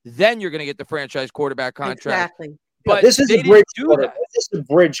be, then you're going to get the franchise quarterback contract. Exactly. But this is a bridge. This is a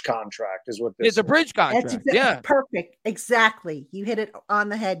bridge contract, is what this is. It's a bridge contract. That's perfect. Exactly. You hit it on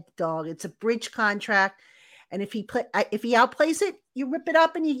the head, dog. It's a bridge contract. And if he outplays it, you rip it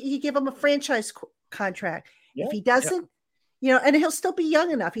up and you give him a franchise contract. Yeah. If he doesn't, and he'll still be young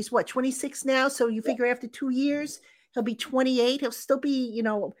enough. He's 26 now. So you figure after 2 years, he'll be 28. He'll still be,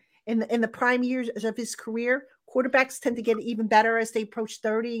 in the prime years of his career. Quarterbacks tend to get even better as they approach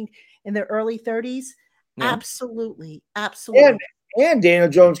 30 in their early 30s. Yeah. Absolutely. And Daniel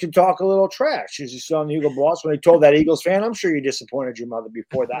Jones can talk a little trash. As you saw in the Eagle Boss when he told that Eagles fan, I'm sure you disappointed your mother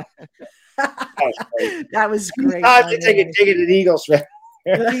before that. That was great. I take it to the Eagles fan.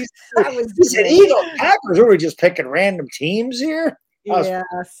 He said, Eagles, Packers, are we just picking random teams here? Yeah,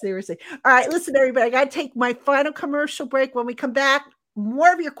 seriously. All right, listen, everybody. I got to take my final commercial break. When we come back,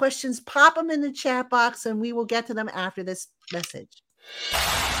 more of your questions, pop them in the chat box, and we will get to them after this message.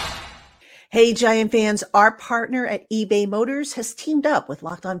 Hey, Giant fans, our partner at eBay Motors has teamed up with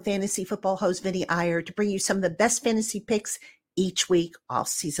Locked On Fantasy Football host Vinny Iyer to bring you some of the best fantasy picks each week all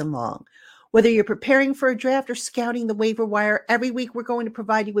season long. Whether you're preparing for a draft or scouting the waiver wire, every week we're going to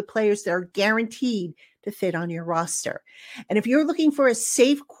provide you with players that are guaranteed to fit on your roster. And if you're looking for a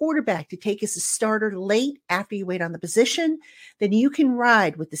safe quarterback to take as a starter late after you wait on the position, then you can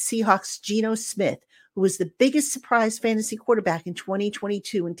ride with the Seahawks' Geno Smith, who was the biggest surprise fantasy quarterback in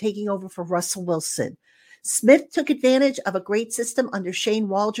 2022 and taking over for Russell Wilson. Smith took advantage of a great system under Shane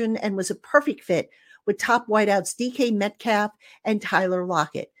Waldron and was a perfect fit with top wideouts DK Metcalf and Tyler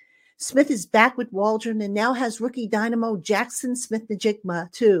Lockett. Smith is back with Waldron and now has rookie dynamo Jackson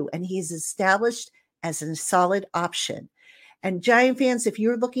Smith-Njigba too, and he is established as a solid option. And Giant fans, if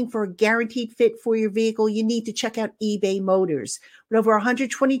you're looking for a guaranteed fit for your vehicle, you need to check out eBay Motors. With over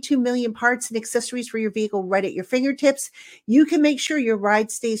 122 million parts and accessories for your vehicle right at your fingertips, you can make sure your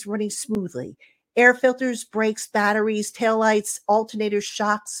ride stays running smoothly. Air filters, brakes, batteries, taillights, alternators,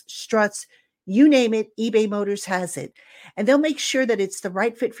 shocks, struts, you name it, eBay Motors has it. And they'll make sure that it's the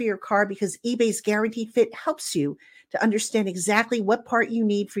right fit for your car because eBay's guaranteed fit helps you to understand exactly what part you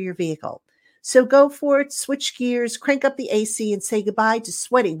need for your vehicle. So go for it, switch gears, crank up the AC, and say goodbye to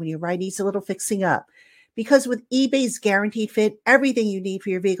sweating when your ride needs a little fixing up. Because with eBay's guaranteed fit, everything you need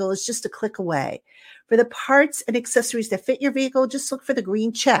for your vehicle is just a click away. For the parts and accessories that fit your vehicle, just look for the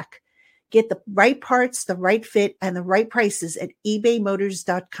green check. Get the right parts, the right fit, and the right prices at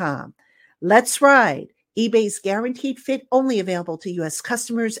ebaymotors.com. Let's ride. eBay's guaranteed fit only available to U.S.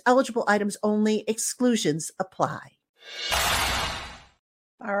 customers. Eligible items only. Exclusions apply.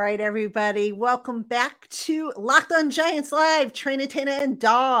 All right, everybody. Welcome back to Locked On Giants Live, Trainer, Tana, and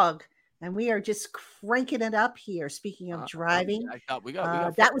Dog. And we are just cranking it up here. Speaking of driving, we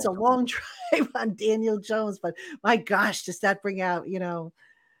got that was a long drive on Daniel Jones, but my gosh, does that bring out,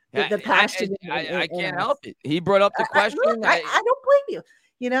 the passion? I can't help it. He brought up the question. I don't blame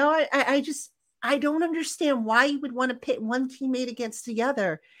you. I don't understand why you would want to pit one teammate against the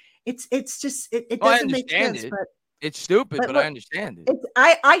other. It doesn't make sense, but it's stupid, but I understand it.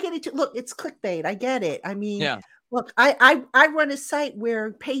 I get it too. Look, it's clickbait. I get it. I mean, look, I run a site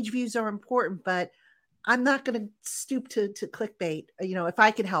where page views are important, but I'm not going to stoop to clickbait, if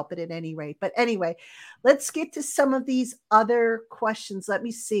I can help it at any rate. But anyway, let's get to some of these other questions. Let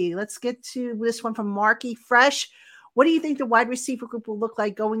me see. Let's get to this one from Marky Fresh. What do you think the wide receiver group will look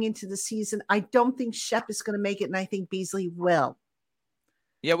like going into the season? I don't think Shep is going to make it, and I think Beasley will.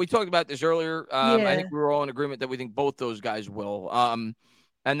 Yeah, we talked about this earlier. I think we were all in agreement that we think both those guys will.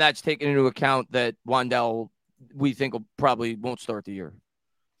 And that's taken into account that Wan'Dale, we think, probably won't start the year.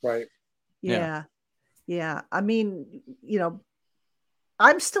 Right. Yeah. I mean,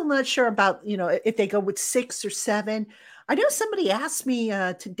 I'm still not sure about, if they go with 6 or 7. I know somebody asked me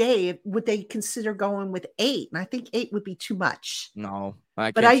today, would they consider going with 8? And I think 8 would be too much. No,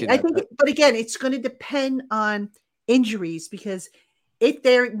 I think, but again, it's going to depend on injuries because if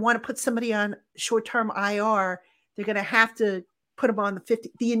they want to put somebody on short-term IR, they're going to have to put them on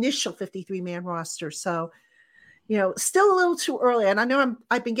the initial 53-man roster. So, still a little too early. And I know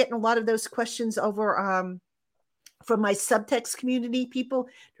I've been getting a lot of those questions over from my subtext community people.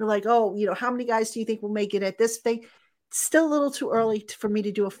 They're like, oh, how many guys do you think will make it at this thing? Still a little too early for me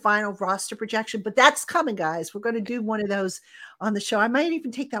to do a final roster projection, but that's coming, guys. We're going to do one of those on the show. I might even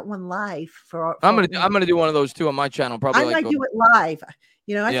take that one live I'm gonna do one of those too on my channel. Probably I might do it live.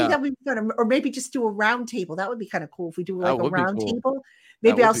 I think that would be fun, or maybe just do a round table. That would be kind of cool if we do like a round table.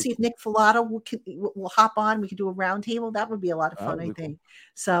 Maybe I'll see if Nick Filato will hop on. We can do a round table. That would be a lot of fun, I think.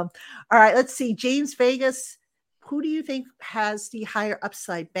 So, all right, let's see. James Vegas, who do you think has the higher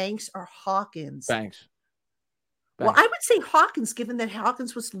upside, Banks or Hawkins? Banks. Well, I would say Hawkins, given that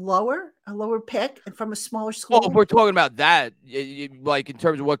Hawkins was a lower pick and from a smaller school. Well, if we're talking about that, like in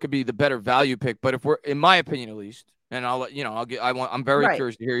terms of what could be the better value pick, but if we're, in my opinion at least, and I'm very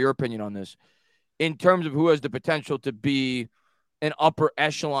curious to hear your opinion on this, in terms of who has the potential to be an upper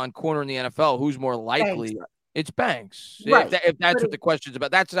echelon corner in the NFL, who's more likely? Banks. It's Banks. Right. If that's what the question's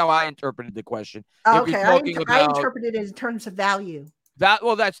about. That's how I interpreted the question. Okay, I interpreted it in terms of value.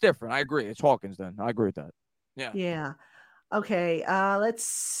 That's different. I agree. It's Hawkins then. I agree with that. Yeah. Okay. Let's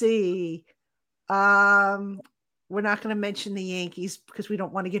see. We're not going to mention the Yankees because we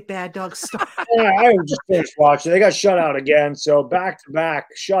don't want to get bad dogs started. I just finished watching. They got shut out again. So back-to-back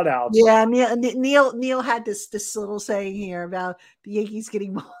shutouts. Yeah. Neil had this little saying here about the Yankees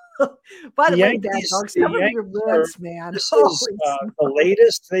getting. By the way, bad dogs, some of your words, man. This is the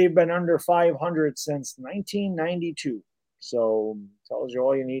latest they've been under 500 since 1992. So tells you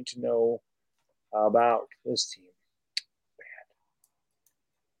all you need to know about this team.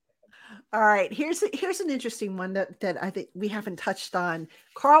 All right, here's an interesting one that I think we haven't touched on.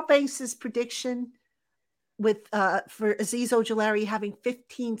 Carl Banks' prediction with for Azeez Ojulari having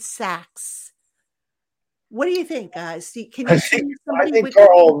 15 sacks. What do you think, guys? I think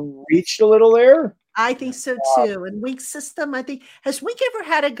Carl reached a little there. I think so too. And Wink's system, I think, has Wink ever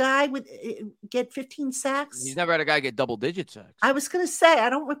had a guy get 15 sacks? He's never had a guy get double-digit sacks. I was going to say, I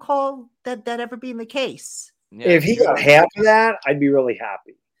don't recall that ever being the case. Yeah, if he got half of that, I'd be really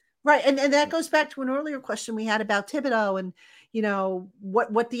happy. Right, and that goes back to an earlier question we had about Thibodeau and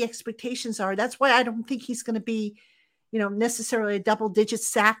what the expectations are. That's why I don't think he's going to be, necessarily a double-digit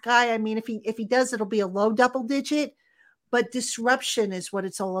sack guy. I mean, if he does, it'll be a low double-digit, but disruption is what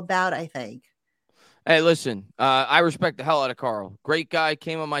it's all about, I think. Hey, listen, I respect the hell out of Carl. Great guy,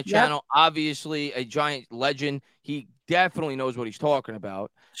 came on my channel. Obviously, a Giant legend. He definitely knows what he's talking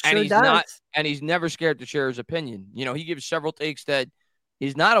about, and Sure does. he's never scared to share his opinion. You know, he gives several takes that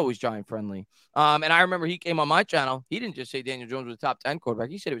he's not always Giant friendly. And I remember he came on my channel. He didn't just say Daniel Jones was a top 10 quarterback.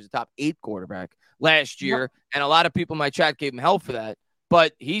 He said he was a top 8 quarterback last year, and a lot of people in my chat gave him hell for that.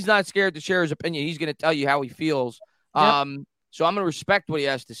 But he's not scared to share his opinion. He's going to tell you how he feels. So I'm going to respect what he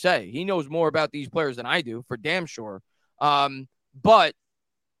has to say. He knows more about these players than I do, for damn sure. But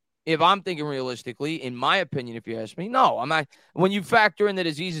if I'm thinking realistically, in my opinion, if you ask me, no, I'm not. When you factor in that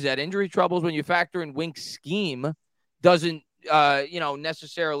Azeez had injury troubles, when you factor in Wink's scheme doesn't,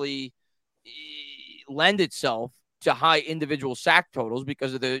 necessarily lend itself to high individual sack totals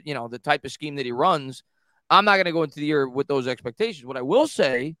because of the type of scheme that he runs, I'm not going to go into the year with those expectations. What I will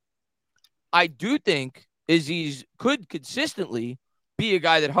say, I do think Azeez could consistently be a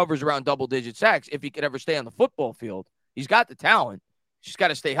guy that hovers around double-digit sacks if he could ever stay on the football field. He's got the talent. He's got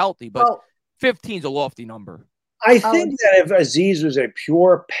to stay healthy, but 15 is a lofty number. I think that if Azeez was a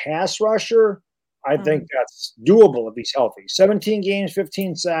pure pass rusher, I think that's doable if he's healthy. 17 games,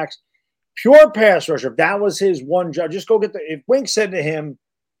 15 sacks, pure pass rusher. If that was his one job, just go get if Wink said to him,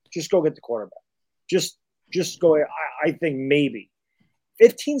 just go get the quarterback. Just go. I think maybe.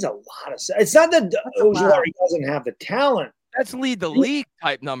 15's a lot of sacks. It's not that Ojulari doesn't have the talent. That's lead the league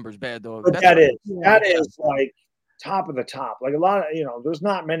type numbers, Bad Dog. But that is like top of the top. Like a lot of, there's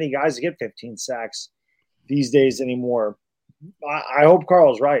not many guys that get 15 sacks these days anymore. I hope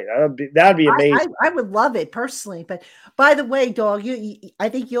Carl's right. That'd be amazing. I would love it personally. But by the way, Dog, I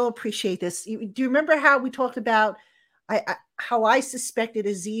think you'll appreciate this. Do you remember how we talked about how I suspected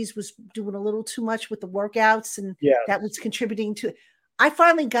Azeez was doing a little too much with the workouts and that was contributing to it? I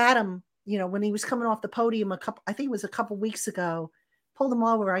finally got him, when he was coming off the podium I think it was a couple weeks ago, pulled him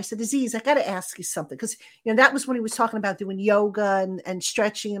over. I said, Azeez, I got to ask you something. Because, that was when he was talking about doing yoga and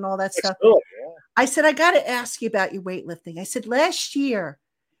stretching and all that stuff. Cool, yeah. I said, I got to ask you about your weightlifting. I said, last year,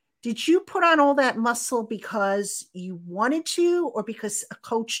 did you put on all that muscle because you wanted to or because a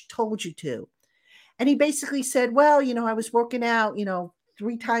coach told you to? And he basically said, well, I was working out,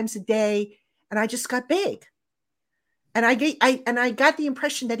 3 times a day and I just got big. And I got the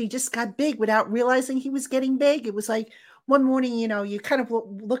impression that he just got big without realizing he was getting big. It was like one morning, you kind of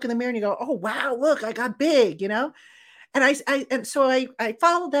look in the mirror and you go, oh, wow, look, I got big, And so I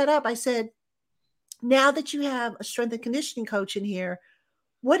followed that up. I said, now that you have a strength and conditioning coach in here,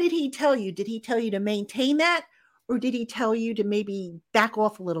 what did he tell you? Did he tell you to maintain that? Or did he tell you to maybe back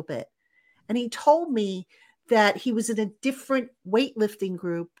off a little bit? And he told me that he was in a different weightlifting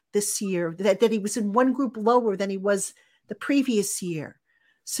group this year, that he was in one group lower than he was the previous year.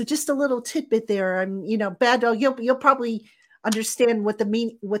 So just a little tidbit there. Bad Dog, you'll probably understand what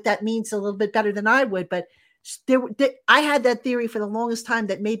that means a little bit better than I would. But I had that theory for the longest time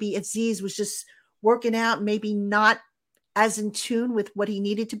that maybe Azeez was just working out, maybe not as in tune with what he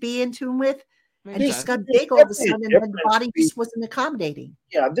needed to be in tune with. And just got big all of a sudden, and the body just wasn't accommodating.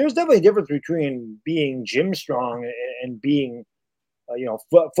 Yeah, there's definitely a difference between being gym strong and being,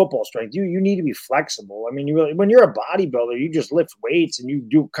 football strength. You need to be flexible. I mean, when you're a bodybuilder, you just lift weights and you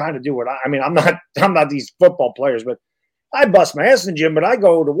do what I'm not these football players, but I bust my ass in the gym. But I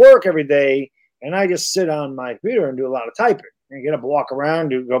go to work every day and I just sit on my computer and do a lot of typing. And get up, walk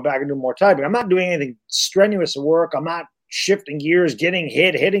around, go back and do more typing. I'm not doing anything strenuous at work. I'm not shifting gears, getting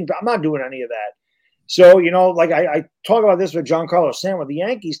hitting. I'm not doing any of that. So, I talk about this with Giancarlo Stanton with the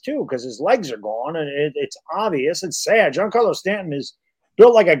Yankees too, because his legs are gone and it's obvious. It's sad. Giancarlo Stanton is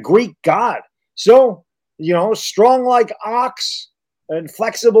built like a Greek god. So, strong like ox and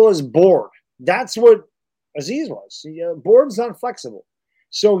flexible as board. That's what Azeez was. Board's not flexible.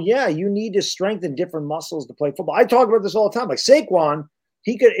 So, yeah, you need to strengthen different muscles to play football. I talk about this all the time. Like Saquon,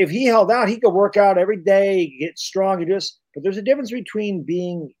 if he held out, he could work out every day, get strong, but there's a difference between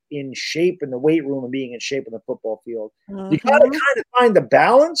being in shape in the weight room and being in shape in the football field. You got to kind of find the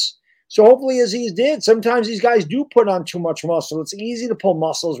balance. So hopefully Azeez did. Sometimes these guys do put on too much muscle. It's easy to pull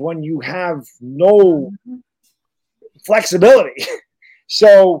muscles when you have no flexibility.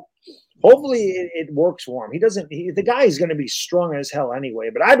 So hopefully it works for him. The guy is going to be strong as hell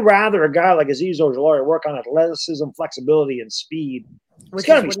anyway, but I'd rather a guy like Azeez Ojulari work on athleticism, flexibility, and speed. He's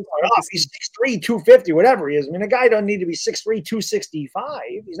going to be strong off. He's 6'3", 250, whatever he is. I mean, a guy doesn't need to be 6'3", 265.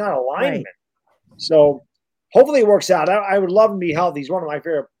 He's not a lineman. Right. So hopefully it works out. I would love him to be healthy. He's one of my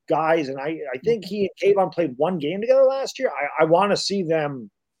favorite guys, and I think he and Kayvon played one game together last year. I want to see them.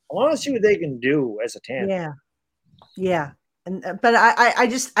 I want to see what they can do as a tandem. Yeah. But I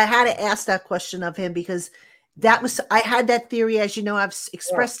had to ask that question of him because I had that theory, as you know, I've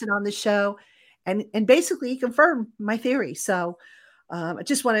expressed it on the show. and basically he confirmed my theory. So I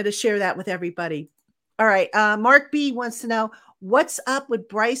just wanted to share that with everybody. All right. Mark B wants to know, what's up with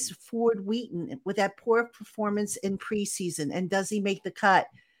Bryce Ford Wheaton with that poor performance in preseason? And does he make the cut?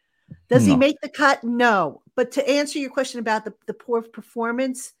 Does he make the cut? No. But to answer your question about the poor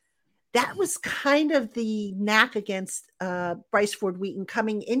performance, that was kind of the knack against Bryce Ford Wheaton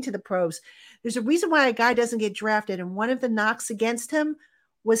coming into the pros. There's a reason why a guy doesn't get drafted. And one of the knocks against him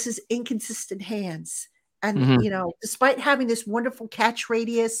was his inconsistent hands. And, despite having this wonderful catch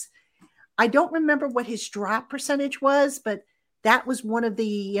radius, I don't remember what his drop percentage was, but that was one of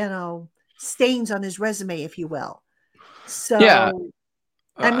the, stains on his resume, if you will. So, yeah.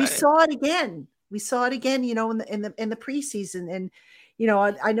 And we saw it again. We saw it again, in the preseason. And,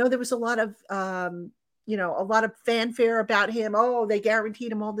 I know there was a lot of fanfare about him. Oh, they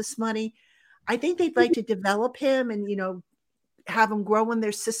guaranteed him all this money. I think they'd like to develop him and, have him grow in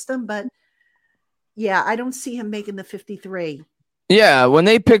their system. But yeah, I don't see him making the 53. Yeah, when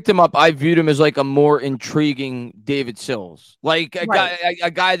they picked him up, I viewed him as like a more intriguing David Sills, like a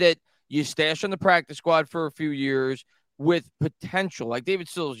guy that you stash on the practice squad for a few years with potential. Like David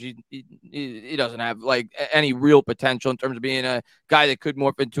Sills, he doesn't have like any real potential in terms of being a guy that could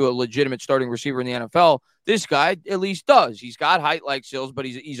morph into a legitimate starting receiver in the NFL. This guy at least does. He's got height like Sills, but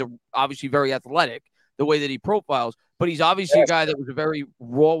he's obviously very athletic the way that he profiles. But he's obviously a guy that was a very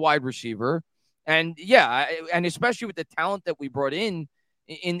raw wide receiver. And yeah, and especially with the talent that we brought in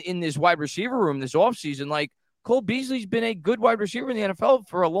this wide receiver room this offseason, like Cole Beasley's been a good wide receiver in the NFL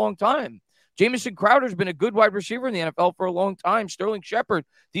for a long time. Jamison Crowder's been a good wide receiver in the NFL for a long time. Sterling Shepard,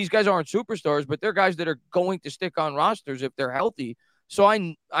 these guys aren't superstars, but they're guys that are going to stick on rosters if they're healthy. So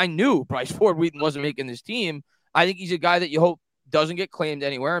I knew Bryce Ford Wheaton wasn't making this team. I think he's a guy that you hope doesn't get claimed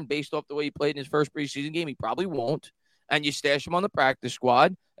anywhere, and based off the way he played in his first preseason game, he probably won't. And you stash him on the practice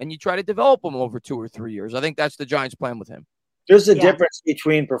squad, and you try to develop him over 2 or 3 years. I think that's the Giants' plan with him. There's a difference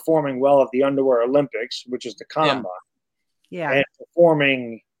between performing well at the Underwear Olympics, which is the combine, and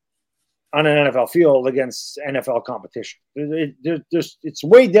performing on an NFL field against NFL competition. It's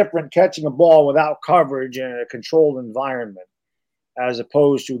way different catching a ball without coverage in a controlled environment as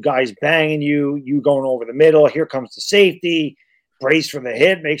opposed to guys banging you going over the middle. Here comes the safety, brace for the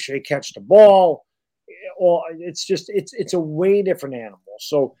hit, make sure you catch the ball. Well, it's a way different animal.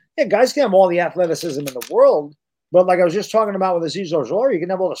 So yeah, guys can have all the athleticism in the world, but like I was just talking about with Azeez Ojulari, you can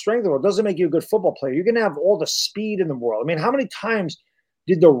have all the strength in the world. It doesn't make you a good football player. You can have all the speed in the world. I mean, how many times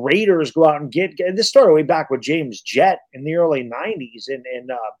did the Raiders go out and get and this started way back with James Jett in the early 90s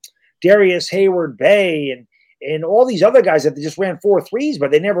and Darius Hayward-Bay and all these other guys that just ran 4.3s,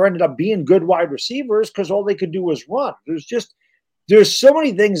 but they never ended up being good wide receivers because all they could do was run. There's so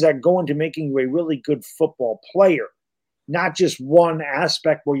many things that go into making you a really good football player, not just one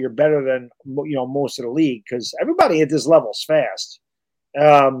aspect where you're better than most of the league, because everybody at this level is fast.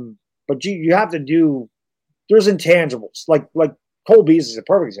 But you have to do – there's intangibles. Like Cole Beasley is a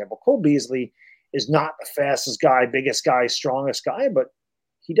perfect example. Cole Beasley is not the fastest guy, biggest guy, strongest guy, but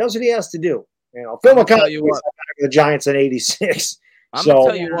he does what he has to do. Phil McConnell was the Giants in '86. I'm going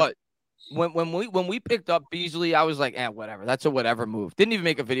to tell you what. When we picked up Beasley, I was like, whatever. That's a whatever move. Didn't even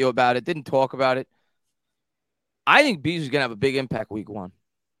make a video about it. Didn't talk about it. I think Beasley's going to have a big impact week one.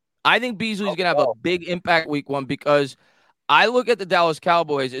 I think Beasley's going to have a big impact week one because I look at the Dallas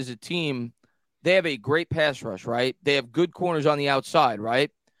Cowboys as a team. They have a great pass rush, right? They have good corners on the outside,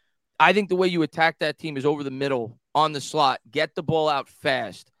 right? I think the way you attack that team is over the middle, on the slot, get the ball out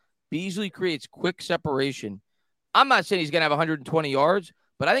fast. Beasley creates quick separation. I'm not saying he's going to have 120 yards,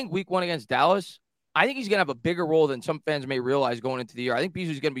 but I think week one against Dallas, I think he's going to have a bigger role than some fans may realize going into the year. I think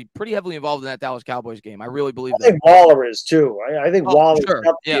Beasley's going to be pretty heavily involved in that Dallas Cowboys game. I really believe that. I think Waller is too. I think Waller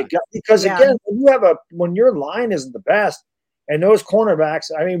is because again, when your line isn't the best and those cornerbacks,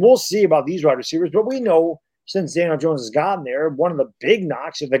 I mean, we'll see about these wide receivers, but we know since Daniel Jones has gotten there, one of the big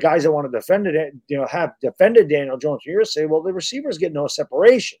knocks of the guys that want to defend it, have defended Daniel Jones for years say, well, the receivers get no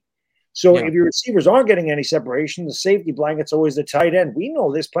separation. So if your receivers aren't getting any separation, the safety blanket's always the tight end. We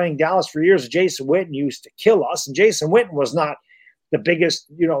know this playing Dallas for years. Jason Witten used to kill us, and Jason Witten was not the biggest,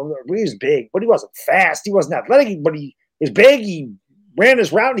 he was big, but he wasn't fast. He wasn't athletic, but he was big. He ran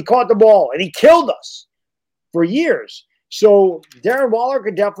his route, and he caught the ball, and he killed us for years. So Darren Waller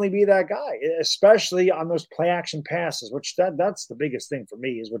could definitely be that guy, especially on those play-action passes, which that's the biggest thing for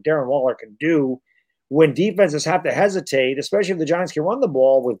me is what Darren Waller can do. When defenses have to hesitate, especially if the Giants can run the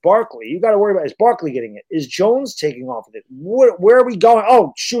ball with Barkley, you got to worry about, is Barkley getting it? Is Jones taking off with it? Where are we going?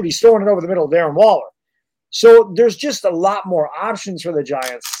 Oh, shoot, he's throwing it over the middle of Darren Waller. So there's just a lot more options for the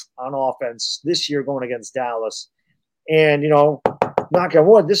Giants on offense this year going against Dallas. And, knock on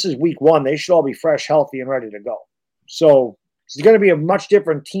wood, this is week 1. They should all be fresh, healthy, and ready to go. So it's going to be a much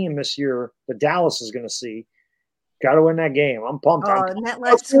different team this year that Dallas is going to see. Got to win that game. I'm pumped.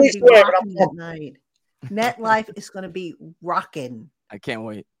 NetLife's going to be rocking that night. NetLife is going to be rocking. I can't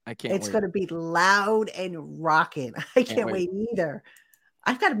wait. It's going to be loud and rocking. I can't wait either.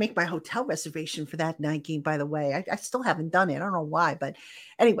 I've got to make my hotel reservation for that night game, by the way. I still haven't done it. I don't know why, but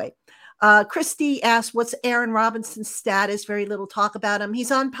anyway. Christy asked, what's Aaron Robinson's status? Very little talk about him.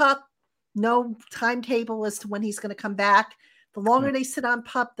 He's on PUP. No timetable as to when he's going to come back. The longer they sit on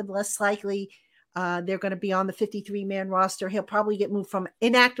PUP, the less likely they're going to be on the 53-man roster. He'll probably get moved from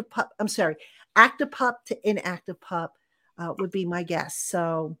active PUP to inactive PUP would be my guess.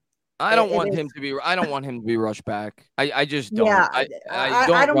 So I don't want him to be rushed back. I just don't. Yeah,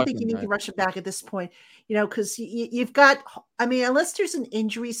 I don't think you need to rush him back at this point. Because you've got, unless there's an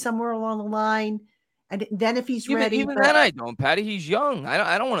injury somewhere along the line, and then if he's ready. Even then, I don't, Patty. He's young.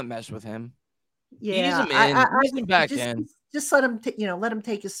 I don't want to mess with him. Yeah, Ease him back in. Just let him, let him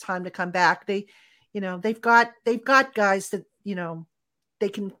take his time to come back. They've got guys that they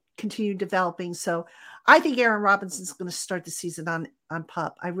can continue developing. So I think Aaron Robinson's going to start the season on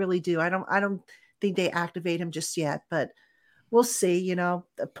PUP. I really do. I don't think they activate him just yet, but we'll see.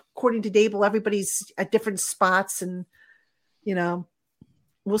 According to Dable, everybody's at different spots, and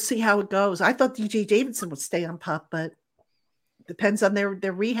we'll see how it goes. I thought DJ Davidson would stay on PUP, but depends on their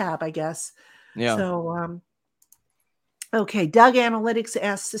rehab, I guess. Yeah. So, okay. Doug Analytics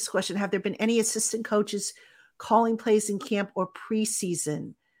asks this question: have there been any assistant coaches calling plays in camp or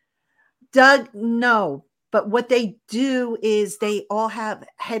preseason? Doug, no. But what they do is they all have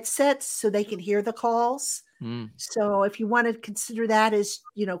headsets so they can hear the calls. So if you want to consider that as,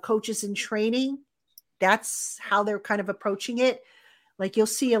 coaches in training, that's how they're kind of approaching it. Like you'll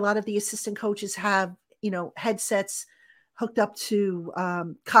see a lot of the assistant coaches have, headsets hooked up to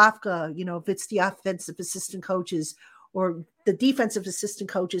Kafka, if it's the offensive assistant coaches, or the defensive assistant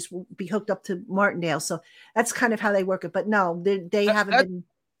coaches will be hooked up to Martindale. So that's kind of how they work it. But no, they haven't been.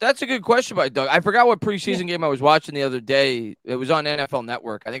 That's a good question by Doug. I forgot what preseason game I was watching the other day. It was on NFL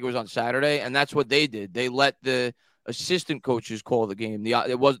Network. I think it was on Saturday, and that's what they did. They let the assistant coaches call the game. They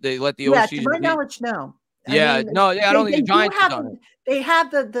let the OCs. To my knowledge, no. I don't think the Giants have done it. They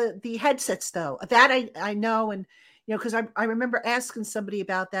have the headsets though. That I know, and because I remember asking somebody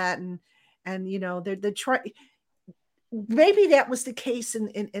about that, and they're trying. Maybe that was the case in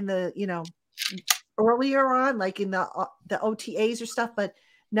the earlier on, like in the OTAs or stuff, but.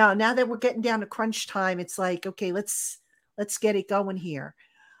 No, now that we're getting down to crunch time, it's like, okay, let's get it going here.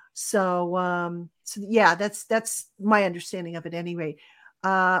 So yeah, that's my understanding of it at any rate.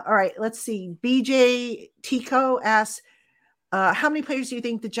 All right, let's see. BJ Tico asks, how many players do you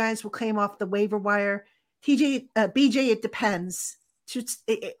think the Giants will claim off the waiver wire? BJ, it depends.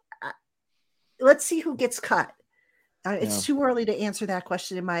 Let's see who gets cut. It's too early to answer that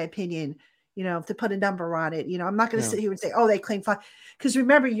question, in my opinion. To put a number on it, I'm not going to sit here and say, oh, they claim 5. Because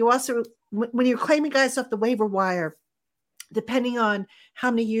remember, you also, when you're claiming guys off the waiver wire, depending on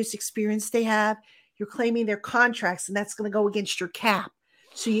how many years experience they have, you're claiming their contracts, and that's going to go against your cap.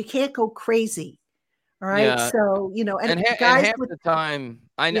 So you can't go crazy. All right. Yeah. So, and guys half the time,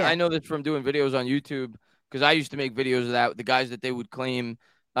 I know this from doing videos on YouTube, because I used to make videos of that, the guys that they would claim,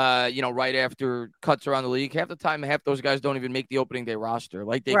 right after cuts around the league. Half the time, half those guys don't even make the opening day roster.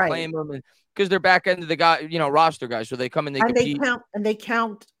 Like they claim them because they're back end of the guy, roster guys. So they come and compete. They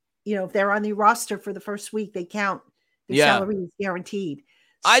count, if they're on the roster for the first week, they count the salary is guaranteed.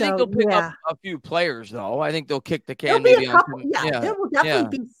 I think they'll pick up a few players though. I think they'll kick the can. Maybe a couple. There will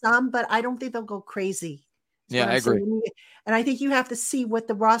definitely be some, but I don't think they'll go crazy. Yeah, I agree. And I think you have to see what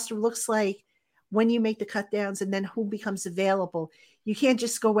the roster looks like when you make the cut downs, and then who becomes available. You can't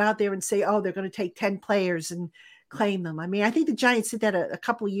just go out there and say, oh, they're going to take 10 players and claim them. I think the Giants did that a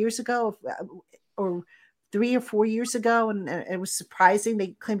couple of years ago, or 3 or 4 years ago, and it was surprising.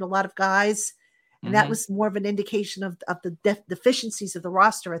 They claimed a lot of guys, and that was more of an indication of the deficiencies of the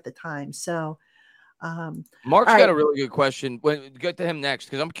roster at the time. So Mark's got a really good question. Get to him next,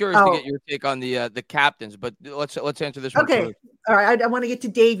 because I'm curious to get your take on the captains, but let's answer this one first. All right. I want to get to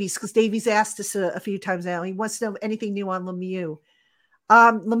Davies, because Davies asked us a few times now. He wants to know anything new on Lemieux.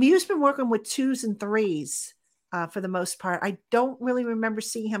 Lemieux's been working with 2s and 3s for the most part. I don't really remember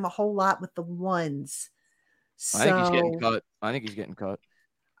seeing him a whole lot with the 1s. So, I think he's getting cut.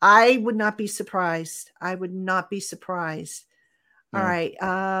 I would not be surprised. All right.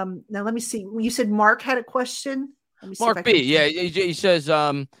 Now let me see. You said Mark had a question. Let me see. Mark B. Yeah, he says,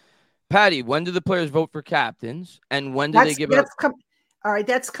 Patty, when do the players vote for captains, and when do they give up? All right,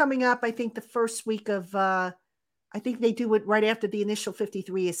 that's coming up. I think the first week of I think they do it right after the initial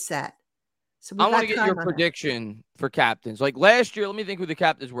 53 is set. So I want to get your prediction for captains. Like last year, let me think who the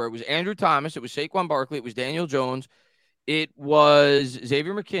captains were. It was Andrew Thomas. It was Saquon Barkley. It was Daniel Jones. It was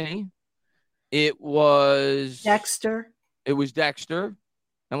Xavier McKinney. It was Dexter. It was Dexter.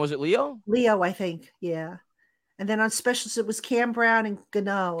 And was it Leo? Leo, I think. Yeah. And then on specials, it was Cam Brown and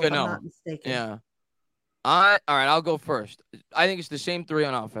Gano, if I'm not mistaken. Yeah. All right, I'll go first. I think it's the same three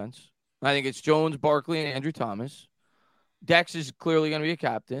on offense. I think it's Jones, Barkley, and Andrew Thomas. Dex is clearly going to be a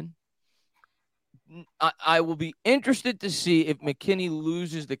captain. I will be interested to see if McKinney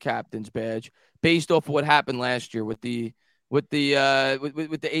loses the captain's badge based off of what happened last year with the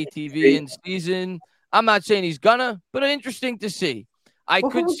ATV in season. I'm not saying he's gonna, but interesting to see. Who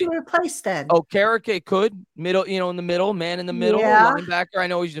would you replace then? Oh, Carrick could middle, in the middle, man in the middle, linebacker. I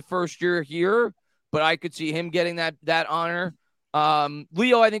know he's the first year here, but I could see him getting that honor.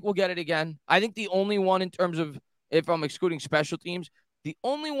 Leo, I think will get it again. I think the only one in terms of if I'm excluding special teams. The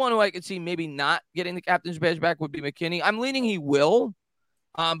only one who I could see maybe not getting the captain's badge back would be McKinney. I'm leaning he will,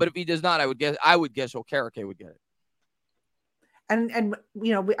 but if he does not, I would guess Okereke would get it. And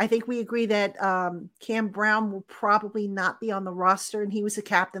I think we agree that Cam Brown will probably not be on the roster, and he was a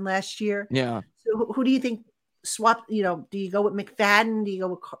captain last year. Yeah. So who do you think swap? Do you go with McFadden? Do you go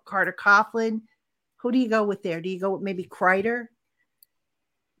with Carter Coughlin? Who do you go with there? Do you go with maybe Kreider?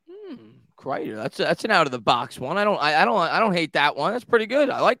 Kreider. That's an out of the box one. I don't hate that one. That's pretty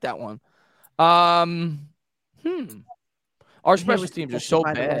good. I like that one. Our special teams are so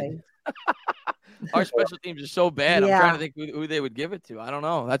bad. Our special teams are so bad. Yeah. I'm trying to think who they would give it to. I don't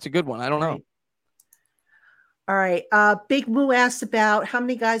know. That's a good one. I don't know. All right. Big Moo asked about how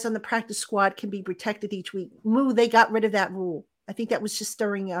many guys on the practice squad can be protected each week. Moo, they got rid of that rule. I think that was just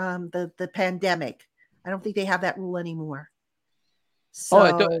during the pandemic. I don't think they have that rule anymore.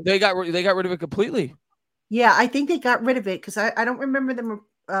 So, they got rid of it completely. Yeah, I think they got rid of it because I don't remember them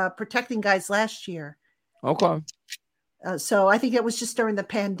protecting guys last year. Okay. So I think it was just during the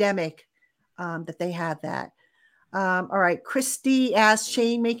pandemic that they had that. All right. Christy asked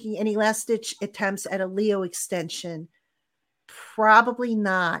Shane making any last-ditch attempts at a Leo extension. Probably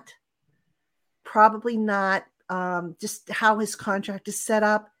not. Just how his contract is set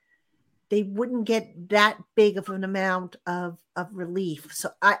up. They wouldn't get that big of an amount of relief. So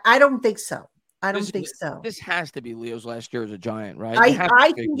I don't think so. I don't think so. This has to be Leo's last year as a Giant, right?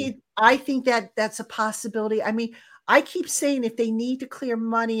 I think that's a possibility. I mean, I keep saying if they need to clear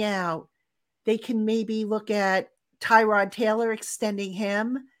money out, they can maybe look at Tyrod Taylor extending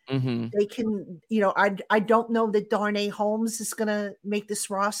him. Mm-hmm. They can, I don't know that Darnay Holmes is going to make this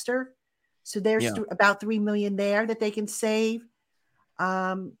roster. So there's about $3 million there that they can save.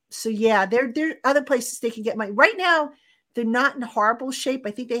 So yeah, there are other places they can get money. Right now, they're not in horrible shape.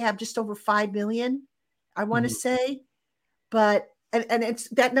 I think they have just over 5 million, I want to say, but, and it's,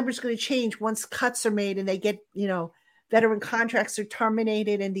 that number is going to change once cuts are made and they get, veteran contracts are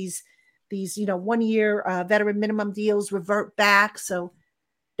terminated and these 1 year veteran minimum deals revert back. So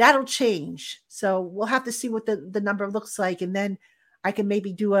that'll change. So we'll have to see what the number looks like. And then I can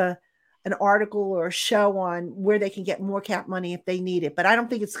maybe do an article or a show on where they can get more cap money if they need it. But I don't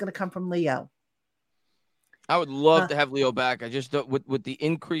think it's going to come from Leo. I would love to have Leo back. I just don't, with the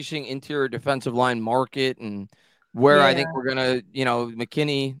increasing interior defensive line market and where I think we're going to,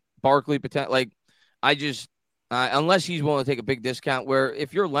 McKinney, Barkley, unless he's willing to take a big discount, where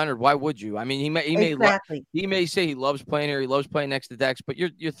if you're Leonard, why would you? I mean, he may say he loves playing here. He loves playing next to Dex, but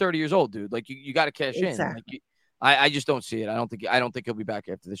you're 30 years old, dude. Like you got to cash in. Like I just don't see it. I don't think he'll be back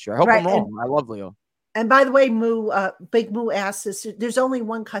after this year. I hope I'm wrong. I love Leo. And by the way, Big Moo asked this. There's only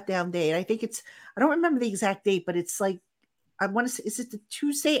one cut down date. I think I don't remember the exact date, but it's like, I want to say, is it the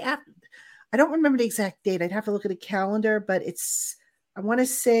Tuesday after? I don't remember the exact date. I'd have to look at a calendar, but I want to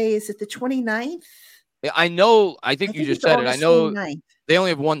say, is it the 29th? Yeah, I know. I think you just said it. I know 29th. They only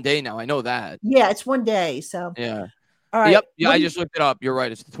have 1 day now. I know that. Yeah, it's 1 day. So yeah. All right. Yep. Yeah, I just looked it up. You're right.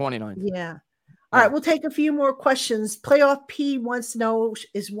 It's the 29th. Yeah. All right. We'll take a few more questions. Playoff P wants to know,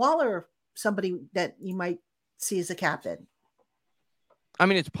 is Waller somebody that you might see as a captain? I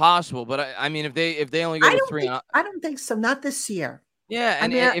mean, it's possible, but I mean, if they only go to 3, I don't think so. Not this year. Yeah,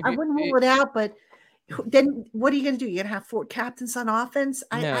 and I wouldn't rule it out, but then what are you going to do? You're going to have 4 captains on offense?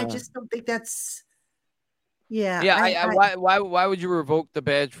 I just don't think that's. Yeah. Yeah. Why would you revoke the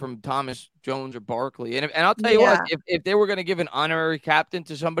badge from Thomas, Jones, or Barkley? And I'll tell you what, if they were going to give an honorary captain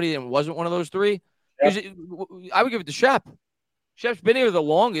to somebody and wasn't one of those 3, I would give it to Shep. Shep's been here the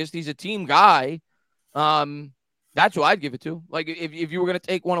longest. He's a team guy. That's who I'd give it to. Like if you were going to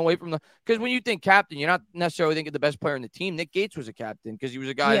take one away from because when you think captain, you're not necessarily thinking the best player in the team. Nick Gates was a captain because he was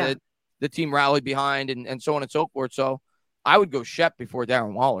a guy that the team rallied behind and so on and so forth. So I would go Shep before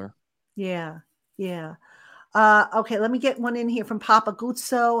Darren Waller. Yeah. Okay, let me get one in here from Papa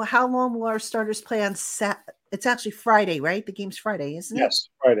Guzzo. How long will our starters play on It's actually Friday, right? The game's Friday, isn't it? Yes,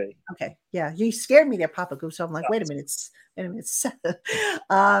 Friday. Okay, yeah, you scared me there, Papa Guzzo. I'm like, wait a minute.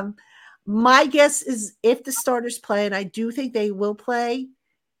 My guess is if the starters play, and I do think they will play,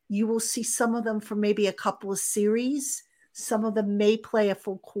 you will see some of them for maybe a couple of series. Some of them may play a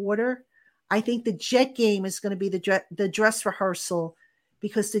full quarter. I think the Jet game is going to be the dress rehearsal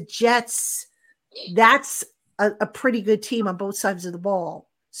because the Jets, that's a pretty good team on both sides of the ball.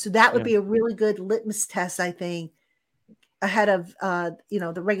 So that would be a really good litmus test, I think, ahead of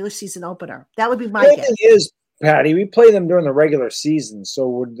the regular season opener. That would be my guess. The thing is, Patty, we play them during the regular season, so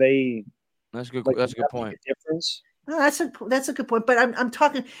would they? That's good. That's a good point. Difference. Oh, that's a good point. But I'm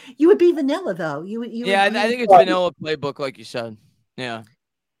talking. You would be vanilla though. You would. I think it's vanilla playbook, like you said. Yeah.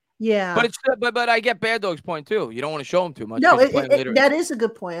 Yeah. But it's but I get Bad Dog's point too. You don't want to show them too much. No, that is a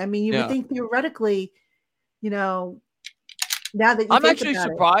good point. I mean, you would think theoretically, now that I'm actually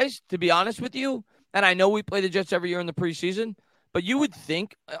surprised, to be honest with you. And I know we play the Jets every year in the preseason, but you would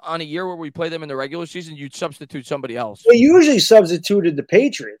think on a year where we play them in the regular season, you'd substitute somebody else. We usually substituted the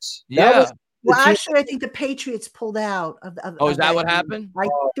Patriots. Yeah. Actually, I think the Patriots pulled out of is that what happened? I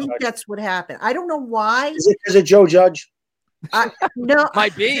think that's what happened. I don't know why. Is it because of Joe Judge? No,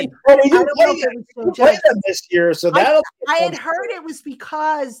 might be. Well, we didn't play them this year, so that'll. I had heard it was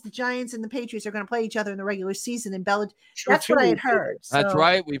because the Giants and the Patriots are going to play each other in the regular season in Belichick. That's what I had heard. That's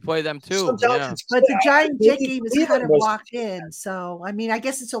right. We play them too. Yeah. But the Giant Jet game is kind of locked in. So I mean, I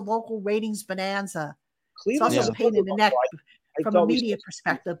guess it's a local ratings bonanza. Cleveland it's also a pain in the neck from a media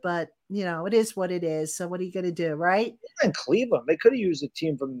perspective, but it is what it is. So what are you going to do, right? And Cleveland, they could have used a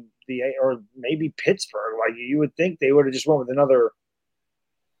team from or maybe Pittsburgh. Like you would think they would have just went with another,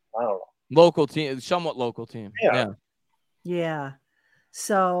 I don't know, local team, somewhat local team. Yeah.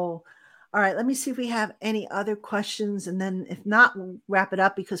 So, all right, let me see if we have any other questions, and then if not, we'll wrap it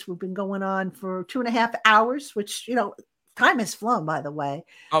up because we've been going on for 2.5 hours, which time has flown, by the way.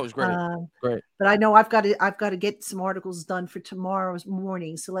 Oh, it was great. Great. But I know I've got to get some articles done for tomorrow's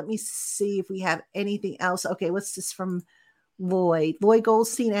morning. So let me see if we have anything else. Okay, what's this from Lloyd? Lloyd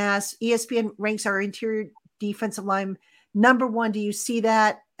Goldstein asks, ESPN ranks our interior defensive line number 1. Do you see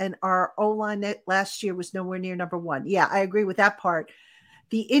that? And our O-line last year was nowhere near number 1. Yeah, I agree with that part.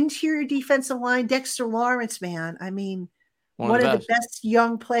 The interior defensive line, Dexter Lawrence, man. I mean, one of the best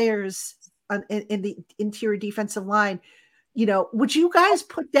young players in the interior defensive line. Would you guys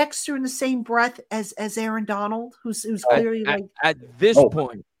put Dexter in the same breath as Aaron Donald, who's clearly at this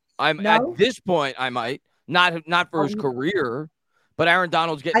point? At this point I might not for his career, but Aaron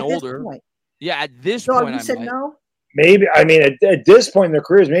Donald's getting older. Yeah, at this point, you said no. Maybe at this point in their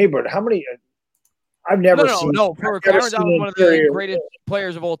careers, maybe. But how many? I've never seen. No, Aaron Donald's one of the greatest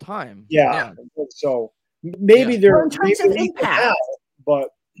players of all time. Yeah. So maybe they're in terms of impact, now, but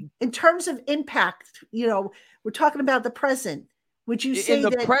in terms of impact, we're talking about the present. Would you say in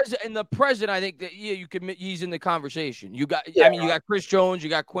the present? I think that you could. He's in the conversation. You got. I mean, you got Chris Jones, you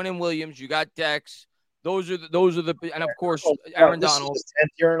got Quinnen Williams, you got Dex. Those are the, and of course Aaron Donald. This is his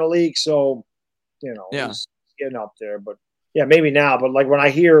 10th year in the league, so he's getting up there. But maybe now. But like when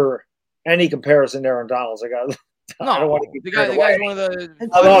I hear any comparison to Aaron Donald's, I don't want to get the guy's one of the.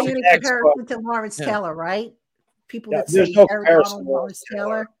 I love comparison to Lawrence Taylor, right? People that say no Aaron Donald, Lawrence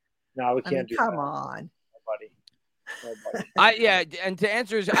Taylor. No, we can't do that. Come on. Nobody. And to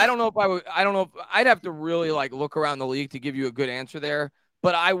answer, I don't know if I'd have to really look around the league to give you a good answer there.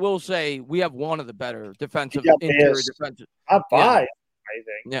 But I will say we have one of the better interior defensive. Top 5, I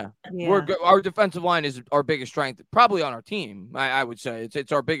think. Yeah. Our defensive line is our biggest strength, probably on our team. I would say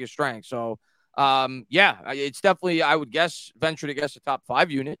it's our biggest strength. So, it's definitely, I would venture to guess a top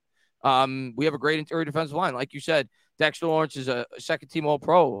 5 unit. We have a great interior defensive line, like you said. Dexter Lawrence is a second-team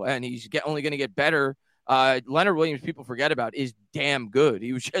All-Pro, and he's only going to get better. Leonard Williams, people forget about, is damn good.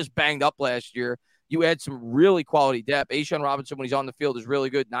 He was just banged up last year. You add some really quality depth. A'Shawn Robinson, when he's on the field, is really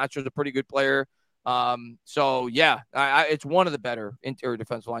good. Nacho's a pretty good player. It's one of the better interior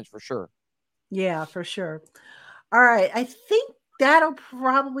defensive lines for sure. Yeah, for sure. All right. I think that'll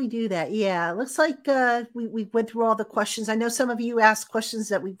probably do that. Yeah. It looks like we went through all the questions. I know some of you asked questions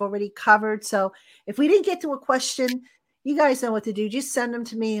that we've already covered. So if we didn't get to a question, you guys know what to do. Just send them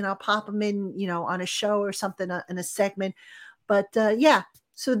to me and I'll pop them in, on a show or something in a segment. But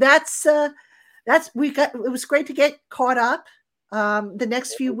so it was great to get caught up. The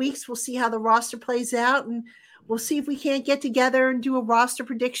next few weeks, we'll see how the roster plays out, and we'll see if we can't get together and do a roster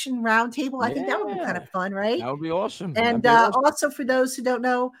prediction roundtable. I think that would be kind of fun, right? That would be awesome. And also for those who don't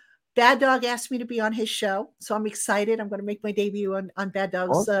know, Bad Dog asked me to be on his show, so I'm excited. I'm going to make my debut on Bad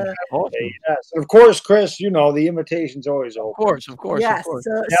Dog's. Awesome. Yes, and of course, Chris, you know the invitation's always open. Of course. Yes.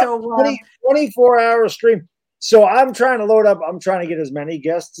 Yep. So 24-hour stream. So I'm trying to load up. I'm trying to get as many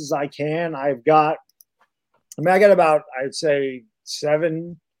guests as I can. I got about, I'd say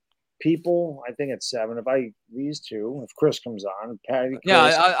 7 people. I think it's 7. These 2, if Chris comes on, Patty. Chris,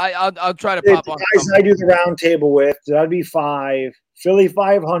 yeah, I'll try to pop on. Guys, I do the round table with. That'd be 5. Philly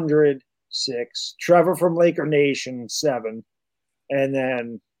 500, 6. Trevor from Laker Nation, 7. And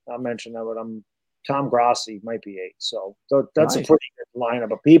then I'll mention that, but Tom Grassi might be 8. So that's nice. A pretty good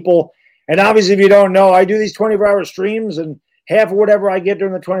lineup of people. And obviously, if you don't know, I do these 24-hour streams, and half of whatever I get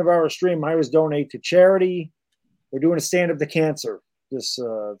during the 24-hour stream, I always donate to charity. We're doing a stand up to cancer.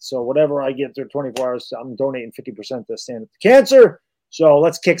 So whatever I get through 24 hours, I'm donating 50% to stand up to cancer. So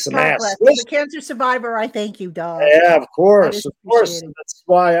let's kick some ass. As a cancer survivor, I thank you, dog. Yeah, of course. That's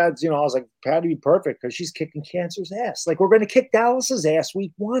why I was like, Patty be perfect because she's kicking cancer's ass. Like, we're going to kick Dallas's ass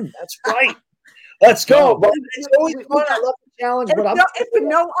week 1. That's right. Let's go. But it's always fun. I love the challenge. If for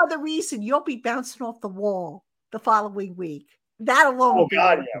no other reason, you'll be bouncing off the wall the following week. That alone. Oh,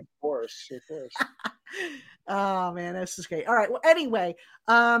 God, yeah, of course. Oh, man, this is great. All right. Well, anyway,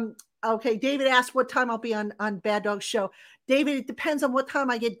 okay. David asked what time I'll be on Bad Dog's show. David, it depends on what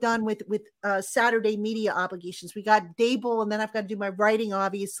time I get done with Saturday media obligations. We got Dable, and then I've got to do my writing,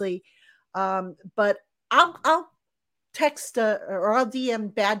 obviously. But I'll text or I'll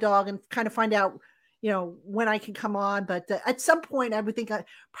DM Bad Dog and kind of find out, when I can come on. But at some point, I would think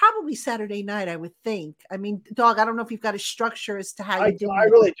probably Saturday night, I would think. I mean, Dog, I don't know if you've got a structure as to how you do it. I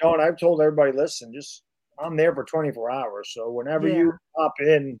really don't. I've told everybody, listen, I'm there for 24 hours. So whenever you pop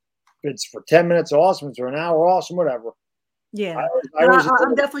in, if it's for 10 minutes, awesome. If it's for an hour, awesome, whatever. Yeah.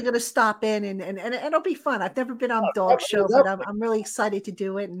 I'm definitely going to stop in and it'll be fun. I've never been on Dog Show, but I'm really excited to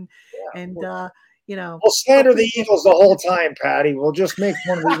do it. We'll slander the Eagles the whole time, Patty. We'll just make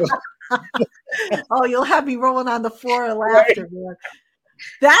fun of the Eagles. Oh, you'll have me rolling on the floor of laughter, man.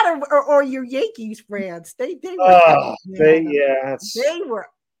 That or your Yankees fans. They were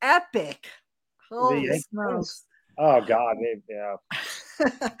epic. Holy smokes. Oh, God. Yeah.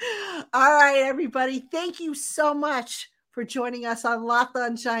 All right, everybody. Thank you so much for joining us on Locked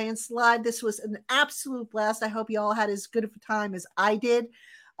On Giants Live. This was an absolute blast. I hope you all had as good of a time as I did.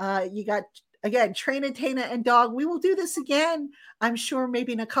 You got, again, Traina, Tana, and Dog. We will do this again, I'm sure,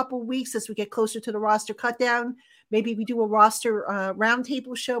 maybe in a couple weeks as we get closer to the roster cutdown. Maybe we do a roster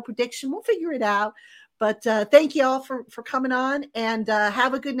roundtable show prediction. We'll figure it out. But thank you all for coming on, and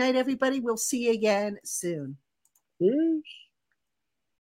have a good night, everybody. We'll see you again soon. Peace.